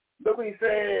 Look what he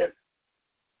says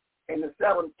in the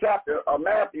 7th chapter of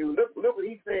Matthew. Look what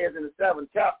he says in the 7th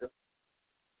chapter,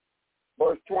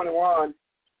 verse 21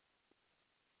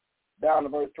 down to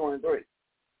verse 23.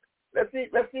 Let's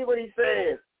see what he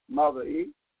says, Mother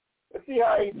E. Let's see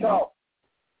how he talks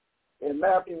in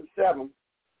Matthew 7,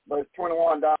 verse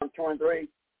 21 down to 23.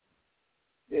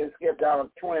 Then skip down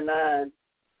to 29,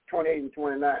 28, and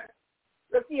 29.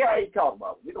 Let's see how he talks,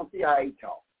 Mother. We're going to see how he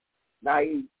talks. Now,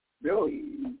 he's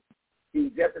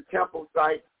at the temple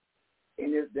site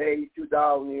in his days,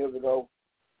 2,000 years ago.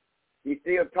 He's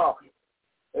still talking.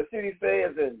 Let's see what he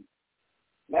says in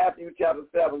Matthew chapter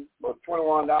 7, verse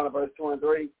 21 down to verse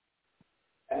 23,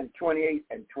 and 28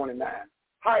 and 29.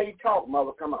 How he talk,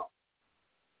 Mother? Come on.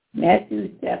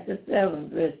 Matthew chapter 7,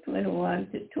 verse 21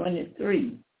 to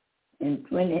 23, and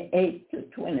 28 to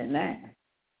 29.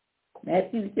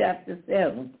 Matthew chapter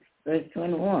 7, verse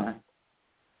 21.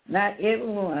 Not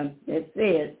everyone that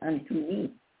says unto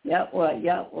me, Yahweh,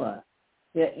 Yahweh,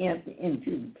 shall enter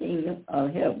into the kingdom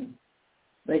of heaven,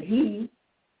 but he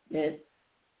that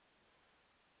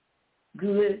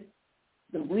doeth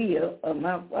the will of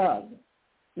my Father,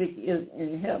 which is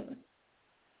in heaven.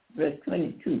 Verse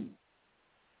 22.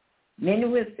 Many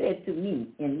will say to me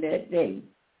in that day,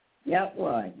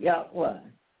 Yahweh, Yahweh,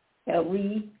 have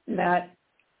we not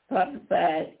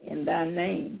prophesied in thy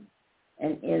name,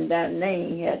 and in thy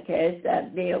name have cast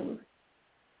out devils,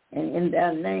 and in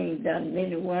thy name done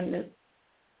many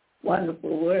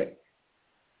wonderful works?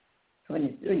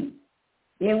 23.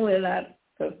 Then will I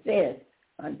profess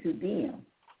unto them,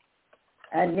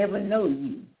 I never know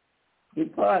you.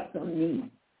 Depart from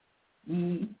me,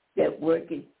 ye that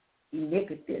worketh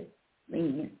iniquity.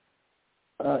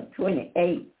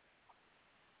 28.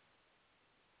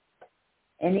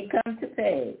 And it comes to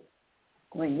pass,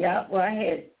 when Yahweh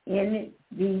had ended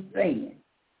these sayings,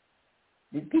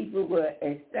 the people were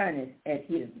astonished at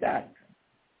his doctrine.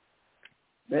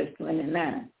 Verse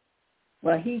 29.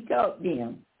 For he taught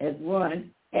them as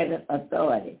one having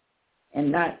authority,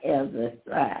 and not as a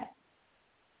scribe.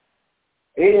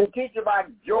 He didn't teach you like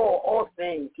Joel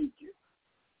Osteen teach you.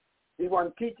 He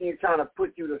wasn't teaching you trying to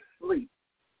put you to sleep.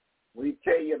 When he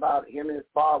tell you about him and his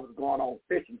father was going on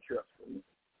fishing trips and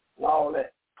all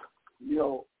that. You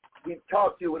know, he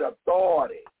taught you with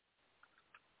authority,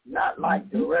 not like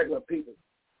the regular people.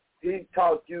 He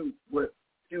taught you with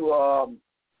he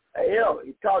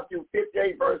taught you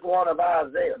 58 verse 1 of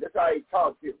Isaiah. That's how he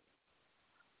taught you.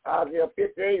 Isaiah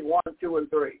 58, 1, 2, and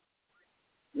 3.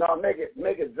 No, make it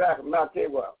exactly. I'll tell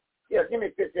you what. Yeah, give me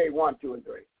 58, 1, 2, and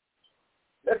 3.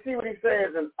 Let's see what he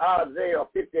says in Isaiah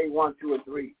 58, 1, 2, and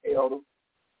 3, Elder.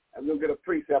 And we'll get a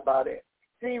precept out of that.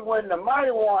 See, when the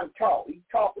mighty one taught, he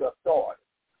taught with authority.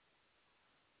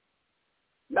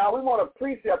 Now, we want to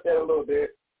precept that a little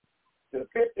bit to the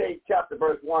 58th chapter,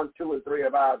 verse 1, 2, and 3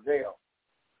 of Isaiah.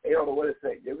 Elder, what it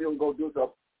say? Then we're going to go do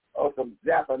some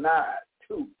Zephaniah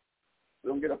 2. We're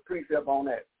going to get a precept on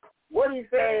that. What he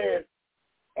says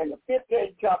in the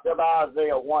 58th chapter of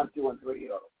Isaiah 1, 2, and 3,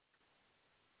 Elder.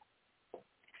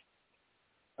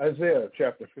 Isaiah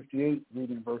chapter 58,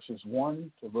 reading verses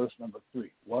 1 to verse number 3.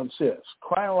 1 says,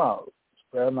 Cry aloud,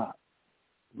 spare not.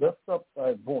 Lift up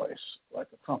thy voice like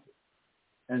a trumpet,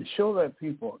 and show thy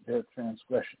people their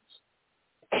transgressions,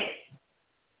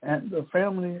 and the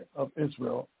family of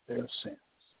Israel their sins.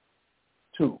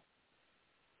 2.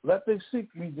 Let they seek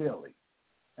me daily,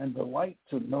 and delight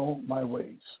to know my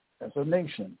ways, as a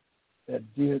nation that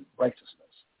did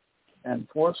righteousness, and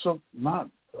forsook not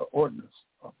the ordinance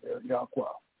of their Yahweh.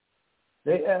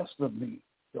 They asked of me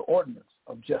the ordinance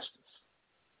of justice.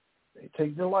 They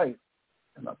take delight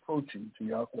in approaching to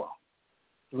Yahweh.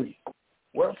 3.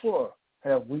 Wherefore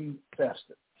have we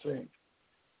fasted, saying,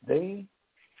 They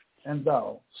and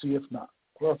thou seest not.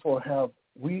 Wherefore have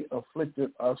we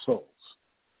afflicted our souls,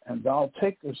 and thou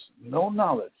takest no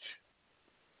knowledge.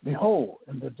 Behold,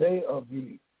 in the day of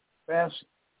ye fast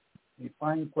ye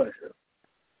find pleasure,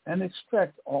 and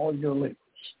extract all your labors.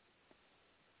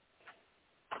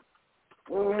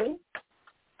 Mm-hmm.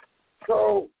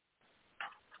 So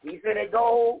he said they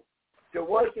go to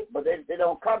worship, but they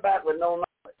don't come back with no knowledge.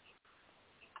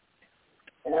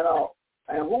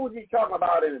 And who is he talking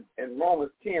about in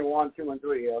Romans 10, 1, 2, and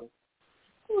 3, Elder?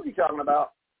 Who is he talking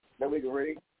about that we can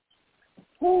read?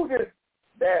 Who is it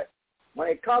that when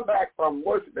they come back from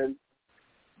worshiping,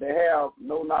 they have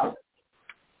no knowledge?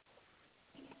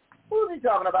 Who is he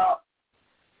talking about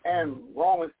in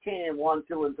Romans 10, 1,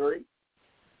 2, and 3?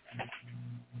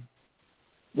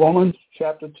 Romans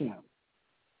chapter 10,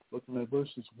 looking at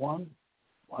verses 1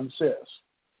 says,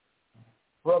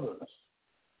 Brothers,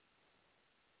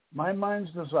 my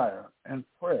mind's desire and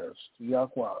prayers to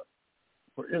Yahweh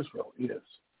for Israel is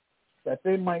that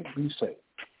they might be saved.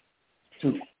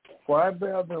 2, for I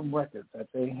bear them record that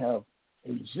they have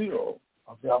a zeal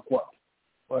of Yahweh,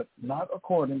 but not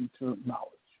according to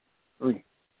knowledge. 3,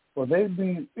 for they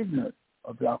being ignorant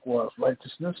of Yahweh's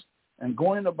righteousness, and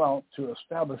going about to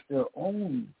establish their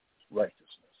own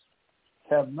righteousness,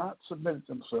 have not submitted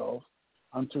themselves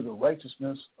unto the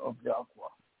righteousness of Yahweh.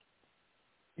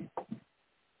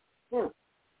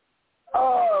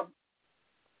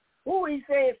 Who he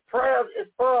say his prayer is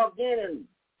for again, and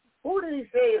who did he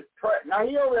say his prayer? Now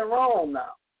he over in Rome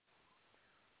now.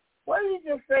 What did he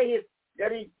just say his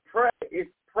prayer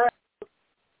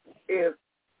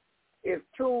is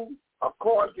to,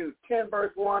 according to 10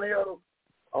 verse 1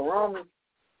 of Romans?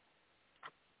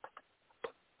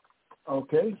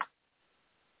 Okay.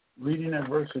 Reading that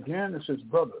verse again, it says,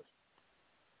 Brothers,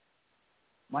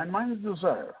 my mind's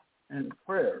desire and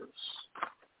prayers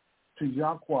to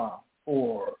Yahweh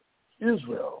for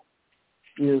Israel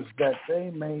is that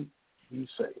they may be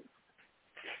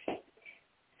saved.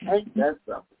 Ain't that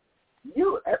something?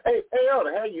 Hey,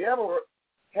 Elder, have you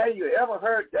ever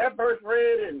heard that verse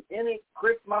read in any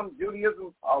Christendom,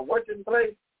 Judaism, or worship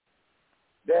place?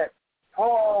 That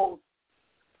Paul's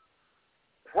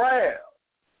prayer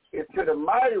is to the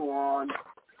Mighty One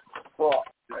for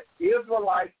the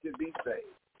Israelites to be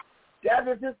saved. That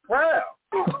is his prayer.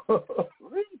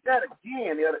 Read that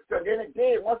again, Elder. So then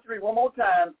again, once you read one more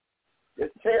time,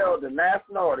 just tell the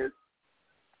national audience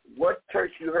what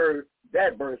church you heard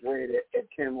that verse read at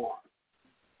 10:1.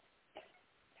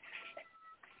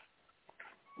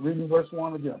 Reading verse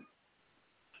 1 again.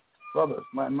 Brothers,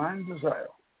 my mind desire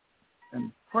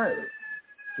and prayer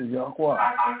to Yahweh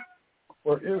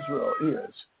for Israel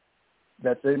is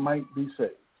that they might be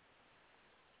saved.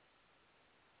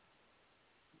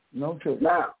 No church.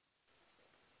 Now,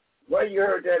 where you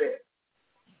heard that at?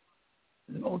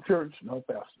 No church, no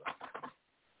pastor.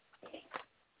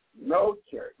 No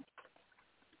church.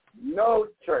 No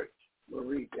church will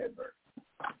read that verse.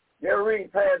 They'll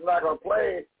read past like a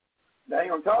play. They ain't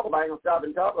going to talk about it. Ain't going to stop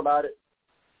and talk about it.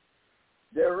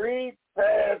 They'll read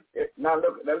past it. Now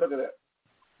look at that.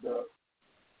 The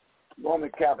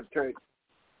Roman Catholic Church,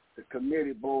 the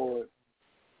committee board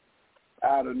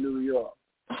out of New York.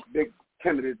 Big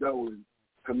Timothy Dolan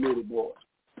committee board.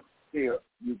 Here,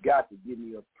 you got to give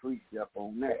me a precept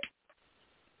on that.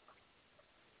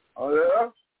 Oh, yeah?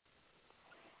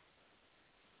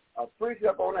 A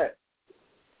precept on that.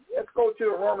 Let's go to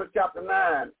Romans chapter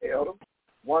 9, Elder,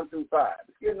 1 through 5.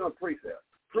 Let's get into a precept.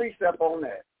 Precept on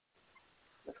that.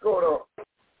 Let's go to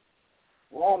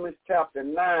Romans chapter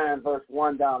 9, verse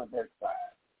 1 down to verse 5.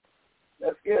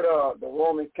 Let's get the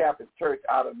Roman Catholic Church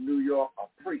out of New York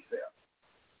a precept.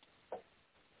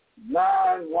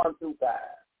 9, 1 through 5.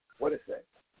 What it say?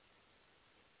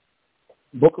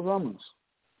 Book of Romans,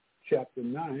 chapter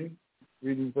 9,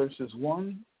 reading verses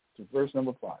 1 to verse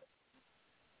number 5.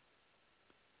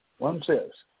 1 says,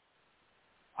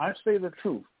 I say the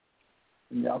truth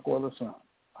in Yahweh the Son.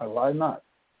 I lie not.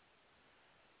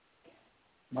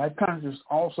 My conscience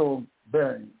also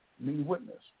bearing me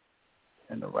witness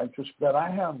in the righteous that I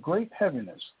have great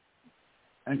heaviness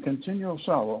and continual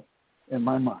sorrow in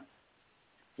my mind.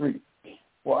 3.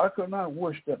 For I could not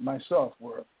wish that myself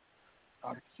were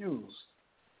accused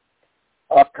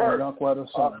of Yahweh the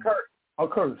Son.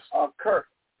 Accursed.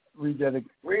 Read that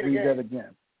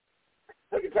again.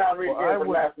 Take your time, read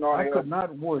again. I could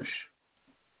not wish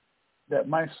that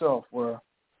myself were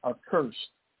accursed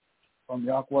from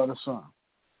Yahweh the Son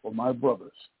for my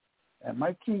brothers and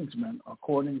my kinsmen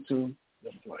according to the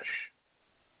flesh.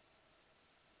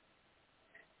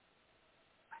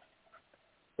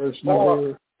 Verse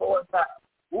number 4 and 5.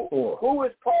 Who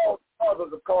is Paul's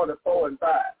brothers according to 4 and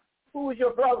 5? Who is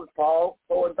your brothers, Paul?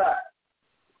 4 and 5.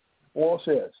 4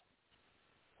 says,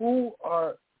 who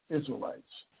are Israelites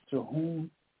to whom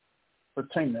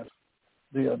pertaineth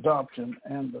the adoption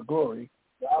and the glory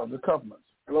of the covenants.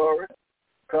 Glory,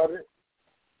 covenant.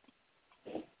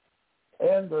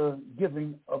 And the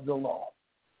giving of the law.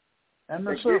 And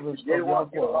the service of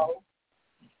Yahweh.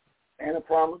 And the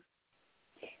promise.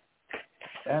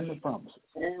 And the promises.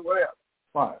 And what else?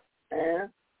 5. And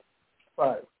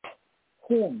 5.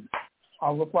 Whom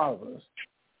are the fathers,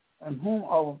 and whom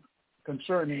are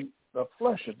concerning the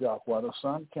flesh of Yahweh the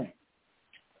Son came,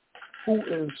 who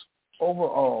is over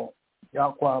all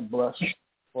Yahweh blessed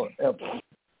forever.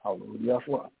 Hallelujah.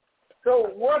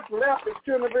 So what's left the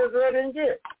children of Israel didn't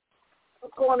get?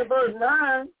 According to verse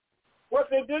 9, what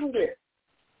they didn't get.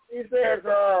 He says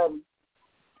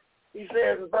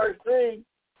in verse 3,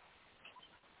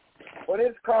 what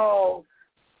it's called,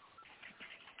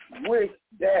 wish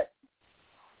that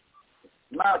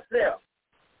myself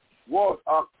was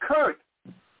accursed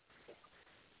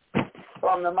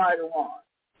from the Mighty One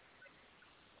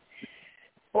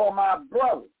for my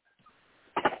brothers,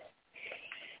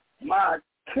 my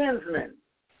kinsmen,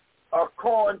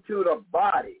 according to the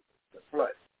body, the flesh.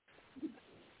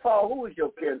 Paul, who is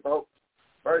your kinfolk?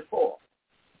 Verse 4.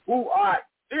 Who are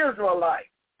Israelites,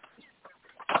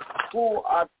 who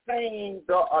obtained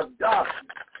the adoption.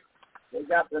 They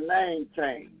got the name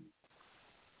changed.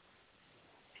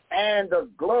 And the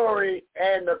glory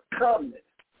and the covenant.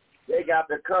 They got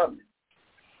the covenant.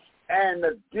 And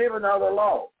the giving of the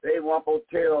law. They won't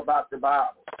tell about the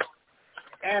Bible.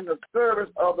 And the service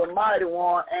of the Mighty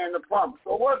One and the promise.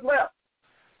 So what's left?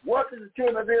 What did the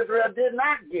children of Israel did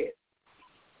not get?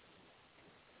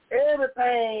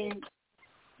 Everything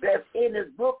that's in this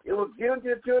book, it was given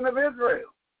to the children of Israel.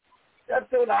 That's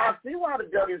so now I see why the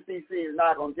WCC is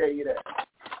not going to tell you that.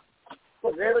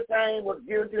 Because everything was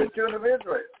given to the children of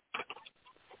Israel.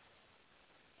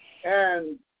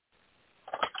 And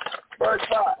verse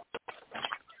 5.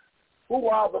 who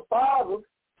are the fathers,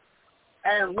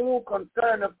 and who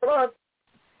concerneth us,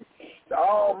 the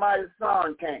Almighty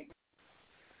Son came,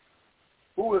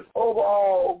 who is over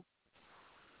all,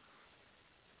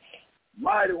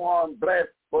 mighty one, blessed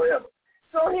forever.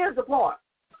 So here's the point.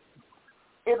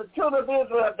 If the children of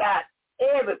Israel got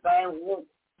everything,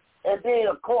 and then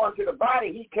according to the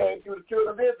body, he came through the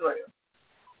children of Israel.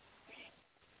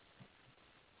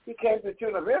 He came to the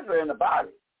children of Israel in the body.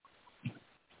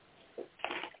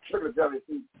 Look at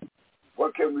WC.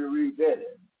 What can we read that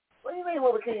at? What do you mean,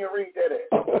 what can you read that at?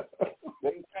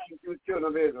 That he came to the children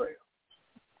of Israel.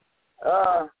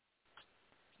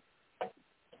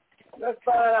 Let's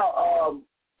find out.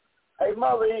 Hey,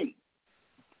 Mother E.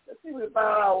 Let's see if we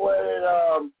find out where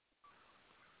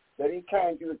that he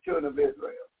came to the children of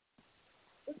Israel.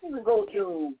 Let's see if we go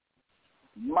to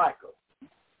Micah,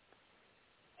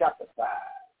 chapter 5.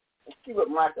 Let's see what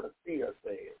Micah the seer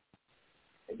says.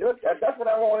 And that's what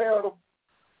I want, Elder.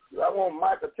 I want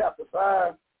Micah chapter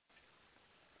 5.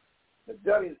 The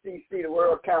WCC, the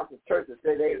World Council Churches,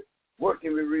 say they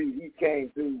working with reading. He came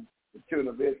through the children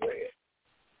of Israel.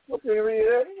 What can you read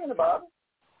that? It's in the Bible.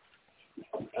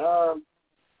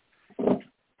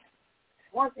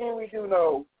 One thing we do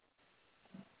know,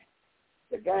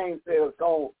 the gang says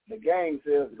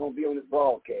it's gonna be on this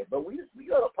broadcast, but we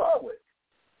got a problem with it.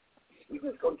 We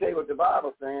just gonna tell you what the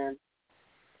Bible's saying.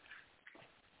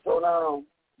 So now,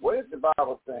 what is the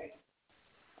Bible saying?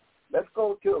 Let's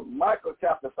go to Micah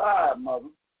chapter 5, Mother.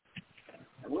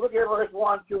 And we'll look at verse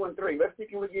 1, 2, and 3. Let's see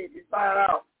if we can find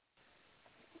out.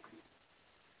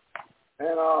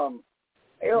 And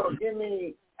Elder, give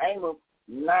me Amos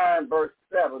 9, verse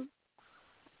 7.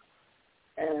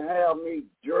 And have me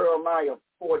Jeremiah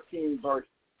 14, verse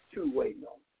 2 waiting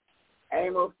on.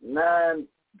 Amos 9,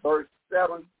 verse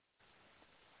 7.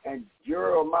 And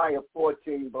Jeremiah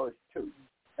 14, verse 2.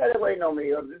 That ain't waiting on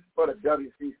me. This is for the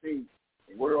WCC,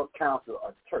 World Council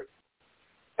of Church.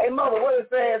 Hey, Mother, what it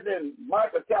says in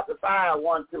Micah chapter 5,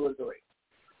 1, 2, and 3?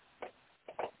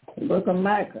 The book of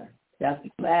Micah, chapter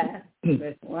 5,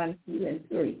 verse 1, 2, and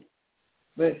 3.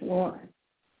 Verse 1.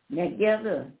 Now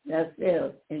gather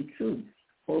thyself in truth,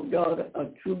 O daughter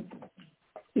of truth.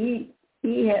 He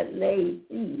hath laid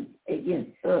siege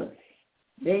against us.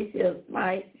 They shall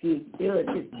smite the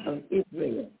judges of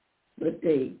Israel with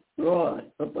a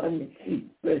rod upon the cheek.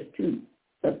 Verse 2.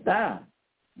 But thou,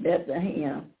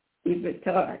 Bethlehem,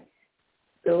 Ephratah,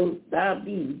 though thou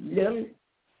be little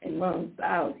among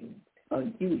thousands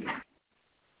of Judah,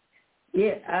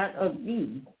 yet out of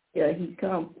thee shall he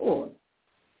come forth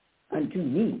unto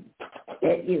me,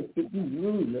 that is to be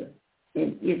ruler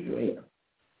in Israel,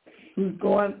 whose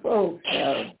going forth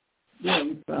shall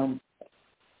be from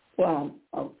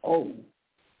of old,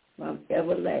 from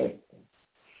everlasting.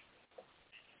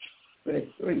 Verse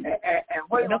 3. And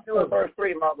what are you going to do in verse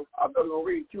 3, Mother? I'm going to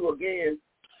read 2 again.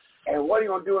 And what are you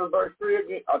going to do in verse 3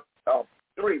 again?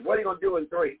 3. What are you going to do in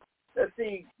 3? Let's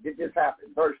see if this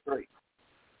happens. Verse 3.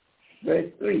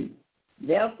 Verse 3.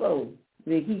 Therefore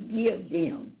will he give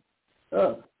them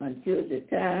up until the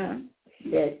time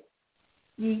that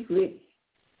he which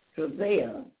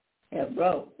travail have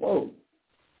brought forth.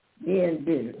 Then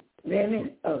the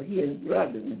remnant of his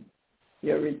brethren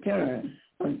shall return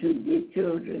unto the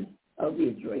children of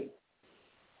Israel.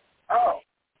 Oh,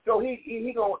 so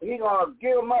he gonna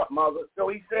give them up, Mother. So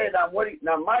he said,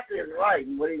 now Micah is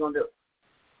writing. What are you gonna do?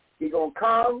 He gonna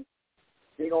come,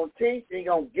 he gonna teach, he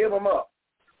gonna give them up.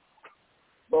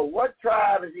 But what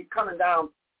tribe is he coming down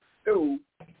through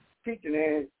teaching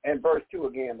in verse 2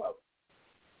 again, Mother?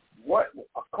 What,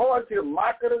 according to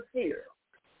Micah the seer,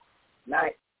 now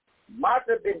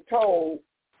Micah been told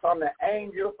from the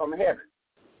angel from heaven,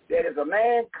 there is a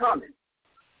man coming.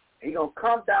 He's going to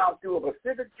come down through a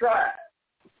specific tribe,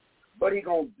 but he's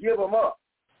going to give them up.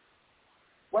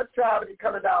 What tribe is he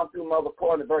coming down through, Mother,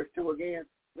 according to verse 2 again?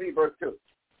 Read verse 2.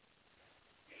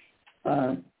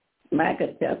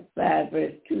 Micah chapter 5,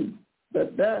 verse 2.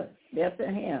 But thus,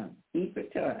 Bethlehem,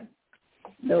 Ephratah,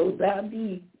 though thou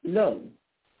be low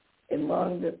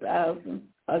among the thousands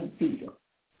of Judah,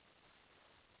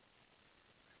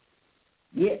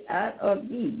 yet out of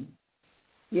thee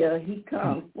shall he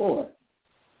come forth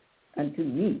unto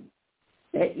me,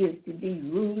 that is to be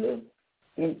ruler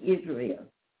in Israel,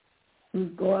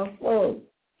 whose going forth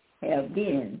have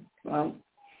been from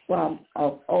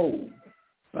of old,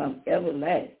 from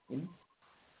everlasting.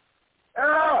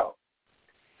 Oh,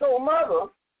 so Mother,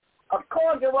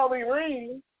 according to what we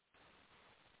read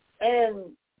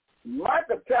in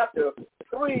Micah chapter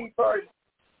 3, verse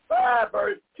 5,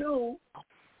 verse 2,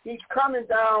 he's coming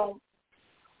down.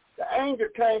 The angel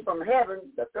came from heaven,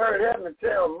 the third heaven, to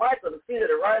tell Micah the seer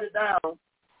to write it down.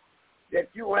 that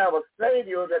you will have a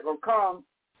Savior that will come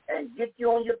and get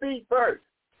you on your feet first.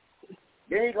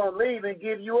 Then he's going to leave and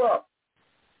give you up.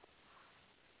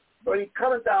 But he's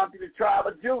coming down to the tribe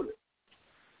of Judah.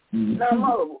 Mm-hmm. Now,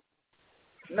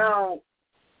 Mother,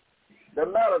 the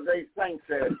Latter-day Saints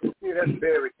said, see, that's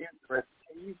very interesting.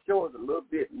 Can you show us a little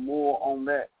bit more on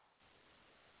that?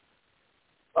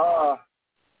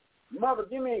 Mother,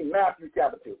 give me Matthew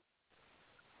chapter 2.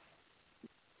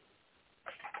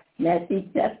 Matthew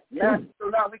chapter 2. So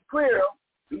now we clear,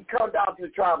 he come down to the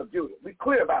tribe of Judah. We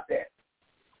clear about that.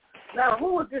 Now,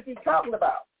 who is this he's talking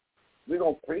about? We're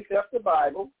going to precept the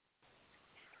Bible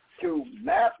to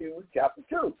Matthew chapter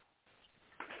 2.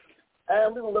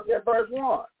 And we're going to look at verse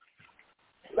 1.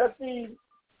 Let's see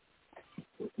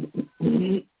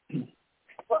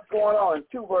what's going on in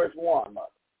 2 verse 1, Mother.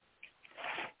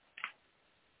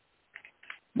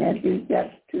 Matthew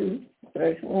chapter 2,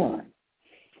 verse 1.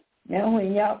 Now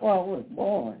when Yahweh was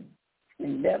born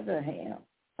in Bethlehem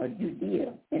of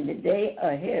Judea in the day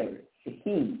of Herod the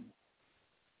king,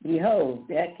 behold,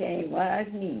 there came wise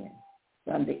men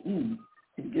from the east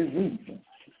to Jerusalem,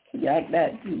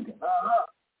 like Judah.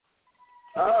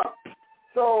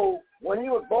 So when he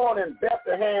was born in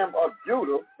Bethlehem of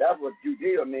Judah, that's what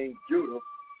Judea means, Judah.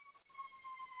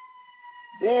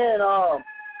 Then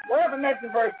what happened next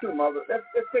in verse 2, Mother? Let's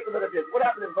take a look at this. What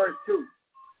happened in verse 2?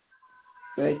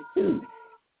 Verse 2.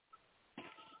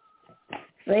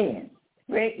 Saying,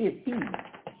 where is he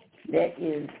that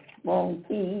is born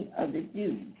King of the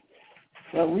Jews?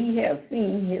 For we have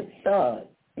seen his star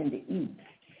in the east,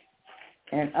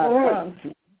 and are come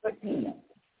to worship him.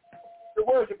 To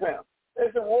worship him. They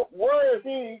said, where is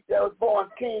he that was born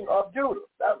King of Judah?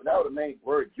 That would have made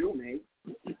word Jew mean.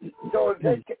 So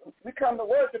we come to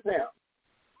worship him.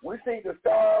 We see the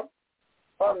star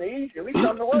from the east, and we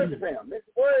come to worship him.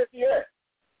 Where is he at?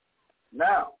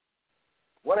 Now,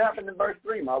 what happened in verse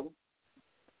 3, Mother?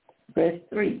 Verse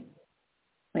 3.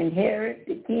 When Herod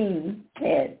the king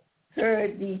had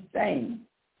heard these things,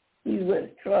 he was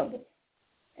troubled,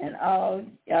 and all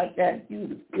out that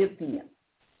Judah with him.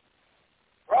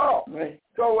 Oh,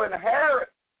 so when Herod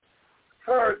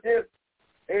heard this,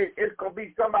 it's going to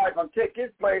be somebody going to take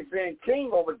his place being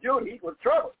king over Judah. He was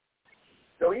troubled.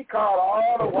 So he called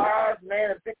all the wise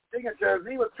men and big dignitaries.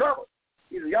 He was troubled.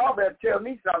 He said, y'all better tell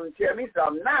me something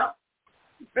now.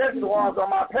 Especially the ones on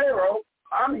my payroll.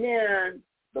 I'm hearing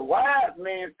the wise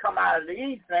men come out of the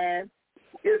east saying,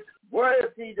 where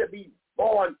is he to be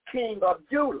born king of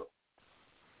Judah?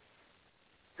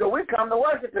 So we come to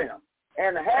worship him.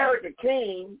 And Herod the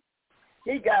king,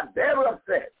 he got very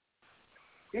upset.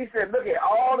 He said, look at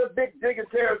all the big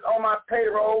dignitaries on my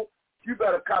payroll. You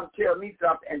better come tell me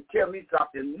something and tell me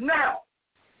something now.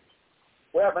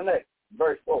 What happened next?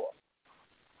 Verse 4.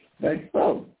 Verse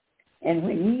 4. And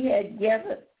when he had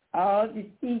gathered all the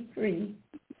chief priests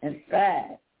and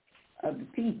scribes of the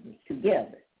people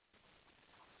together,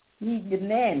 he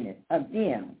demanded of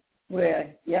them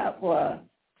where Yahweh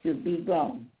should be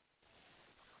born.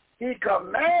 He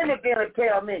commanded them to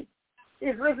tell me.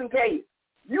 He's listen to you.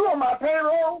 You on my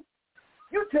payroll?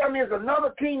 You tell me there's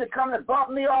another king to come and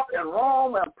bump me off in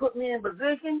Rome and put me in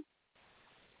position?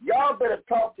 Y'all better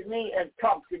talk to me and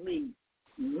talk to me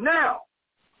now.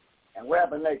 And what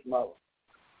happened next, Mother?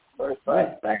 Verse 5.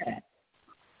 Verse 5.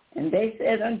 And they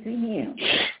said unto him,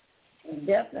 in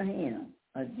Bethlehem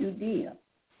of Judea,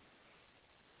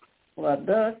 for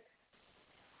thus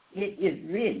it is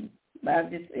written by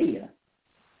the seer.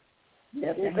 He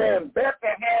said,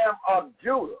 Bethlehem of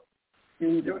Judah.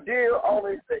 Judea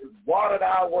only says watered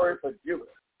our word for Judah.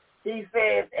 He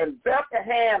says, in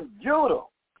Bethlehem, Judah,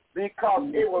 because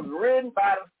it was written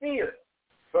by the seer.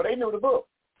 So they knew the book.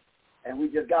 And we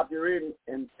just got to read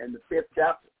in the 5th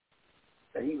chapter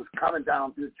that he was coming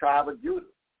down to the tribe of Judah.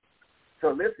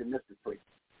 So listen, Mr. Priest.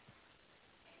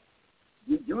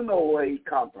 You do know where he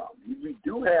come from. We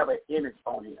do have an image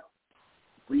on him.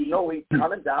 We know he's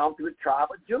coming down to the tribe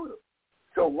of Judah.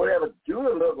 So whatever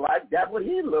Judah looked like, that's what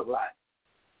he looked like.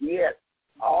 He had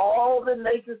all the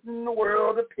nations in the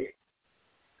world to pick.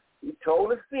 He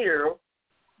told the seer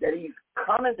that he's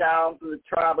coming down to the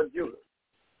tribe of Judah.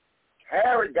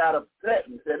 Herod got upset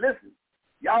and said, listen,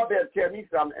 y'all better tell me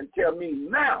something and tell me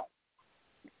now.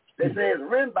 They say it's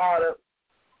written by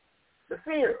the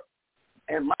seer.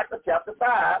 In Micah chapter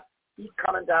 5, he's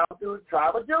coming down to the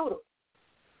tribe of Judah.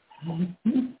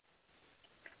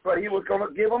 But he was going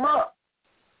to give them up.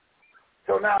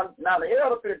 So now the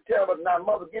elder could tell us, now,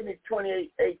 Mother, give me 28:18.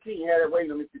 Had it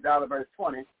waiting on me down to verse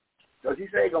 20. So she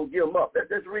said he's going to give them up.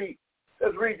 Let's read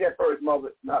that first, Mother.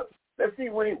 Now, let's see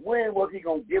when was he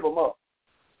going to give them up.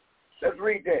 Let's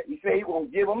read that. He said he was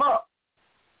going to give them up.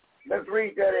 Let's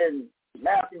read that in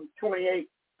Matthew 28,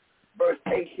 verse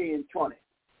 18 and 20.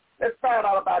 Let's find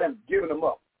out about him giving them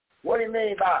up. What do you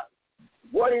mean by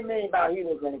he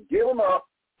was going to give them up,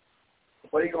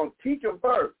 but he's going to teach them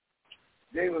first.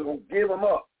 Then he was going to give them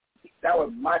up. That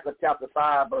was Micah chapter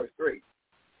 5, verse 3.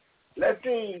 Let's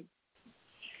see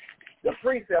the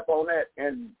precept on that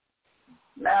in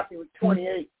Matthew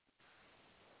 28,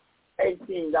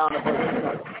 18 down to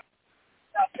verse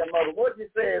 20. Mother, what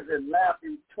it says in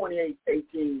Matthew 28,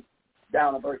 18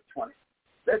 down to verse 20.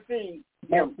 Let's see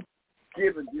him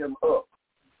giving them up.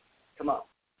 Come on.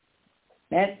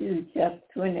 Matthew chapter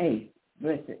 28,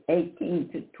 verses 18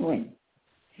 to 20.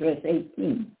 Verse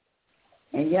 18.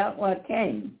 And Yahweh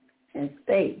came and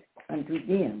spake unto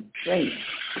them, saying,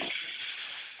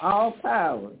 all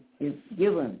power is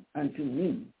given unto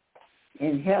me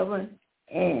in heaven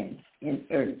and in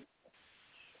earth.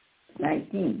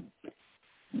 19.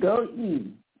 Go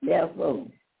ye, therefore,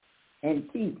 and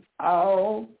teach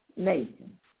all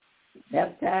nations,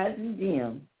 baptizing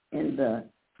them in the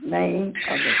name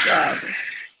of the Father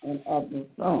and of the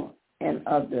Son and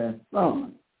of the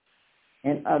Son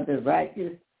and of the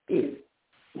righteous Spirit.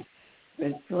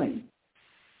 Verse 20.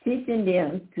 Teaching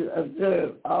them to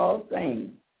observe all things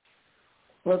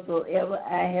whatsoever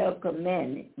I have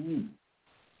commanded you.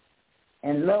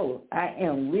 And lo, I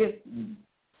am with you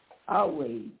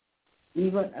always,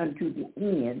 even unto the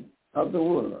end of the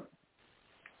world.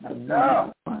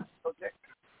 No. Okay.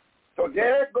 So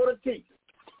there go the teacher.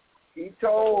 He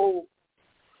told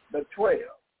the 12,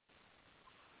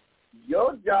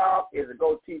 your job is to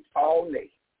go teach all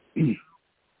nations.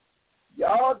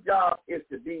 Your job is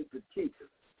to be the teachers.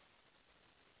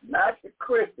 Not the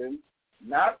Christians,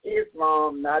 not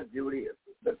Islam, not Judaism.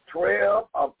 The 12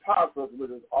 apostles, which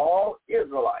is all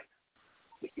Israelites,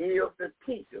 is the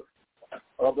teachers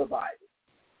of the Bible.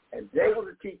 And they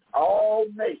were to teach all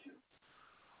nations.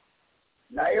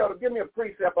 Now, Elder, give me a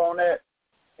precept on that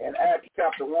in Acts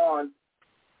chapter 1,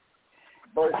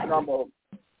 verse number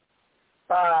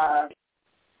 5,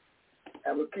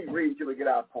 and we'll keep reading till we get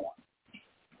our point.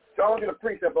 So I want to get a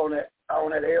precept on that,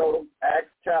 Elder.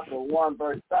 Acts chapter 1,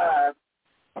 verse 5.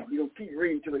 We're going to keep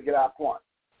reading till we get our point.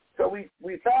 So we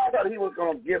found out he was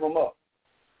going to give them up.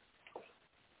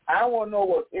 I want to know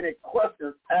what any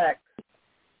questions asked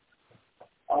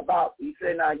about. He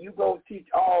said, now you go teach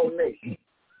all nations.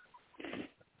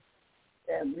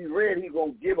 And we read he's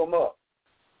going to give them up.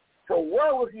 So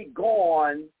where was he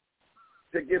going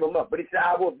to give them up? But he said,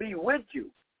 I will be with you.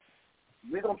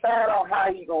 We're going to find out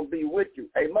how he's going to be with you.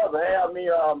 Hey, Mother, have me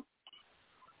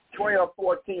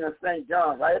 12:14 of St.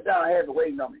 John. Write it down. I have it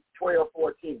waiting on me.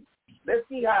 12:14. Let's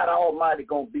see how the Almighty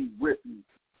going to be with you.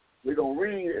 We're going to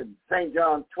read in St.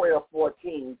 John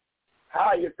 12:14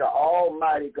 how is the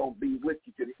Almighty going to be with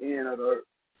you to the end of the earth.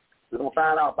 We're going to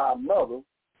find out about Mother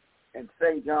in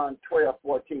St. John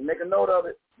 12:14. Make a note of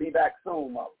it. Be back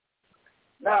soon, Mother.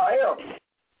 Now,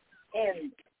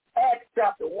 in Acts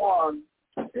chapter 1,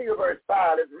 verse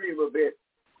 5, let's read a little bit.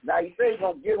 Now, he says he's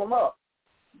going to give them up,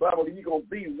 but he's going to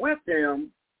be with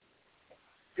them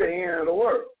to the end of the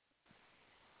world.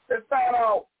 Let's find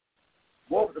out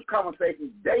what was the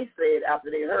conversation they said after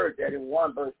they heard that in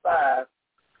 1 verse 5,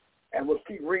 and we'll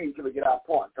keep reading till we get our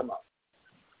point. Come on.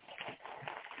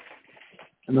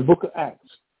 In the book of Acts,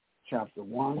 chapter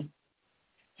 1,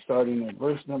 starting at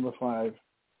verse number 5,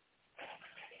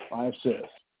 5 says,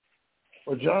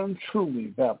 for John truly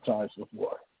baptized with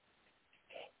water,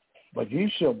 but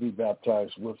ye shall be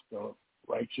baptized with the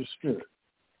righteous Spirit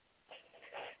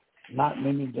not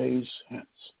many days hence.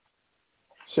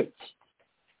 6.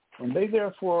 When they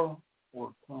therefore were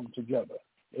come together,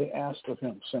 they asked of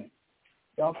him, saying,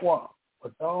 Yahweh,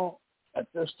 wilt thou at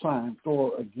this time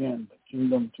restore again the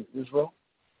kingdom to Israel?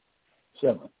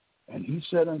 7. And he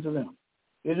said unto them,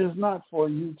 it is not for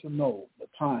you to know the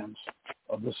times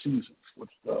of the seasons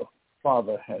which the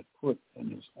Father had put in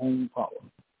his own power.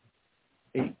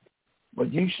 8.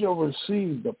 But ye shall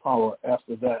receive the power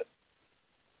after that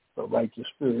the righteous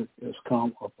Spirit is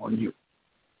come upon you.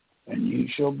 And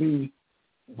ye shall be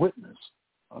witness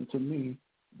unto me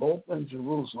both in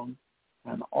Jerusalem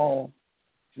and all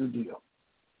Judea,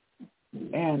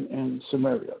 and in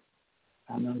Samaria,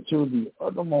 and unto the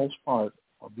uttermost part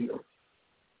of the earth.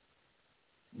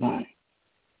 9.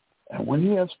 And when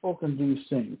he had spoken these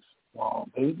things, while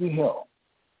they beheld,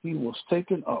 he was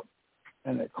taken up,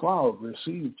 and a cloud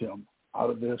received him out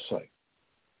of their sight.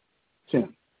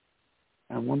 10.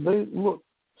 And when they looked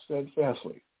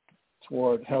steadfastly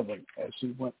toward heaven as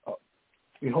he went up,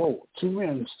 behold, 2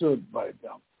 men stood by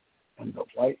them in the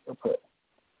white apparel.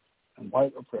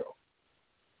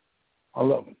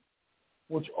 11.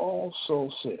 Which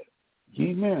also said,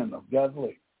 ye men of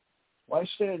Galilee, Why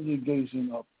stand ye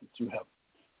gazing up into heaven?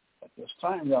 At this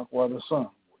time, Yahweh the Son,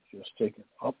 which is taken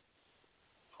up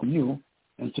from you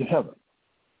into heaven,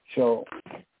 shall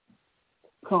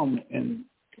come in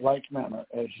like manner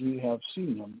as ye have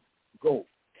seen him go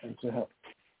into heaven.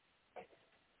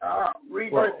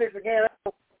 Read verse 6 again.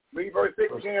 Read verse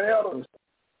 6 again, Elder.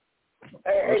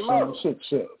 Hey, Mother. 6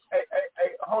 says. Hey,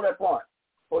 hold that point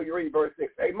before you read verse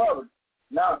 6. Hey, Mother,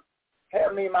 now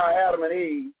have me my Adam and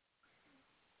Eve,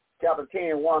 chapter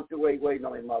 10, 1 through 8, waiting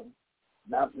on me, Mother.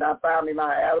 Now find me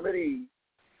my Adam and Eve,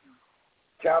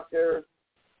 chapter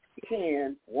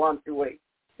 10, 1 through 8.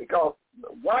 Because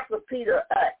watch what Peter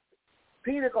act.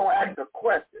 Peter going to ask a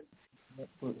question.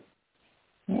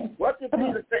 What did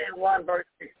Peter say in 1 verse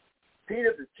 6?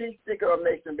 Peter's the chief speaker of the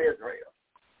nation of Israel.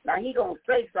 Now he going to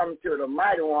say something to the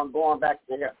mighty one going back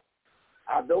to heaven.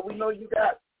 Although we know you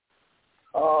got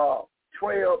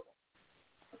 12,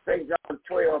 St. John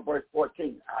 12 verse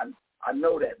 14. I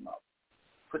know that, Mother.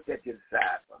 Put that to the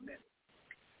side for a minute.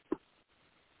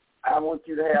 I want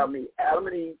you to have me Adam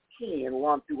and Eve 10,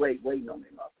 1 through 8, waiting on me,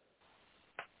 Mother.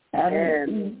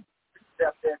 And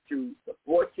step that to the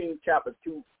 14th chapter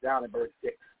 2 down in verse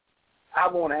 6. I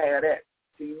want to have that.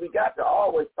 See, we got to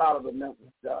always follow the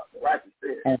righteous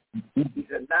spirit. He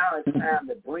said, now it's time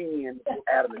to bring in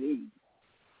Adam and Eve.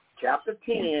 Chapter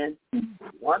 10,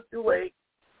 1 through 8.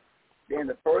 Then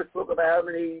the first book of Adam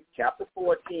and Eve, chapter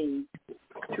 14,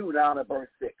 2 down to verse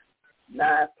 6.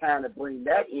 Now it's time to bring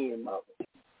that in, Mother.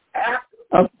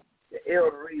 After the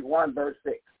elder read 1 verse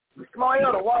 6. Come on,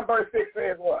 elder, 1 verse 6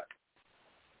 says what?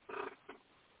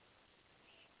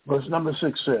 Verse number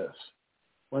 6 says,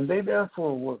 when they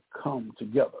therefore were come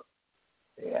together,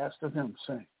 they asked of him,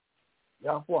 saying,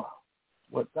 Yahweh,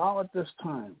 wilt thou at this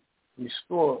time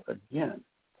restore again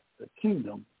the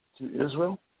kingdom to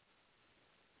Israel?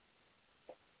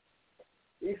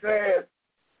 He says,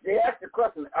 they asked the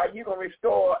question, are you going to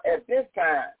restore at this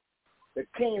time the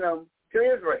kingdom to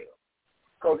Israel?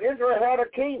 Because Israel had a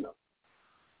kingdom.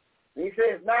 And he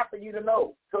says, not for you to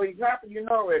know. So he's not for you to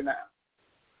know right now.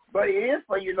 But it is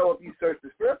for you to know if you search the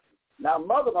scripture. Now,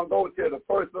 Mother going to go to the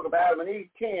first book of Adam and Eve,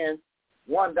 10,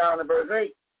 1 down to verse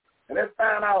 8. And let's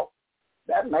find out,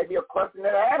 that may be a question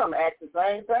that Adam asked the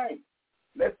same thing.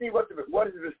 Let's see what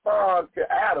is the response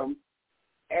to Adam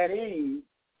and Eve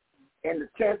in the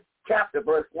 10th chapter,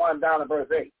 verse 1 down to verse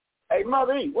 8. Hey,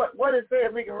 Mother Eve, what it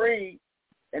says we can read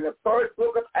in the first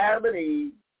book of Adam and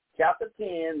Eve, chapter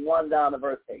 10, 1 down to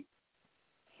verse 8.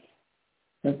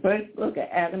 The first book of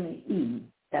Adam and Eve,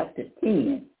 chapter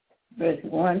 10, verse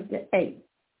 1 to 8.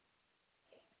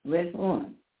 Verse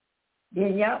 1.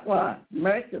 Then Yahweh,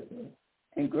 merciful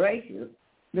and gracious,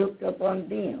 looked upon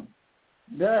them,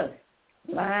 thus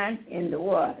lying in the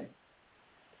water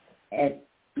at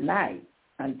night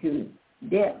unto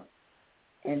death,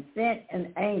 and sent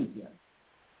an angel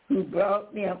who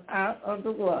brought them out of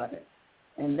the water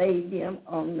and laid them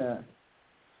on the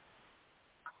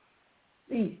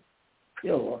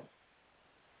seashore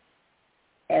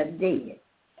as dead.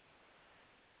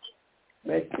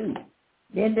 Verse 2.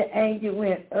 Then the angel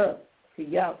went up to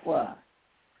Yahweh,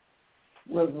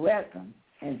 was welcomed,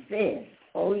 and said,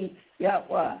 O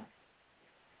Yahweh,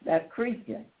 that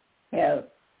creature has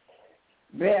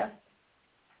breath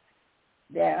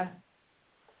their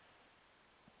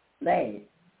legs,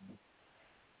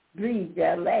 breathe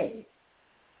their legs.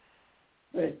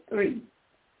 Verse 3.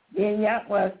 Then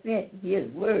Yahweh sent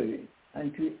his word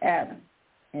unto Adam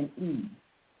and Eve,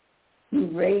 who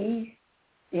raised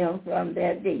them from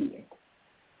their dead.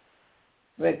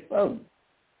 Verse 4.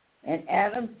 And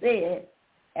Adam said,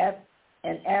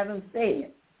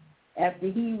 after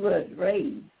he was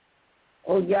raised,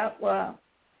 O Yahweh,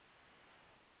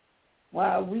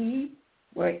 while we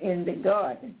were in the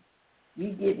garden, we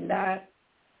did not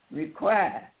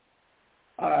require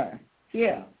or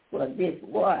care for this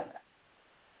water.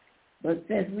 But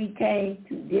since we came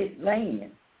to this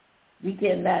land, we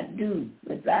cannot do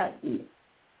without it.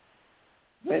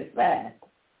 Verse 5.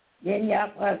 Then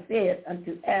Yahweh said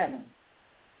unto Adam,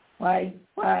 Why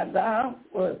thou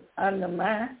wast under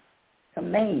my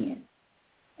command,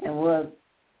 and was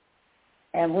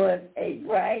a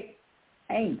bright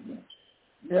angel,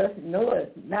 thus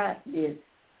knowest not this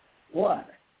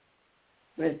water.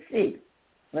 Verse 6.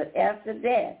 But after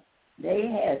that they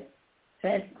had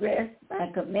transgressed my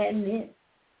commandment,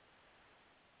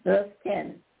 thus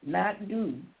can not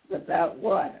do without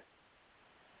water,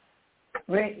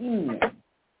 wherein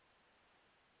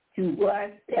to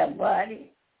wash their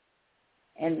body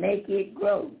and make it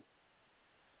grow,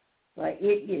 for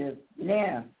it is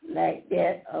now like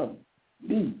that of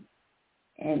beast,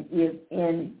 and is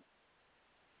in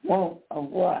want of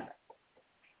water.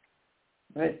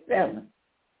 Verse 7.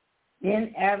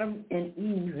 Then Adam and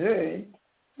Eve heard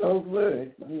those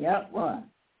words from Yahweh.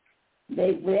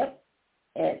 They wept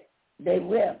a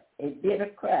bitter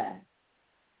cry,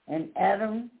 and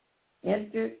Adam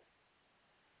entreated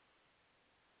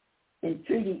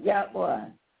Yahweh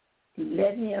to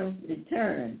let him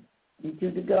return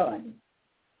into the garden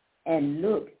and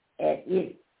look at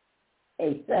it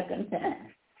a second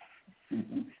time.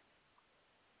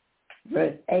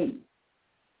 Verse 8.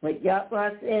 But Yahweh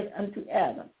said unto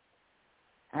Adam,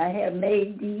 I have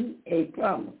made thee a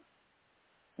promise.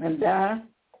 When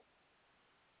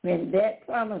that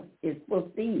promise is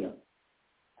fulfilled,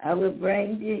 I will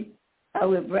bring thee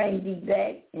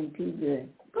back into the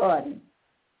garden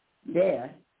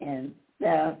there, and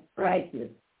thou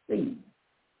righteous seed.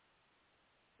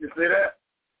 You see that?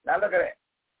 Now look at that.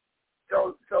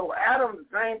 So Adam, the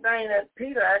same thing that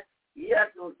Peter asked, he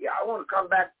asked him, I want to come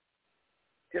back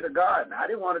to the garden. I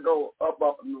didn't want to go up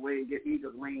in the way and get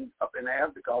eagle's wings up in the air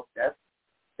because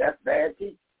that's bad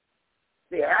teaching.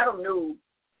 See, Adam knew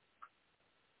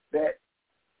that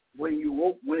when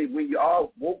you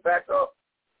all woke back up,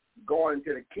 going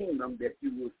into the kingdom, that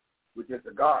you was just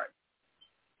a garden.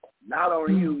 Not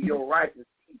only you, your righteous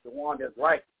seed, the one that's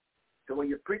right. So when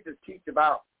your preachers teach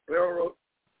about Pharaoh,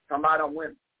 somebody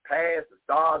went past the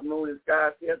stars, moon, and sky,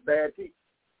 see, that's bad teaching.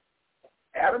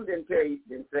 Adam didn't say,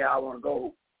 I want to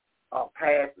go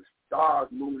past the stars,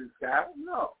 moon, and sky.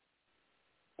 No.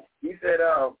 He said,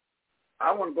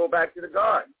 I want to go back to the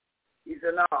garden. He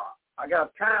said, no, I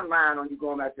got a timeline on you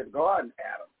going back to the garden,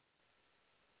 Adam.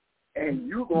 And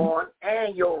you going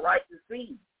and your righteous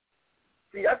seed.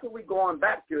 See, that's what we're going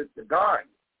back to, the garden.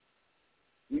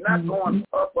 We're not going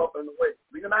up and away.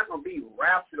 We're not going to be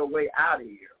raptured away out of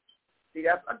here. See,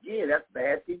 that's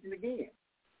bad teaching again.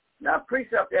 Now,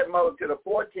 precept that, Mother, to the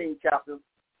 14th chapter,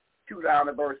 2 down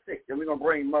to verse 6. Then we're going to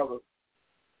bring Mother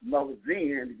Z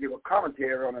in to give a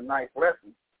commentary on the ninth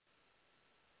lesson.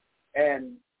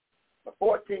 And the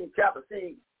 14th chapter,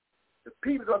 see, the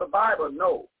people of the Bible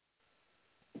know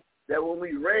that when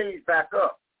we raise back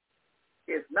up,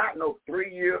 it's not no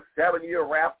 3-year, 7-year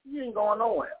rapture. You ain't going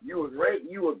nowhere. You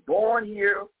was born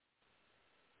here,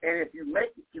 and if you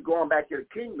make it, you're going back to the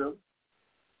kingdom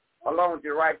along with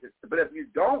your righteous. But if you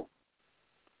don't,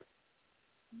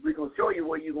 we're going to show you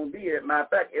where you're going to be at. Matter of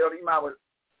fact, Elder, you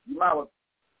might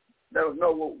let us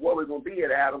know where we're going to be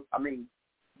at, Adam. I mean,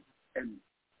 in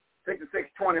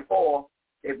 66:24,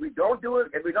 if we don't do it,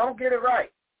 if we don't get it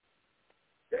right,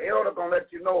 the elder going to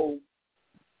let you know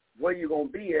where you're going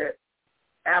to be at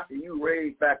after you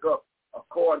raise back up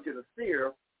according to the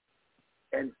seer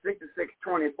in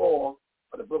 66:24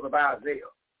 of the book of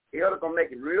Isaiah. The elder going to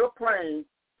make it real plain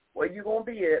where you're going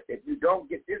to be at if you don't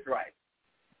get this right.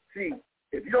 See,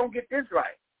 if you don't get this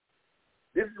right,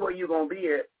 this is where you're going to be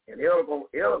at, and the elder going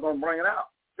to bring it out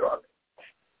shortly.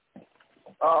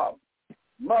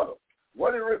 Mother,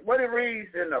 what it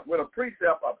reads with a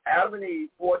precept of Adam and Eve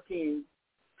 14,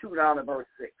 2 down to verse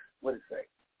 6. What does it say?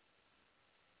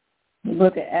 The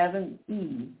book of Adam and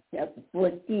Eve, chapter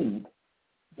 14,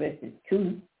 verses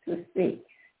 2 to 6.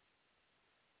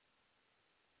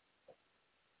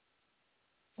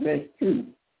 Verse 2.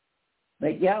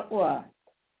 But Yahweh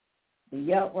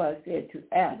said to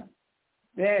Adam,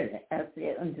 Verily I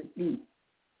said unto thee,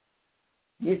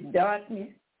 this darkness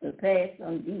will pass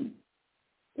on thee.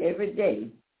 Every day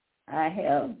I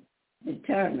have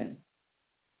determined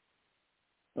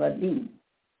for thee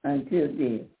until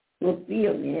the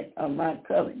fulfillment of my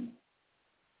covenant,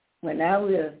 when I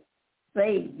will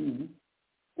save thee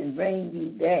and bring thee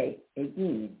back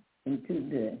again into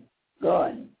the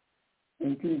garden,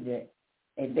 into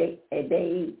a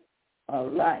day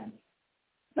of life,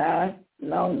 thou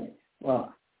longest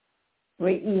for,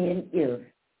 wherein is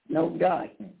no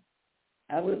darkness.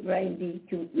 I will bring thee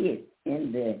to it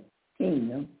in the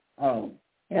kingdom of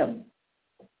heaven.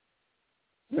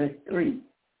 Verse 3.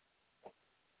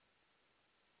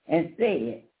 And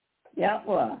said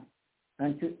Yahweh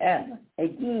unto Adam,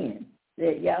 again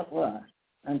said Yahweh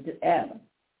unto Adam,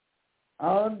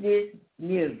 all this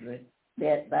misery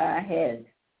that thou hast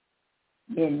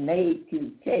been made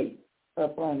to take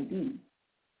upon thee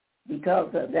because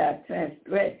of thy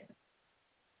transgression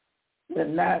will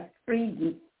not free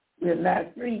thee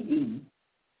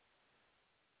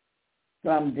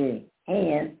from the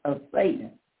hand of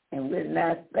Satan, and will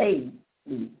not save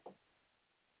thee.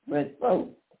 Verse 4.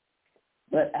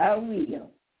 But I will,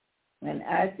 when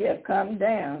I shall come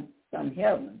down from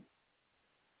heaven,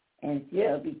 and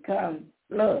shall become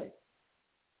blood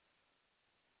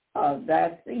of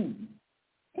thy seed,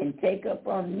 and take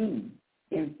upon me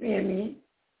infirmity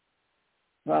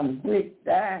from which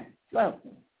thou sufferest,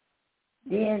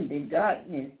 Then the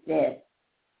darkness that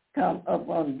come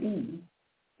upon thee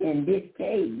in this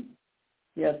cave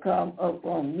shall come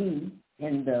upon me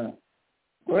in the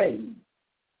grave,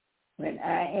 when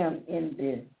I am in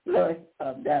the flush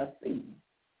of thy sea.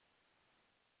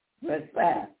 Verse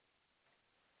 5.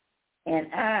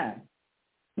 And I,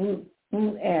 who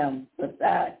am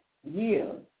without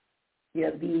years,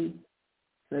 shall be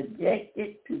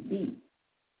subjected to thee.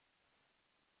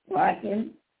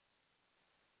 Reckon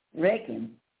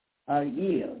of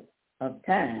years, of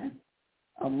time,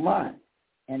 of months,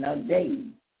 and of days,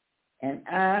 and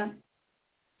I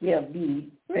shall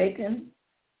be reckoned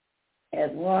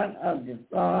as one of the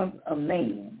sons of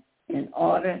man, in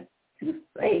order to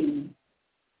save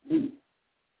thee.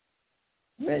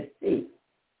 Verse 6.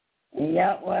 And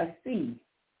Yahweh ceased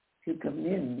to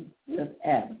commune with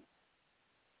Adam.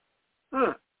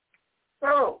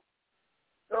 So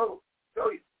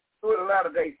the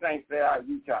Latter-day Saints there out of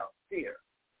Utah here.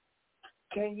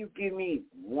 Can you give me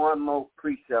one more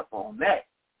precept on that?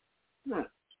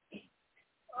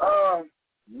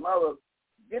 Mother,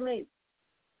 give me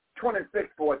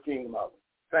 26:14, Mother.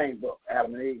 Same book,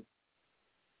 Adam and Eve.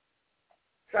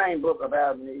 Same book of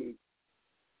Adam and Eve.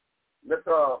 Let's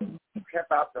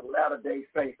help out the Latter-day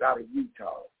Saints out of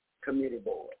Utah committee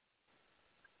board.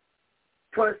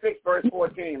 26 verse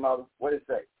 14, Mother. What does it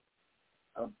say?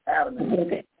 Of Adam and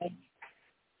Eve.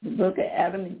 The book of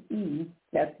Adam and Eve,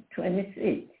 chapter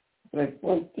 26, verse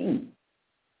 14.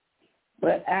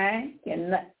 But I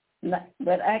cannot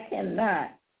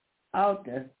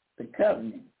alter the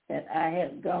covenant that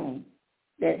has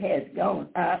gone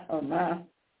out of my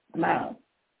mouth.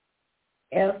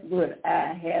 Else would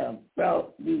I have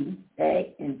brought thee back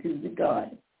into the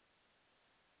garden.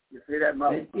 You see that,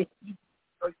 Mother? So you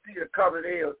see, the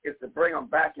covenant is to bring them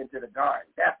back into the garden.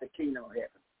 That's the kingdom of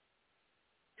heaven.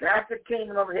 That's the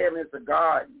kingdom of heaven. Is the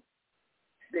garden.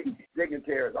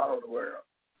 Dignitaries all over the world.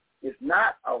 It's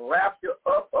not a rapture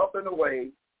up and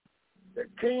away. The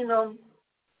kingdom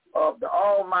of the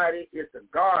Almighty is the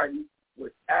garden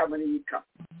which Adam and Eve come.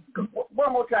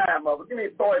 One more time, Mother. Give me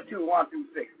 42, 1 through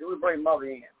 6. Then we bring Mother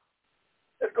in.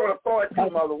 Let's go to 42,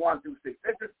 Mother, 1 through 6.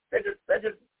 Let's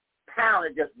just pound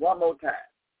it just one more time.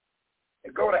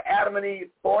 And go to Adam and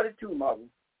Eve, 42, Mother,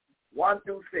 1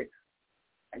 through 6.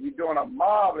 And you're doing a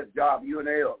marvelous job, you and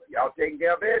the elder. Y'all taking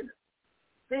care of business.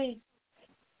 See,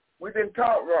 we've been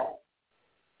taught wrong.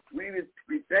 We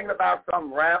thinking about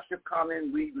some rapture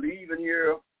coming, we leaving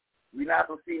here, we're not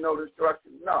going to see no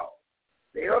destruction. No.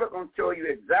 The elder going to show you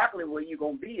exactly where you're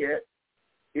going to be at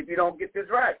if you don't get this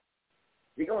right.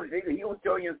 He's going to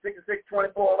show you in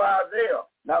 66:24 of Isaiah.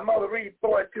 Now, Mother, read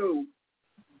 42,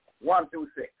 1 through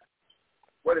 6.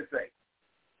 What does it say?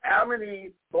 Adam and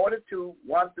Eve, 42,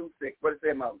 1 through 6. What does it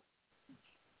say, Mother?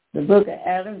 The book of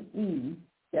Adam and Eve,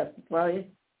 chapter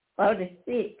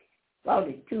 46,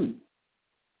 42,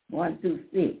 1 through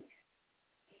 6.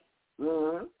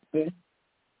 Mm-hmm.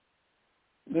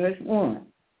 Verse 1.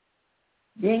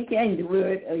 Then came the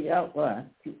word of Yahweh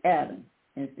to Adam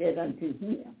and said unto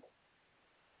him,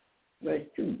 verse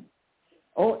 2,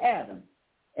 O Adam,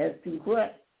 as to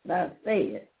what thou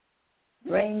sayest,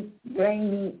 bring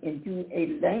me into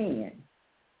a land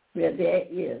where there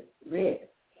is rest.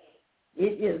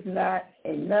 It is not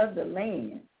another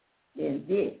land than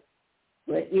this,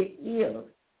 but it is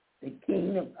the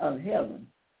kingdom of heaven,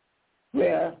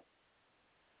 where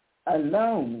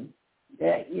alone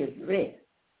there is rest.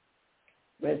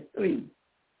 Verse 3,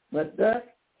 but thus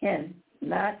can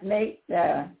not make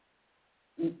thy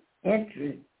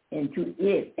entrance into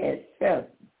it at first,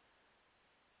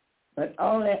 but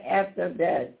only after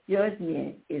that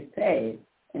judgment is passed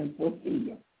and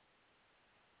fulfilled.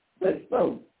 Verse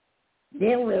 4,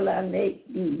 then will I make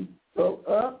thee go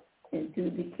up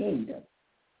into the kingdom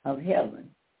of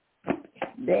heaven,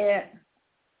 there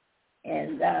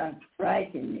and thy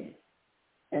righteousness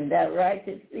and thy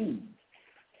righteous seed,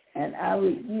 and I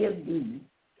will give thee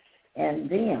and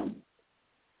them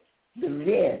the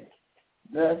rest.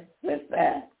 Thus verse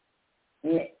 5,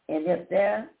 and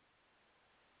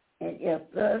if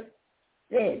thus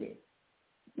said it,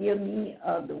 give me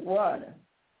of the water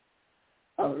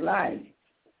of life,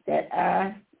 that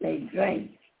I may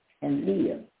drink and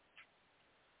live.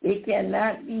 It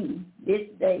cannot be this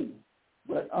day,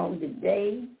 but on the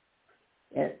day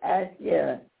that I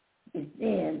shall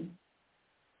descend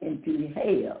into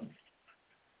hell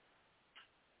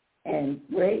and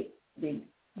break the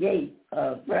gate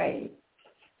of brass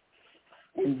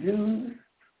and bruise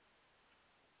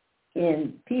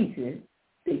in pieces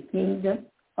the kingdom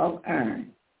of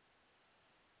iron.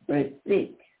 Verse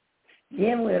 6,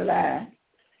 then will I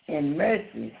in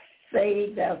mercy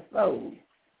save thy soul,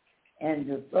 and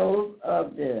the souls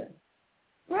of the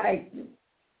righteous,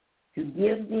 to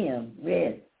give them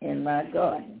rest in my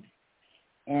garden,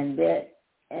 and that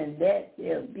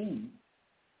shall be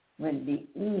when the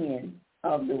end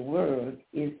of the world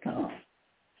is come.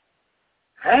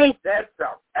 Ain't that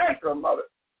something? Excellent, Mother.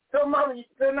 So, Mother,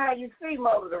 so now you see,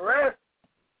 Mother, the rest.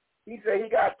 He said he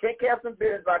got to take care of some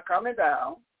business by coming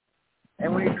down.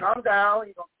 And when he comes down,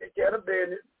 he's going to take care of the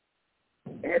business.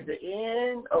 And at the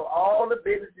end of all the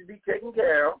business to be taken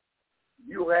care of,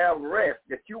 you have rest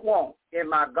that you want in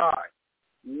my garden,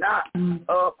 not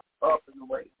up and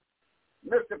away.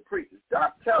 Mr. Preacher,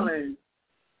 stop telling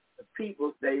the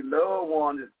people they loved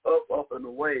one is up and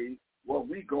away where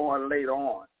we going later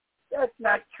on. That's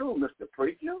not true, Mr.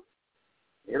 Preacher.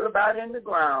 Everybody in the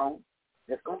ground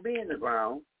that's going to be in the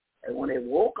ground, and when they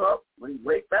woke up, when they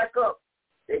wake back up,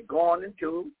 they're going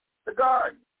into the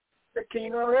garden, the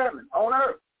kingdom of heaven on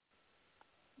earth.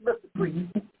 Mr. Preacher,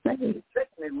 they taking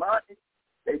their money,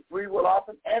 they free will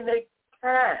often, and they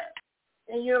time,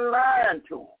 and you're lying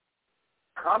to them.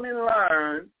 Come and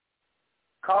learn.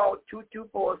 Call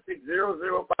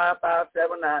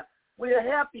 224-600-5579. We'll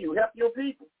help you. Help your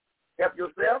people. Help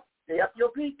yourself. Help your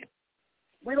people.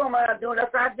 We don't mind doing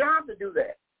that. That's our job to do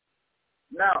that.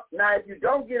 Now, if you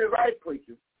don't get it right,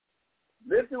 preacher,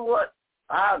 listen to what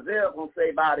Isaiah is going to say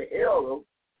about the elder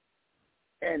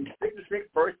in 66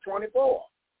 verse 24.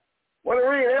 What do we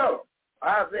read, elder?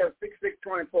 Isaiah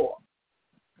 66:24.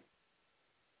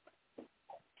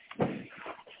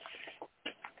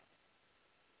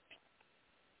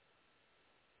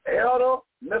 Elder,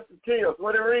 Mr. Kills,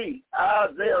 what do we read?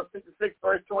 Isaiah 66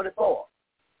 verse 24.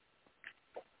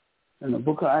 In the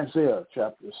book of Isaiah,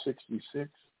 chapter 66,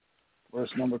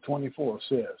 verse number 24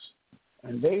 says,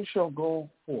 "And they shall go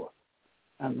forth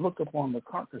and look upon the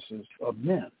carcasses of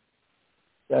men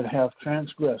that have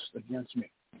transgressed against me.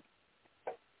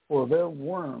 For their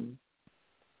worm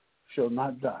shall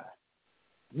not die,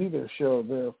 neither shall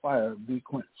their fire be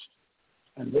quenched.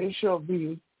 And they shall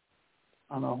be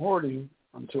on a hoarding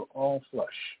unto all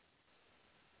flesh."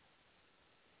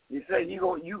 You say you're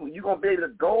gonna be able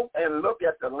to go and look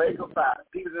at the lake of fire.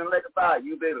 People in the lake of fire,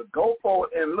 you'll be able to go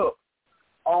forward and look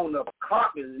on the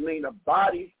carcasses, meaning the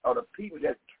bodies of the people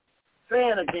that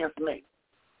sin against me.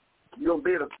 You'll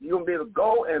be able to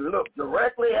go and look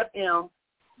directly at them,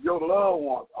 your loved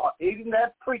ones, or even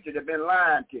that preacher that's been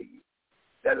lying to you.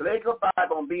 That lake of fire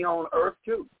gonna be on earth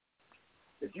too.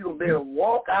 That you gonna be able to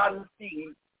walk out and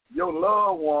see your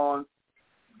loved ones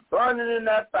burning in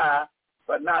that fire,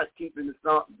 but not keeping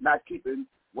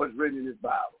what's written in this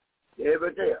Bible.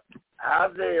 Every day.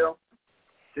 Isaiah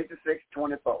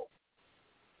 66:24.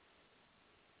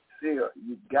 See,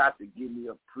 you got to give me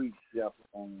a precept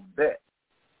on that.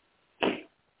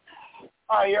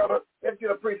 All right, Elder, let's get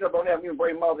a precept on that. We can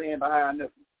bring Mother in behind this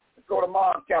one. Let's go to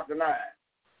Mark chapter 9,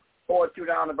 42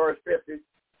 down to verse 50.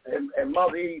 And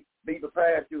Mother E, be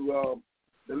prepared to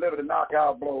deliver the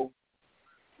knockout blow.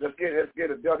 Let's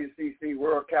get a WCC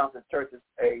World Council Churches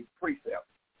a precept.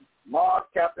 Mark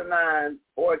chapter 9,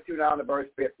 42 down to verse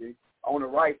 50 on the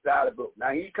right side of the book.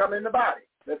 Now, he come in the body.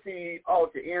 Let's see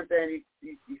alter anything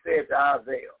he said to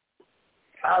Isaiah.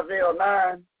 Isaiah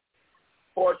 9,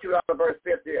 42 down to verse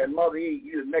 50, and Mother E,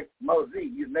 you the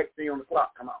next thing on the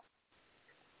clock. Come on.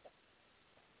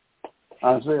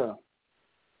 Isaiah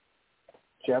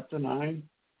chapter 9,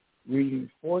 reading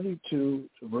 42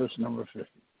 to verse number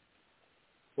 50.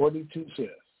 42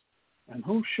 says, "And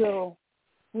whoever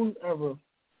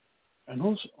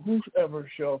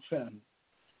shall offend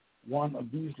one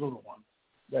of these little ones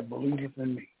that believeth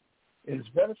in me, it is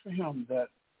better for him that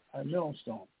a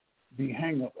millstone be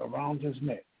hanged up around his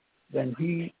neck than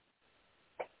he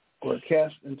were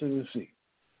cast into the sea."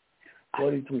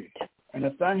 43. "And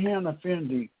if thy hand offend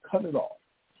thee, cut it off.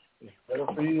 It's better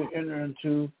for you to enter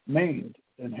into maimed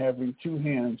than having two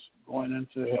hands going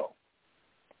into hell,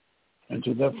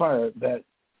 into the fire that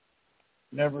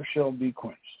never shall be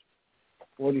quenched."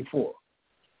 44.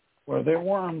 "Where their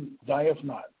worm dieth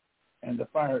not, and the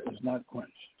fire is not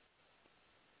quenched."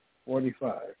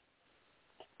 45.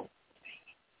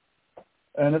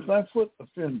 "And if thy foot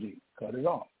offend thee, cut it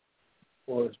off.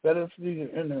 For it's better for thee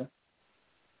to enter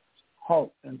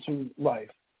halt into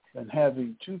life than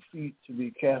having 2 feet to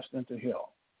be cast into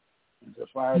hell, into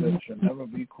fire that shall never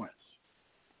be quenched."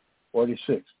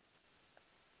 46.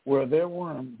 "Where their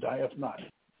worm dieth not,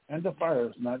 and the fire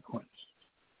is not quenched."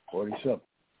 47.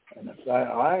 "And if thy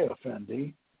eye offend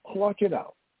thee, pluck it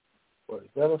out. For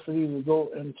it's better for thee to go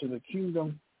into the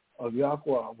kingdom of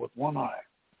Yahweh with one eye,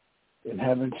 than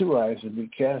having 2 eyes and be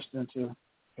cast into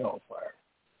hellfire."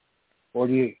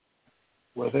 48.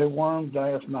 "Where their worm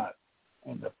dieth not,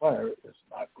 and the fire is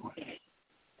not quenched.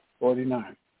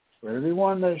 49. For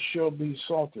everyone that shall be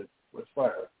salted with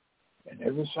fire, and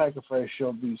every sacrifice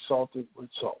shall be salted with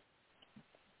salt.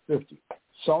 50.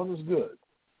 Salt is good,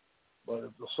 but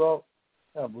if the salt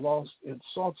have lost its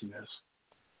saltiness,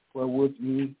 wherewith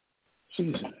ye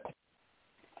season it?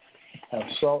 Have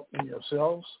salt in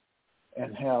yourselves,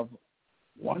 and have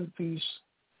one peace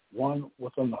one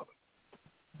with another.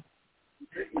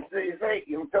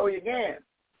 You tell you again.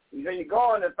 You say you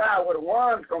go in the fire where the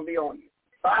worms gonna be on you.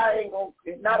 Fire ain't gonna.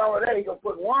 Not only that, he gonna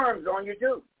put worms on you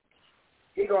too.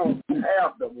 He gonna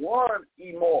have the worms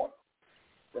immortal.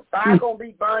 The fire gonna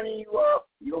be burning you up.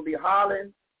 You gonna be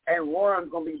hollering, and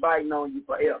worms gonna be biting on you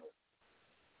forever.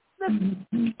 This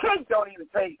cake don't even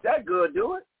taste that good,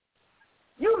 do it?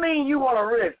 You mean you want to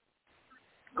risk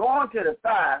going to the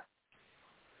fire,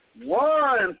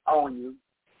 worms on you,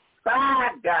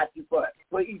 fire got you for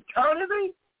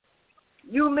eternity?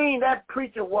 You mean that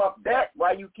preacher walked that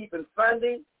while you keeping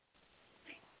Sunday?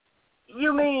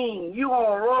 You mean you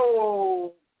on a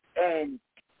roll and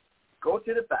go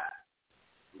to the fire,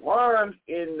 worms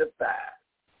in the fire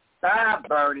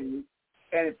burning you,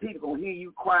 and the people gonna hear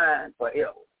you crying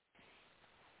forever.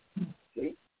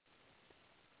 See?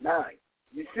 Now,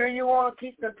 you sure you want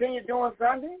to continue doing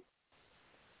Sunday?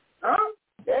 Huh?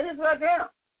 That is right there.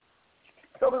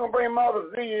 So we're going to bring Mother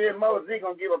Z in. Mother Z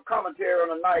going to give a commentary on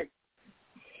the night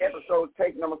episode,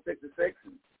 take number 66,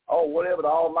 or whatever the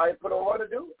Almighty put on her to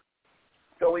do.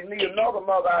 So we need another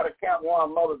mother out of Camp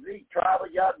 1, Mother Z, Tribal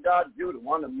Yah Judah,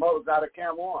 one of the mothers out of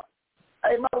Camp 1.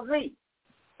 Hey, Mother Z,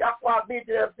 Yahweh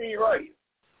BTFC Radio.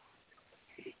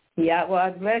 Yahweh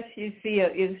bless you, see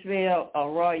Israel, a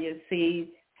royal seed.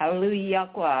 Hallelujah,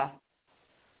 Yahweh.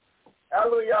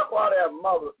 Hallelujah, Yahweh, there,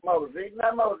 Mother Z.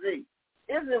 Now, Mother Z,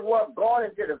 isn't what going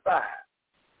into the fire,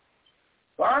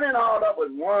 burning all up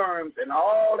with worms and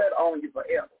all that on you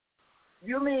forever?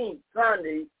 You mean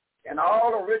Sunday and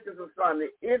all the riches of Sunday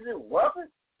isn't worth it?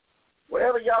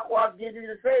 Whatever Yahweh gives you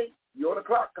to say, you're the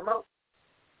clock. Come on.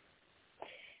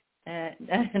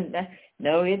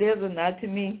 No, it isn't. Not to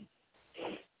me.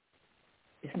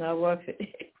 It's not worth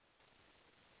it.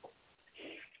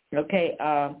 Okay,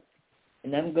 and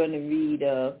I'm going to read.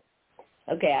 I'm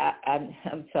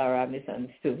sorry, I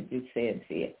misunderstood what you said.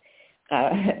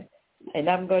 And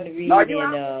I'm going to read. No, you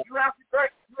answered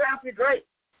great. You answered great.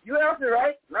 You answered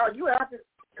right. No, you answered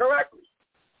correctly.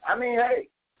 I mean, hey,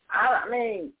 I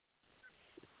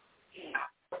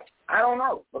don't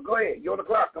know, but go ahead. You're the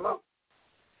clock. Come on.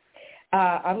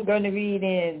 I'm going to read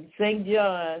in St.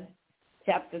 John,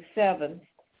 chapter 7.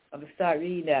 I'm going to start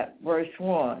reading at verse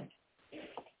 1.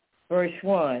 Verse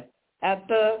 1.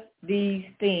 After these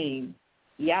things,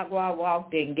 Yahweh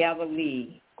walked in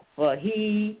Galilee, for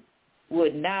he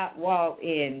would not walk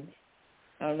in,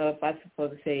 I don't know if I'm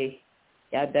supposed to say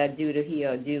Yahweh Judah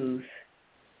here or Jews,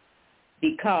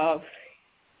 because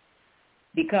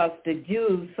the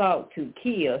Jews sought to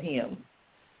kill him.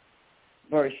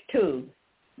 Verse 2.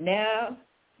 Now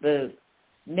the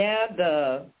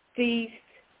feast,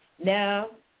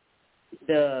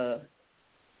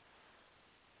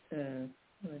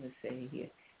 what does it say here?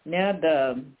 Now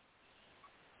the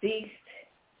feast,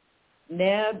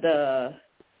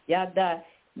 Yada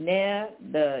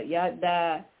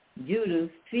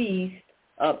Judah's feast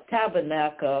of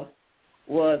tabernacle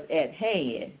was at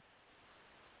hand.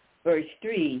 Verse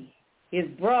 3, his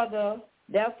brother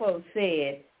therefore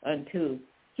said unto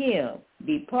him,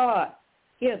 depart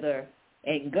hither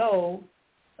and go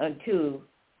unto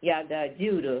Yada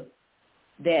Judah,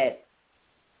 that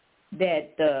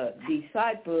the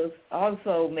disciples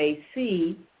also may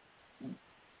see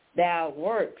thy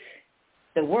works,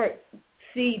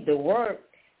 see the work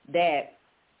that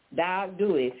thou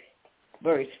doest.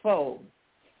 Verse 4.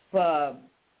 For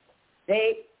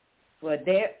there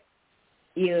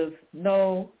is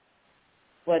no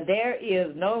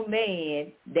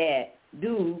man that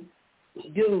do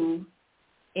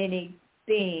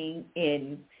anything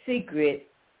in secret,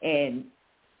 and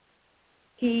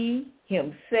he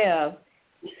himself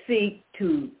seek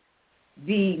to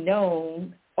be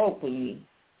known openly.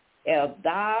 If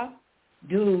thou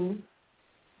do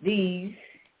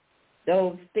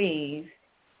those things,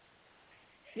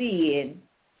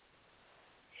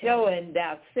 showing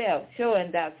thyself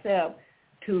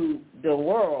to the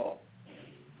world.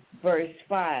 Verse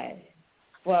 5.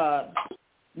 For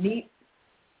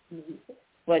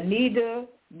neither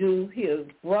do his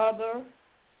brother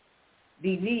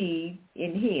believe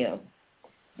in him.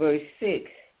 Verse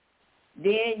 6.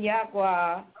 Then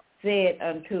Yahweh said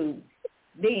unto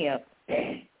them,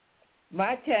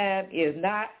 my time is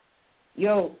not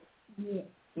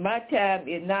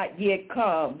yet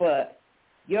come, but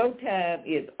Your time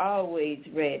is always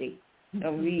ready.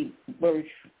 I'm read verse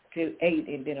 8,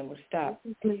 and then I'm going to stop.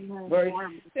 Verse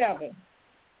 7.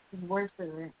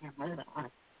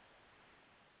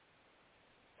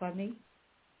 Pardon me?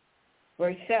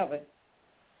 Verse 7.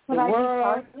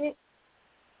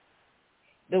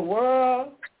 The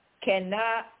world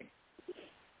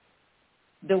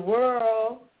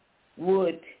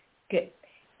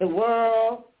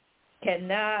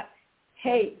cannot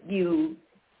hate you,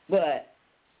 but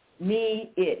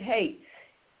me it hates,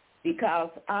 because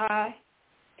I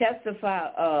testify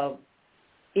of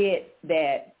it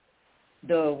that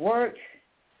the works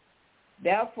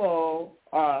therefore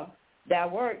are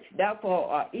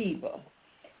evil.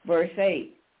 Verse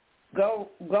 8. Go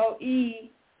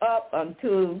ye up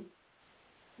unto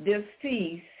this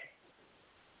feast.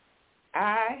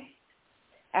 I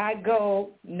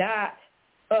go not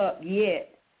up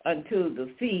yet unto the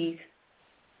feast,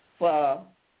 for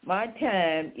my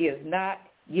time is not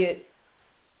yet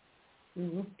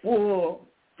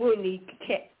fully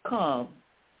come.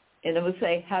 And I would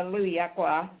say, hallelujah,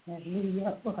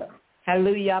 hallelujah,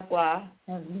 hallelujah,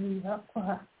 hallelujah,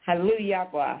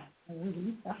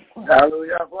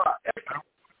 hallelujah.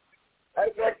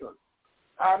 That's excellent.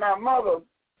 Now, Mother,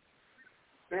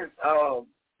 since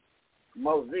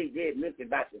Moses did mention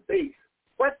about the feast,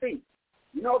 what feast?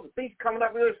 You know the feast coming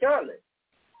up real shortly.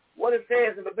 What it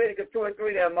says in Leviticus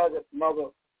 23 there, Mother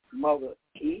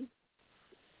E.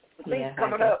 The feast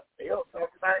coming up. They'll talk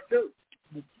about it too.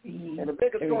 In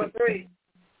Leviticus 23,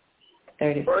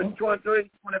 verse 23,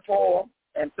 24,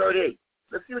 and 38.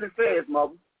 Let's see what it says,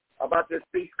 Mother, about this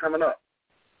feast coming up.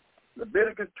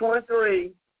 Leviticus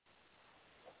 23,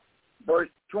 verse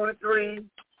 23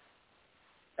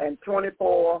 and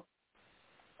 24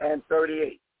 and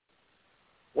 38.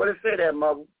 What does it say there,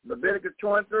 Mother? Leviticus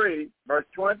 23, verse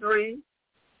 23,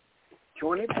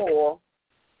 24,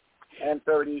 and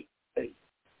 38.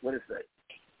 What does it say?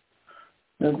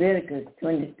 Leviticus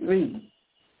 23,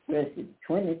 verses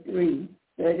 23,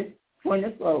 30,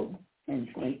 24, and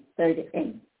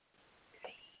 38.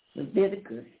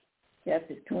 Leviticus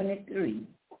chapter 23,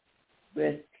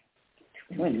 verse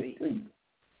 23.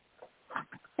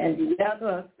 And the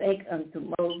Yahweh spake unto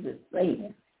Moses,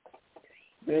 saying,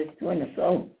 verse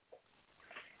 24.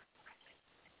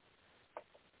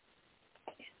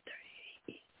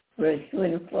 Verse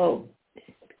 24.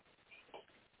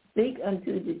 Speak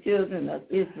unto the children of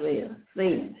Israel,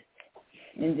 saying,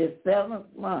 in the 7th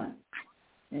month,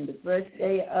 in the first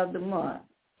day of the month,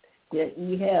 that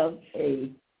ye have a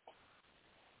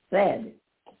Sabbath,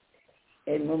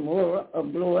 a memorial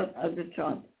of blowing of the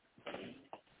trumpet,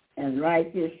 and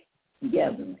righteous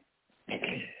gathering.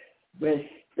 Verse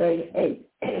 38.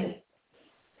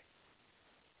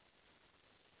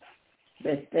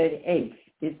 Verse 38.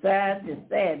 Besides the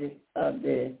Sabbath of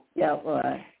the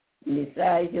Yahweh, and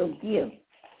besides your gift,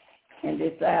 and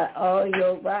besides all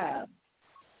your vows,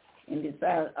 and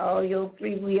besides all your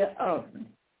free will offerings,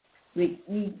 which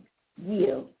ye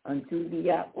give unto the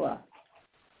Yahweh.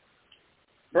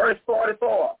 Verse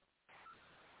 44.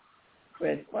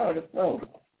 Verse 44.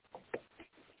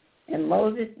 And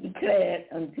Moses declared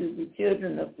unto the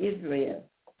children of Israel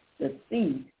the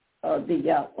feast of the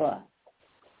Yahweh.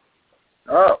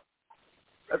 Oh,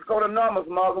 let's go to Numbers,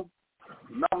 Mother.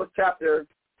 Numbers chapter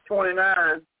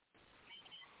 29,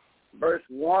 verse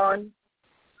 1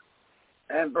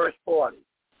 and verse 40.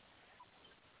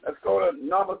 Let's go to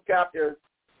Numbers chapter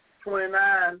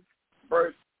 29,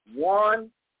 verse 1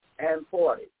 and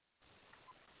 40.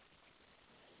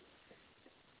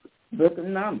 Book of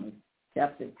Numbers,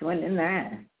 chapter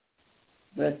 29,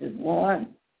 verses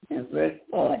 1 and verse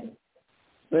 40.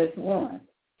 Verse 1.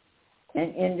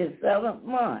 And in the 7th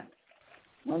month,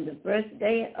 on the first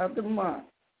day of the month,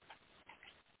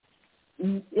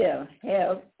 ye shall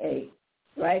have a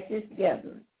righteous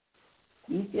gathering.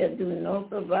 Ye shall do no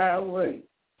servile work.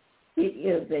 It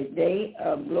is a day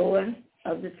of blowing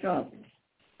of the trumpet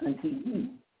unto you.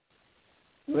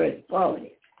 Verse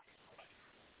 40.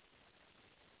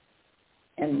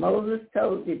 And Moses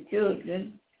told the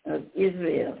children of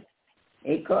Israel,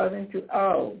 according to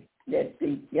all that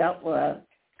the Yahweh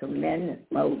commanded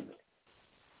Moses.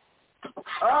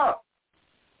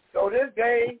 So this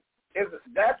day is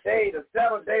that day, the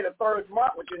 7th day, the 1st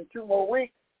month, which in 2 more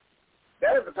weeks.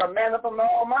 That is a commandment from the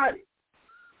Almighty.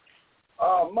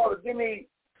 Mother, give me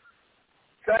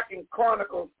 2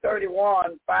 Chronicles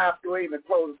 31, 5 through 8, and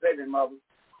close the statement, Mother.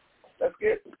 Let's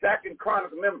get 2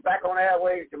 Chronicles, remember, back on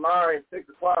airwaves tomorrow at 6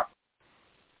 o'clock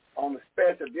on the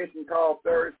special edition called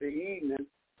Thursday evening.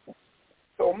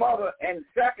 So, Mother, in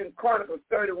 2 Chronicles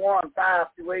 31, 5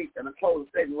 through 8, and a close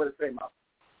the statement, what does it say, Mother?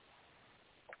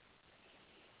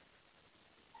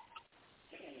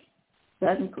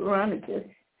 2 Chronicles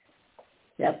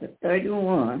chapter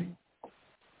 31,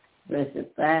 verses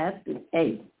 5 to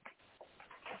 8.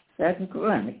 2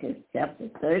 Chronicles chapter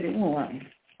 31,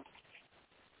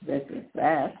 verses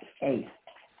 5 to 8.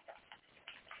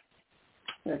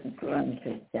 2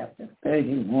 Chronicles chapter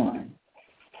 31,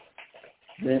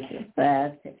 verses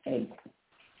 5 to 8.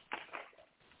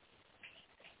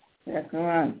 2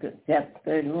 Chronicles chapter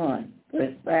 31,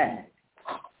 verse 5.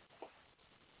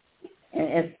 And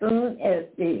as soon as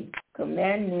the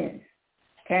commandments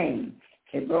came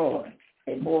abroad,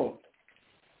 the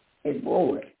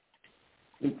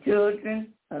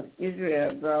children of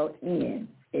Israel brought in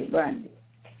abundance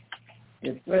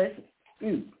the first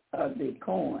fruit of the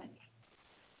corn,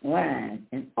 wine,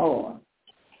 and oil,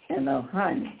 and of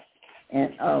honey,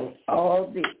 and of all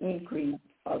the increase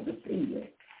of the field,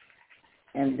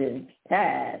 and the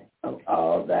tithe of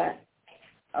all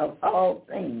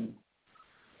things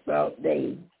brought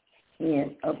they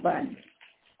in abundance.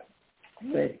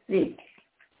 Verse 6.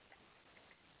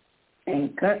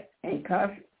 And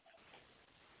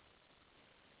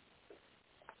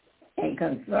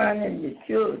concerning the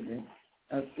children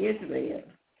of Israel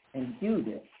and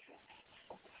Judah,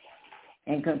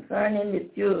 and concerning the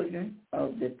children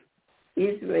of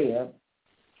Israel,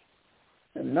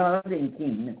 the northern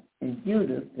kingdom, and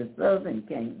Judah, the southern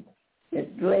kingdom,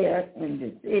 that dwell in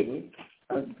the cities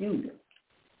of Judah,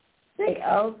 they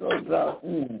also brought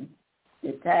in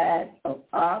the tithe of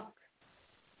ox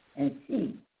and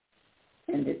sheep,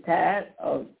 and the tithe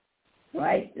of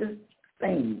righteous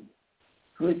things,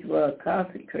 which were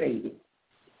consecrated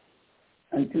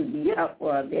unto the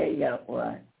Yahweh, their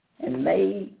Yahweh, and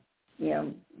made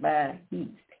him by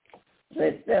heat.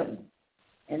 Verse 7.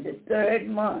 In the third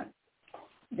month,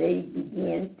 they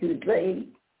began to lay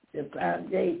the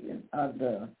foundation of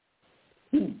the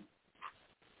heap,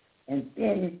 and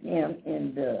finished him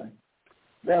in the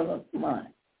 7th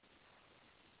month.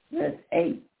 Verse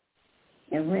 8.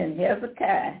 And when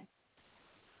Hezekiah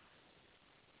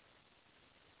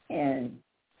and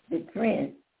the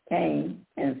prince came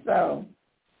and saw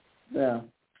the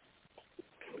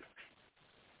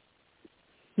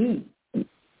heap,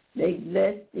 they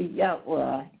blessed the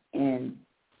Yahweh and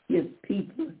his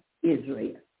people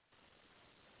Israel.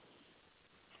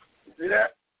 See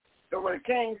that? So when the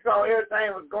king saw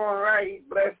everything was going right, he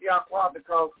blessed Yahweh,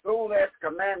 because soon as the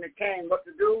commandment came what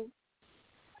to do,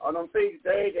 on them feast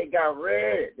days, they got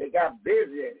ready. They got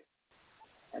busy at it.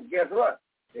 And guess what?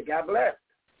 They got blessed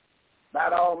by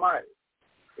the Almighty.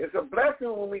 It's a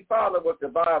blessing when we follow what the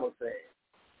Bible says.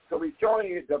 So we're showing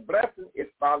you the blessing is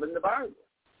following the Bible.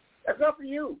 That's up to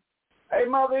you. Hey,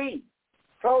 Mother E,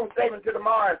 closing statement to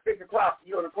tomorrow at 6 o'clock.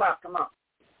 You on the clock. Come on.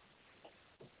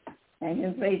 Thank you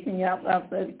and praising Yahweh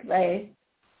for the class.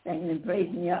 Thank you and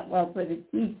praising Yahweh for the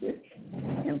teachers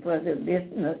and for the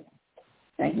listeners.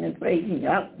 Thank you and praising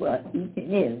Yahweh each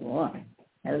and every one.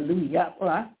 Hallelujah,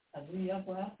 Yahweh. Hallelujah,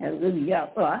 Yahweh. Hallelujah,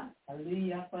 Yahweh. Hallelujah,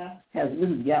 Yahweh.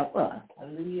 Hallelujah, Yahweh.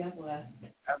 Hallelujah, Yahweh.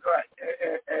 That's right.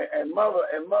 And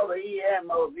Mother E and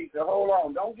Mother B said, hold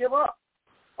on. Don't give up.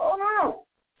 Hold on.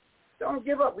 Don't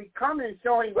give up. We come and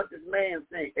showing you what this man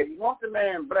saying. If you want the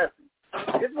man blessing,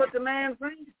 this is what the man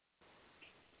saying.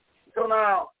 So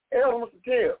now, Elder Mr.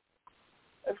 Kill,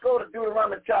 let's go to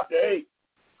Deuteronomy chapter 8,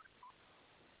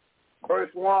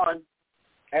 verse 1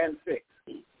 and 6.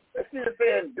 Let's see what it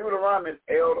says in Deuteronomy,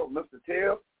 Elder Mr.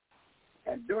 Till,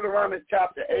 and Deuteronomy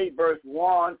chapter 8, verse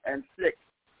 1 and 6.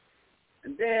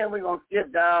 And then we're going to skip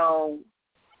down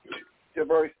to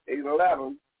verse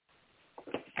 11,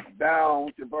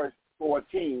 down to verse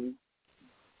 14,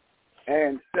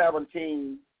 and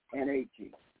 17 and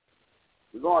 18.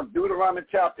 We're going to Deuteronomy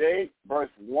chapter 8,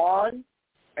 verse 1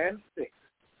 and 6.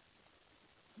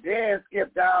 Then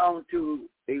skip down to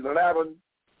 11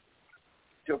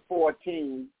 to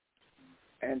 14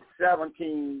 and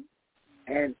 17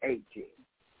 and 18.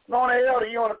 Come on, Elder,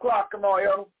 you on the clock. Come on,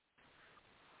 Elder.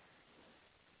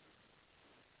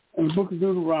 In the book of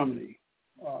Deuteronomy,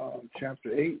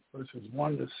 chapter 8, verses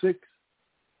 1 to 6,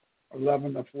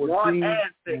 11 to 14, 1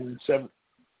 and 6. And 7.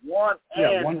 1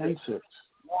 and 6.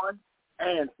 1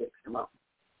 and 6. Come on.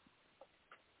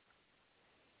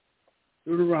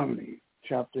 Deuteronomy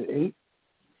chapter 8,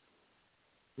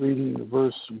 reading the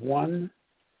verse 1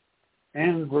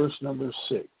 and verse number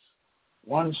 6.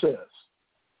 1 says,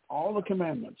 all the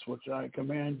commandments which I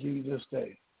command ye this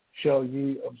day shall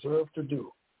ye observe to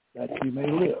do, that ye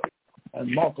may live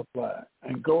and multiply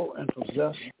and go and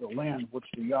possess the land which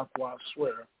the Yahweh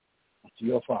sware unto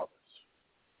your fathers.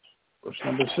 Verse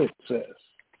number 6 says,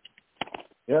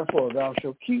 therefore thou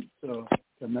shalt keep the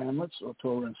commandments or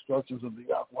Torah instructions of the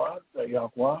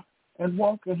Yahweh, and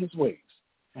walk in his ways,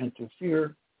 and to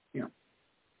fear him.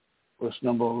 Verse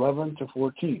number 11 to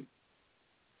 14.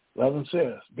 11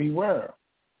 says, beware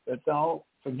that thou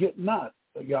forget not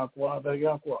the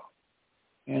Yahweh,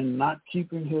 in not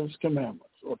keeping his commandments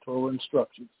or Torah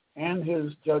instructions, and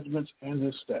his judgments and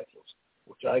his statutes,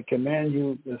 which I command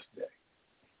you this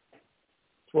day.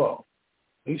 12.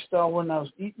 Least thou when thou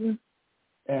hast eaten,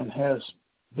 and hast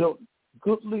built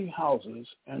goodly houses,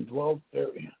 and dwelt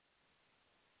therein.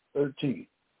 13.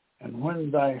 And when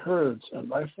thy herds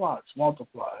and thy flocks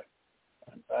multiply,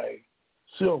 and thy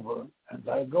silver and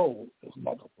thy gold is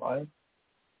multiplied,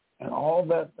 and all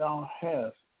that thou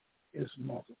hast is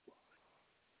multiplied.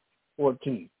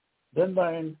 14. Then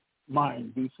thine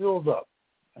mind be filled up,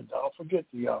 and thou forget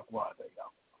the Yahweh,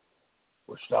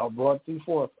 which thou brought thee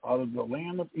forth out of the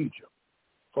land of Egypt,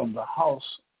 from the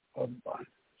house of bondage.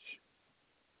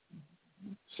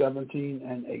 17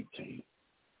 and 18.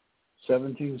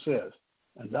 17 says,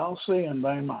 and thou say in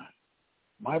thy mind,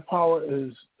 my power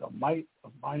is the might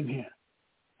of mine hand,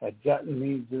 had gotten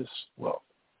me this wealth.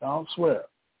 Thou swear,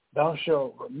 thou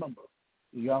shalt remember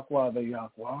the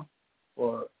Yahweh,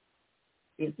 for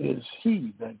it is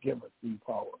he that giveth thee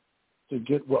power to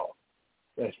get wealth,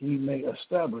 that he may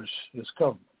establish his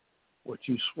covenant, which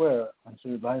he sware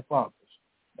unto thy fathers,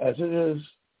 as it is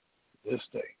this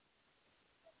day.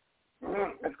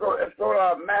 Let's go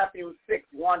to Matthew 6,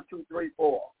 1, 2, 3,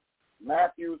 4.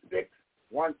 Matthew 6,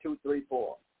 1, 2, 3,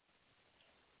 4.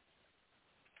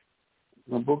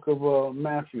 The book of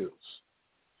Matthew,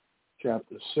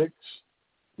 chapter 6,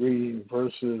 reading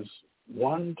verses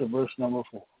 1 to verse number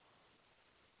 4.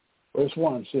 Verse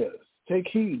 1 says, take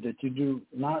heed that you do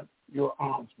not your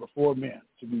alms before men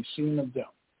to be seen of them.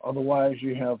 Otherwise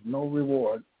you have no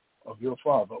reward of your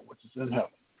Father which is in heaven.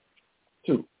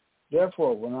 2.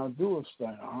 Therefore, when thou doest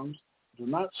thine alms, do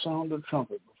not sound the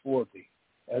trumpet before thee,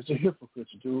 as the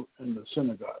hypocrites do in the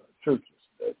synagogue, churches,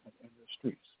 and in the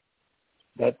streets,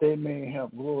 that they may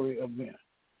have glory of men.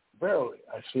 Verily,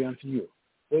 I say unto you,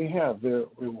 they have their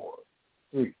reward.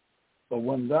 3. But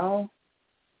when thou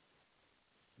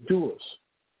doest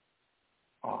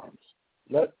alms,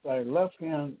 let thy left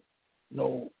hand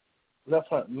know that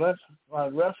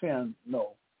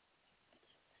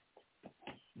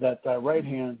thy right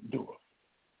hand doeth.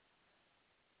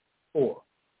 4.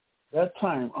 That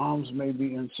time alms may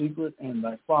be in secret, and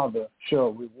thy Father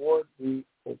shall reward thee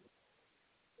openly.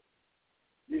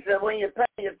 You said when you're paying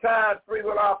your tithes, free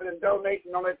will offering, and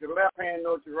donation, don't let your left hand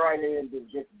know what your right hand do.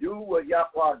 Just do what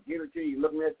Yahweh gives it to you.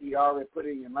 Looking at you already put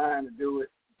it in your mind to do it,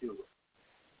 do it.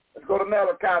 Let's go to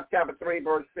Malachi chapter 3,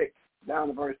 verse 6, down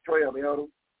to verse 12, Elder.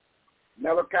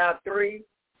 Malachi 3,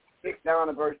 6 down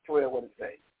to verse 12, what it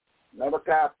say?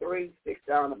 Malachi 3, 6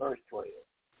 down to verse 12.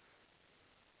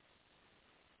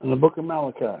 In the book of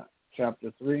Malachi,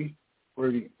 chapter 3,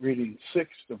 reading 6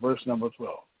 to verse number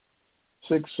 12.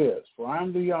 6 says, for I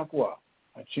am the Yahweh,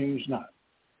 I change not.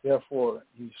 Therefore,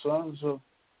 ye sons of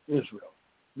Israel,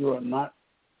 you are not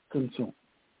consumed.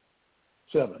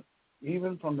 7.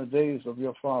 Even from the days of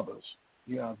your fathers,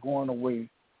 ye are going away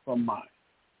from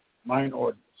mine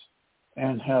ordinance,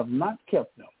 and have not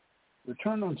kept them.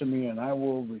 Return unto me, and I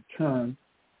will return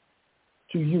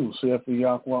to you, saith the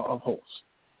Yahweh of hosts.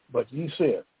 But ye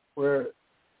said,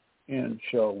 wherein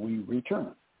shall we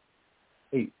return?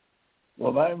 8.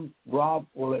 Will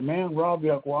a man rob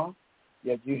Yahweh?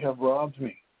 Yet ye have robbed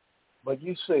me. But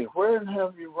ye say, wherein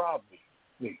have ye robbed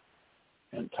me?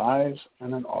 In tithes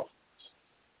and in offerings.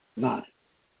 9.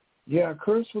 Ye are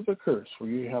cursed with a curse, for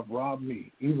ye have robbed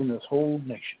me, even this whole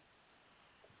nation.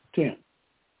 10.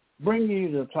 Bring ye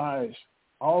the tithes,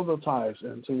 all the tithes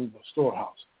into the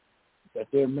storehouse, that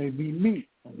there may be meat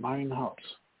in mine house.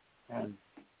 And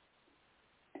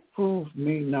prove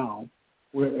me now,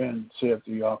 wherein, saith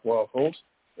the Yahweh of hosts,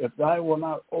 if thou wilt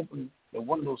not open the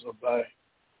windows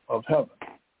of heaven,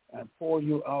 and pour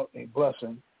you out a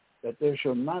blessing, that there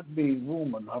shall not be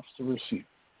room enough to receive.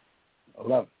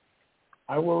 11.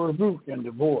 I will rebuke and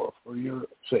devour for your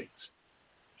sakes,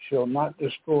 shall not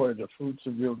destroy the fruits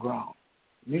of your ground,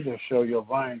 neither shall your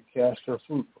vine cast her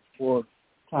fruit before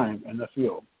time in the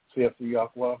field, saith the Yahweh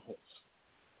of hosts.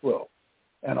 12.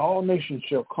 And all nations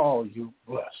shall call you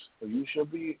blessed, for you shall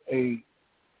be a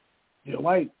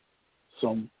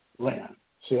delightsome land,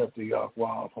 saith the Yahweh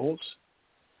of hosts.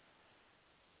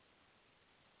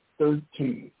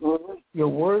 13. Mm-hmm. Your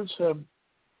words have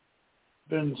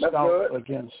been stout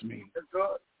against me. That's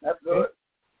good. That's good. Okay.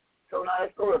 So now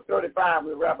let's go to 35.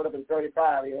 We'll wrap it up in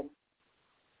 35 here.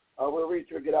 We'll read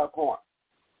to get our point.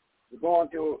 We're going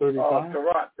to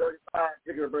Sirach 35,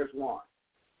 particular verse 1.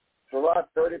 Sirach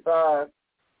 35,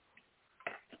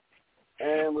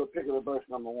 and we'll pick up verse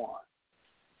number 1.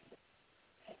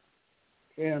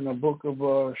 In the book of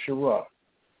Sirach,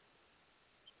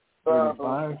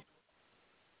 35.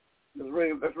 Let's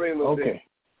read a little bit.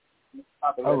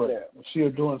 Okay. All right. See you're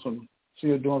doing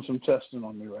some testing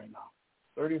on me right now.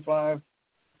 35,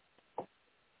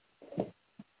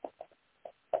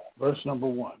 verse number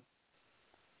 1.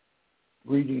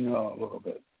 Reading a little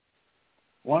bit.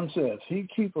 1 says, "He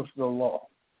keepeth the law,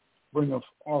 bringeth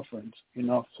offerings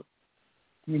enough,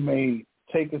 he may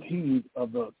taketh heed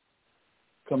of the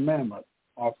commandment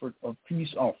offered of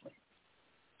peace offering."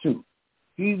 2,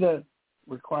 "He that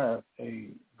requireth a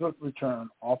good return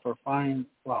offer fine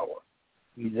flour.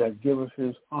 He that giveth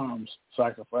his alms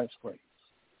sacrifice praise."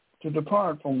 To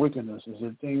depart from wickedness is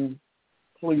a thing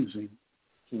pleasing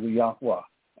to the Yahweh,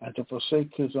 and to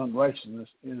forsake his unrighteousness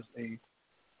is a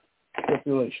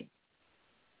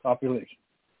population.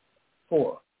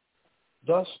 4,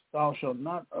 "Thus thou shalt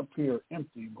not appear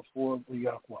empty before the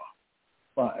Yahweh."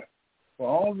 5, "For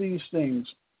all these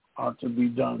things are to be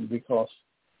done because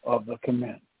of the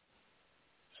command."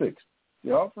 6,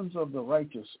 "The offerings of the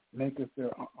righteous maketh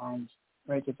their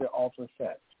altar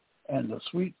fat, and the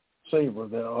sweet savor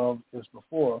thereof is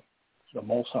before the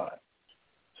Most High."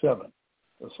 7,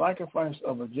 "The sacrifice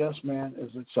of a just man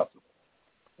is acceptable,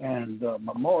 and the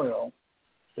memorial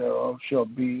thereof shall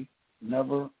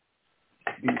never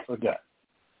be forgotten."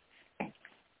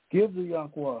 Give the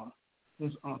Yahweh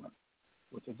his honor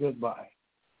with a good buy,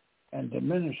 and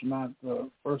diminish not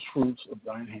the first fruits of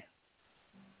thine hand.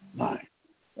 9,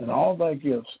 "In all thy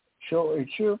gifts show a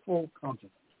cheerful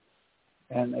countenance,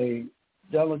 and a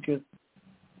delicate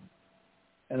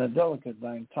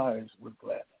thine tithes with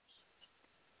gladness."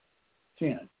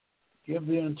 10, "Give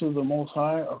thee unto the Most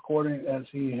High according as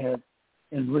he had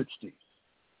enriched thee,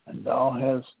 and thou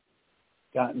hast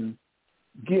gotten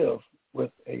give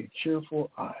with a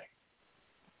cheerful eye."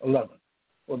 11,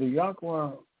 "For the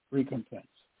Yahweh recompense,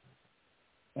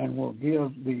 and will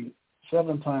give thee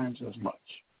 7 times as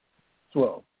much."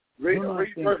 12, Read verse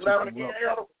 11 again,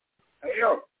 Elder. Hey,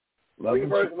 Elder. Read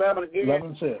verse 11 again.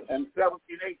 11 says. And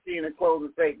 17, 18 and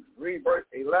closing statement. Read verse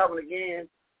 11 again,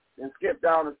 then skip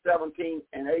down to 17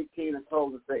 and 18 and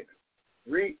closing statement.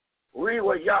 Read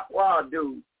what Yahweh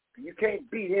do. You can't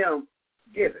beat him.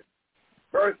 Give it.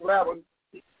 Verse 11,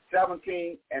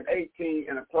 17 and 18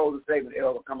 and a closing statement.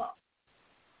 Elder, come on.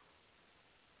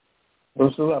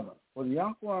 Verse 11, "For the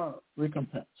Yahweh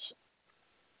recompense,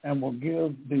 and will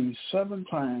give thee 7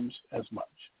 times as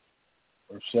much."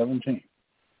 Verse 17,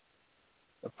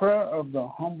 "The prayer of the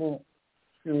humble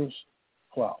pierce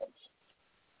clouds,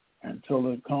 until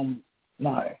it come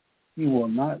nigh. He will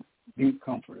not be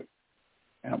comforted,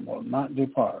 and will not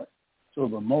depart, till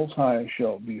the Most High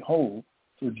shall be whole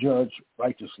to judge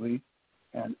righteously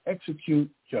and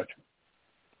execute judgment."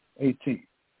 18,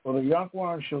 "For the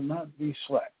Yahweh shall not be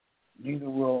slack, neither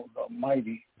will the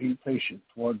mighty be patient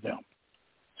toward them,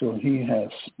 till he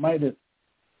has smited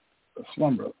the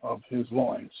slumber of his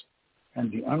loins,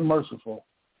 and the unmerciful,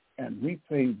 and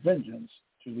repay vengeance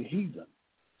to the heathen,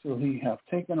 till he have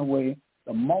taken away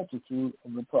the multitude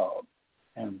of the proud,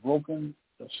 and broken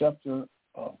the scepter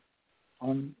of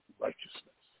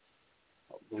unrighteousness."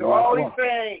 So all he's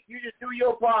saying, you just do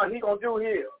your part, he's going to do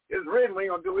his. It's written when he's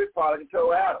going to do his part, like he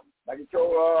told Adam, like he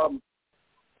told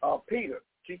Peter,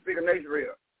 chief speaker of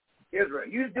Israel.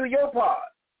 You just do your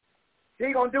part.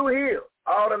 He's going to do his,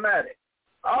 automatic.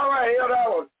 All right, that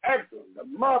was excellent. The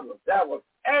mother, that was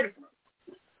excellent.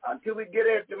 Until we get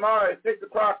in tomorrow at 6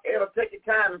 o'clock, Elder, take your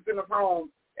time and send us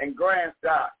home and grand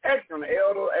style. Excellent,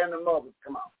 Elder and the mothers.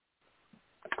 Come on.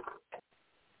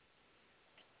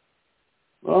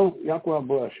 Well, Yahweh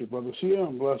bless you, Brother Seer,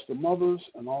 and bless the mothers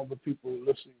and all the people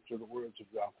listening to the words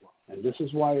of Yahweh. And this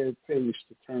is why it pays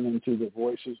to turn into the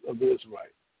voices of the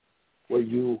Israelite, where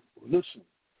you listen,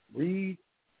 read,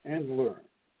 and learn.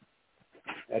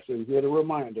 That's a good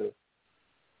reminder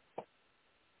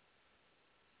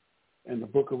in the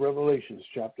book of Revelations,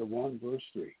 chapter 1, verse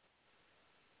 3.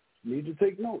 You need to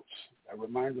take notes. That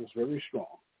reminder is very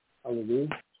strong. Hallelujah.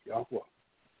 Yahweh.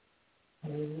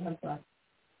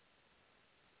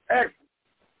 Excellent.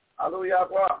 Hallelujah.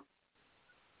 Yahweh.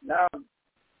 Now,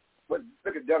 what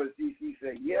look at WCC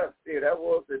say, yes, see, that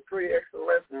was a pretty excellent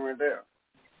lesson right there.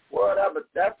 Well,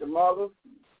 that's the mothers,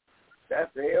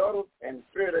 that's the elders, and the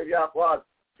Spirit of Yahweh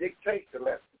dictates the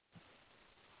lesson.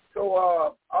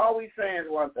 So all we saying is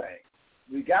one thing.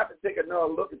 We got to take another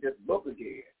look at this book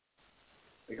again.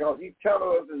 Because he tells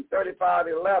us in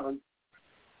 35:11,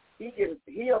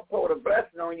 he'll put a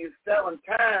blessing on you 7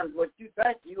 times what you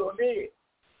think you did.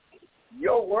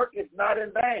 Your work is not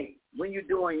in vain when you're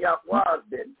doing Yahweh's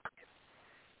business.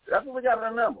 That's what we got to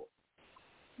remember.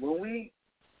 When we